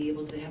whatnot, will be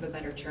able to have a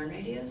better turn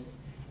radius.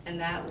 And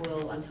that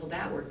will, until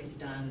that work is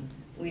done,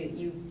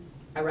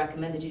 I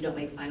recommend that you don't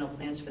make final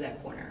plans for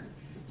that corner.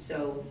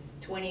 So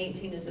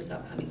 2018 is this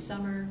upcoming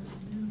summer.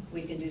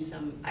 We can do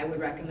I would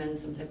recommend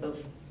some type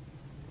of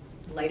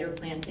lighter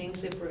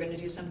plantings if we're going to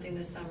do something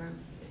this summer.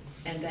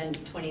 And then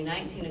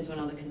 2019 is when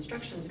all the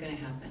construction is going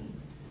to happen.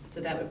 So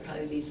that would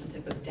probably be some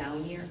type of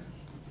down year.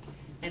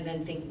 And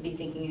then be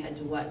thinking ahead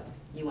to what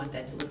you want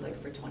that to look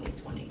like for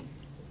 2020.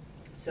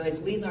 So as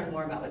we learn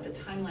more about what the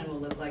timeline will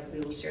look like, we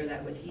will share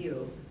that with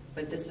you.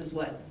 But this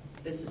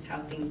is how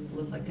things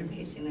look like they're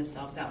pacing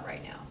themselves out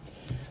right now.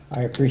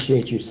 I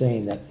appreciate you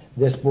saying that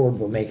this board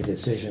will make a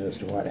decision as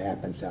to what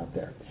happens out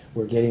there.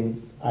 We're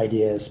getting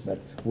ideas, but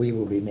we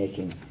will be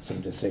making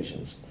some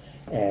decisions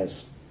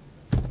as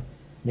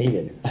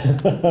needed.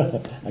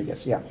 I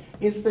guess, yeah.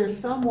 Is there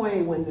some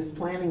way when this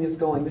planning is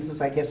going, this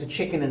is, I guess, a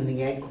chicken and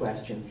the egg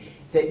question,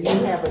 that you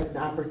have an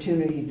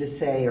opportunity to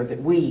say, or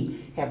that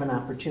we have an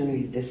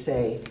opportunity to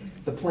say,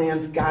 the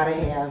plan's got to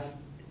have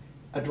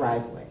a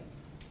driveway?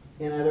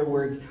 In other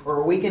words, or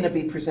are we going to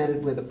be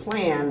presented with a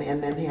plan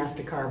and then have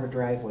to carve a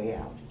driveway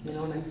out? You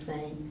know what I'm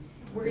saying?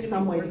 There's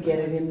some way to get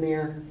it in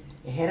there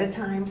ahead of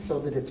time so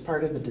that it's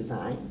part of the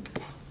design?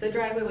 The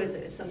driveway was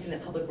something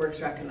that Public Works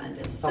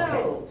recommended. So,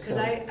 Okay, because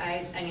so-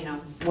 I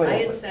Whatever.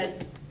 had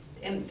said,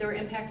 and there were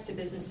impacts to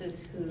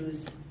businesses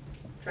whose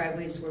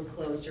driveways were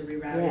closed or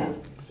rerouted Yeah.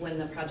 when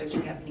the projects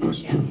were happening in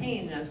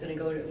Champaign, and I was going to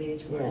go to a meeting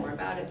to learn Yeah. more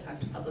about it, talk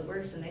to Public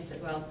Works, and they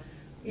said, well,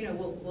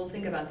 we'll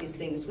think about these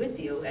things with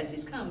you as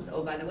these comes.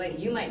 Oh, by the way,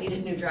 you might need a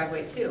new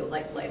driveway too,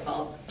 like light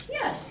bulb.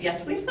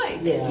 Yes, we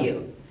might, Yeah. thank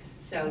you.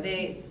 So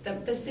the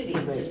city So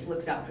they- just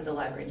looks out for the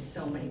library in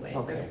so many ways.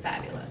 They're Okay.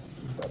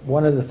 fabulous.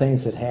 One of the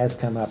things that has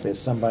come up is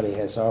somebody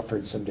has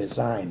offered some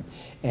design,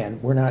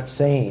 and we're not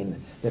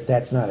saying that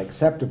that's not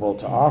acceptable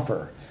to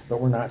offer, but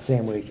we're not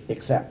saying we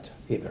accept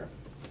either.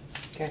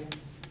 Okay.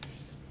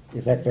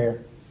 Is that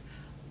fair?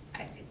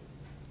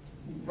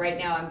 Right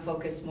now, I'm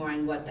focused more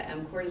on what the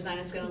MCOR design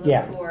is going to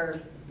Yeah. look for.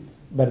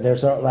 But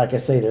there's, like I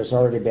say, there's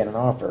already been an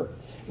offer,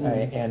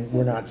 and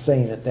we're not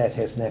saying that that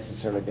has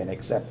necessarily been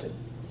accepted.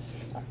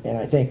 And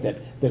I think that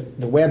the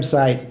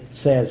website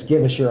says,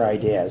 give us your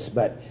ideas,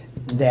 but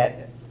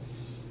that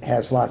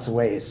has lots of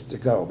ways to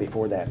go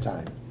before that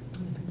time.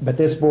 But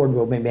this board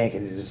will be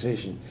making a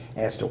decision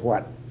as to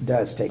what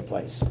does take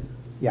place.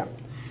 Yeah.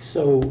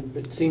 So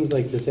it seems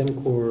like this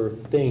MCOR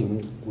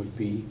thing would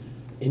be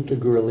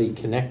integrally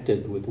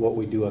connected with what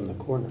we do on the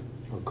corner,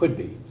 or could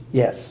be.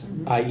 Yes.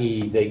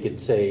 I.e., they could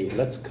say,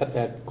 let's cut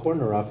that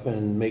corner off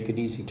and make an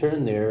easy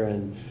turn there,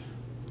 and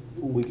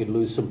we could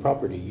lose some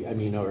property,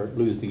 or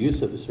lose the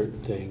use of a certain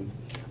thing.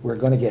 We're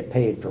going to get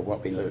paid for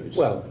what we lose.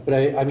 Well, but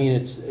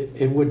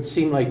it would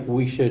seem like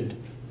we should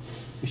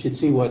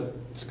see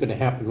what's going to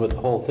happen with the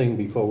whole thing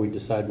before we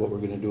decide what we're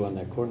going to do on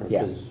that corner.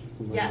 Yeah. 'cause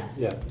we might- Yes.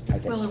 Yeah. I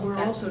think Well, and so. we're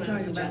That's also what I'm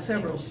talking about suggesting.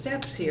 several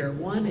steps here.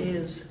 One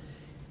is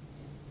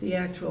the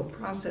actual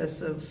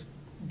process of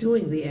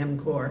doing the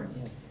MCOR,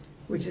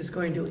 which is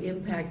going to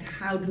impact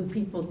how do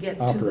people get to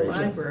the Operations.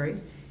 library.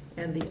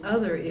 And the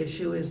other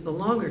issue is the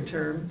longer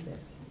term,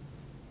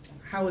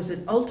 how is it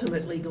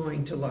ultimately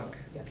going to look?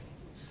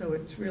 So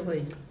it's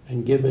really,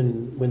 And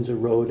given Windsor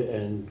Road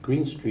and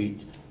Green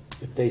Street,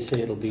 if they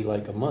say it'll be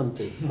like a month,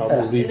 it'll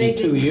probably And they be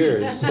 2 did-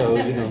 years, so,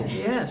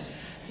 yes.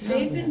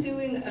 They've been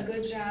doing a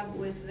good job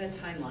with the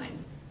timeline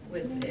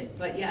with it,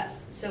 but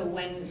yes. So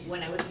when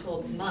I was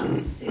told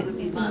months, it would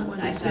be months, When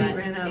the I state thought,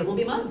 ran out it of- will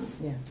be months.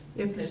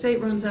 If the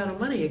state runs out of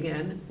money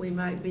again, we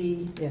might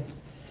be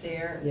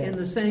There, in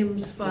the same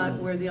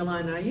spot where the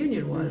Illini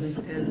Union was.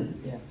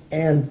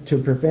 And to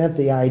prevent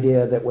the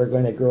idea that we're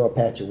going to grow a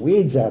patch of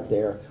weeds out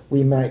there,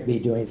 we might be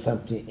doing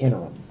something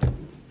interim.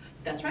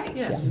 that's right.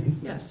 Yes, Yeah.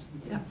 yes,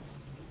 yeah.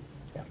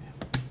 Yeah.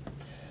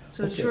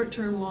 So Okay.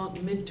 short-term,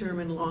 midterm,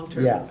 and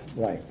long-term. Yeah,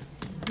 right.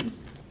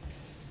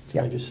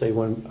 Can I just say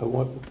one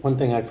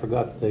thing I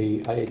forgot?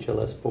 The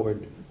IHLS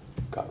board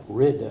got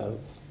rid of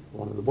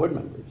one of the board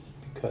members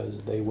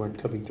because they weren't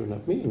coming to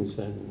enough meetings,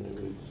 and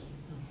it was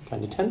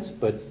kind of tense,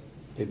 but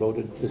they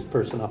voted this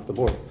person off the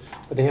board.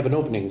 But they have an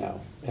opening now,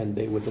 and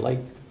they would like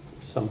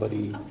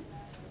somebody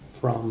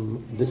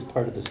from this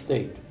part of the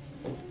state.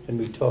 And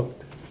we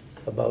talked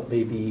about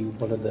maybe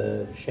one of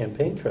the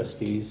Champaign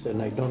trustees,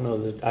 and I don't know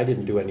that, I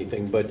didn't do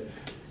anything, but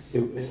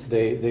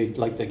they'd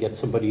like to get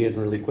somebody in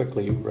really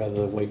quickly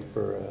rather than wait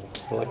for an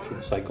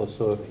election cycle.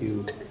 So if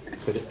you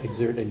could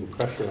exert any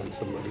pressure on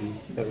somebody,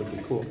 that would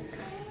be cool.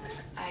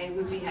 I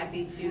would be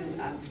happy to,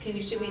 can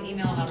you shoot me an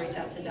email and I'll reach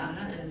out to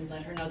Donna and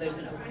let her know there's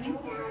an opening?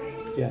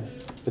 Yeah,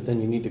 but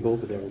then you need to go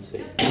over there and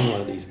say, I'm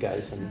one of these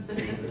guys.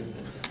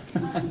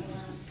 And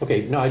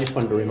okay, no, I just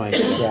wanted to remind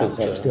you. Yeah, because,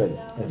 that's good.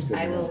 That's good.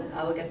 I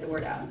will get the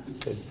word out.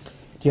 Good.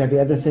 Do you have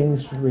the other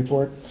things to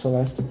report,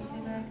 Celeste?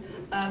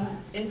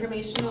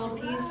 Informational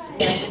piece, I've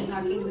been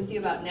talking with you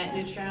about net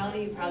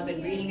neutrality. You've probably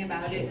been reading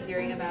about it,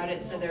 hearing about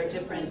it, so there are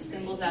different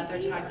symbols out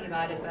there talking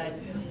about it, but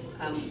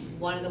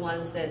one of the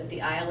ones that the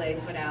ILA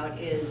put out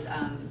is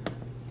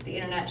the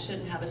internet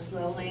shouldn't have a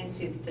slow lane,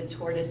 so the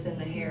tortoise and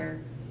the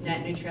hare.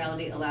 Net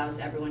neutrality allows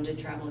everyone to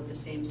travel at the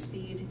same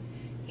speed,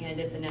 and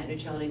if the net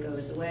neutrality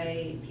goes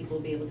away, people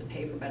will be able to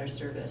pay for better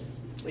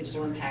service, which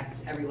will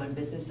impact everyone,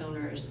 business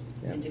owners,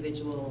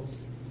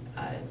 individuals,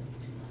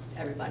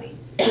 everybody.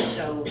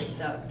 So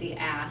the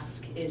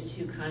ask is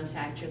to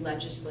contact your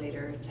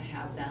legislator to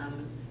have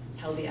them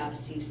tell the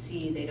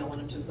FCC they don't want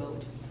them to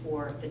vote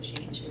for the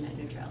change in net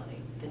neutrality,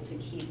 to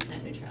keep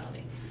net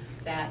neutrality.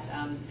 That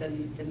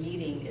the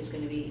meeting is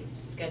going to be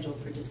scheduled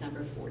for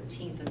December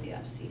 14th at the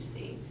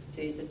FCC.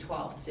 Today's the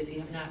 12th, so if you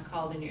have not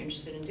called and you're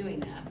interested in doing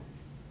that,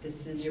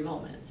 this is your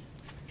moment.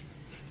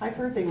 I've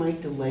heard they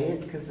might delay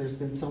it because there's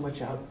been so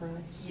much outcry.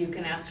 You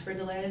can ask for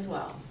delay as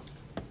well.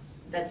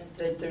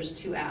 There's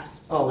two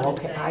asks. Oh, One is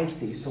okay, saying- I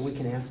see, so we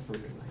can ask for a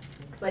delay.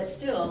 But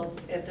still,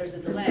 if there's a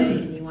delay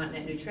and you want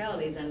net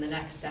neutrality, then the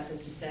next step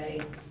is to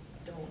say,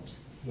 don't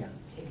Yeah,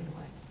 take it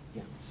away.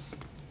 yeah.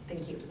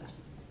 Thank you for that.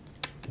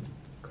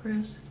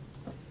 Chris,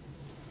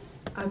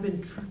 I've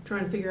been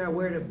trying to figure out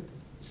where to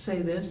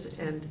say this,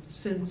 and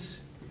since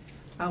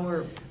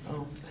our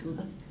Oh,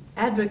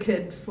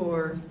 advocate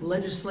for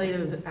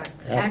legislative action,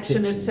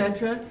 et Action.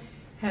 cetera,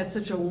 had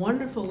such a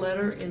wonderful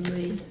letter in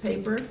the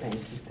paper thank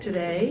you.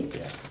 today.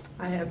 Yes.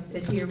 I have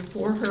it here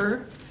for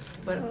her,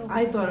 but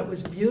I thought it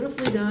was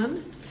beautifully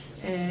done,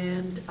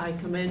 and I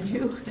commend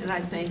you, and I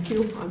thank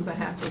you on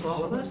behalf of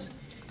all of us.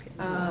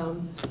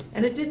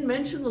 And it didn't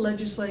mention the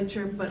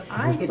legislature, but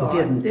I It thought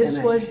didn't, this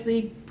and I- was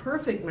the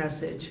perfect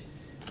message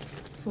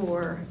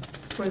for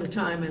the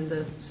time and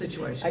the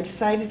situation. I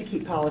decided to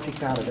keep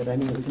politics out of it. I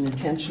mean, it was an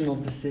intentional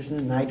decision,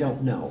 and I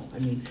don't know. I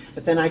mean,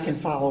 but then I can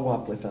follow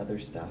up with other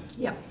stuff.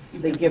 Yeah.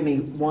 They give me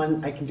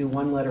one, I can do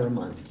one letter a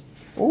month.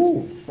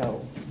 Oh,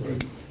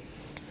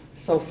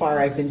 So far,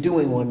 I've been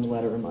doing one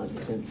letter a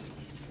month since.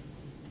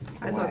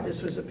 I thought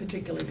this was a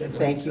particularly good one.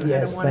 Thank you. so I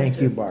Yes, wanted thank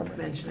to you, Barbara.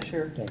 mention it.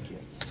 Sure. thank you.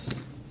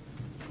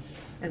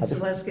 And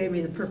Celeste gave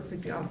me the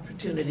perfect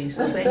opportunity,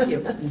 so thank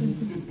you.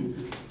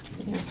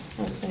 Yeah,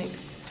 oh,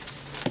 thanks.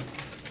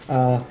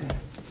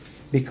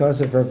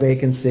 Because of her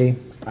vacancy,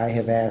 I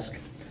have asked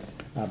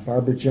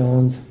Barbara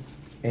Jones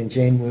and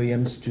Jane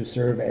Williams to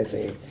serve as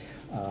a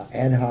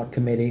ad hoc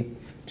committee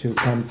to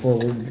come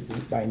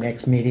forward by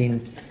next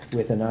meeting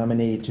with a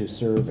nominee to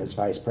serve as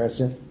vice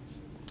president.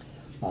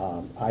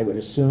 I would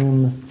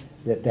assume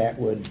that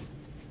would,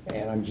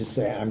 and I'm just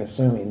saying, I'm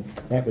assuming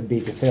that would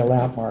be to fill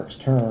out Mark's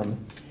term,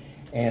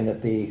 and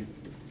that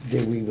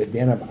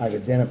I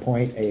would then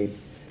appoint a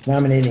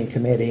nominating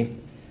committee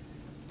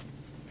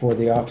for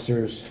the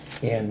officers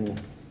in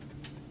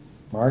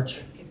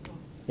March,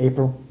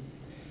 April,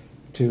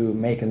 to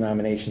make the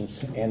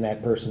nominations, and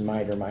that person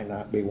might or might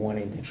not be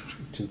wanting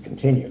to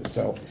continue.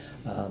 So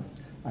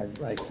I'd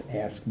like to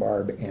ask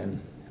Barb and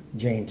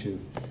Jane to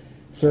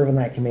serve on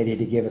that committee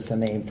to give us a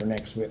name for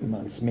next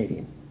month's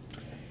meeting.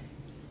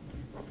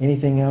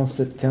 Anything else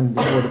that come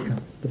before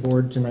the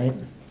board tonight?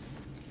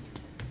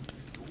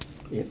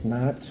 If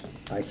not,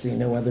 I see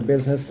no other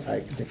business.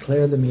 I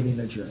declare the meeting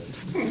adjourned.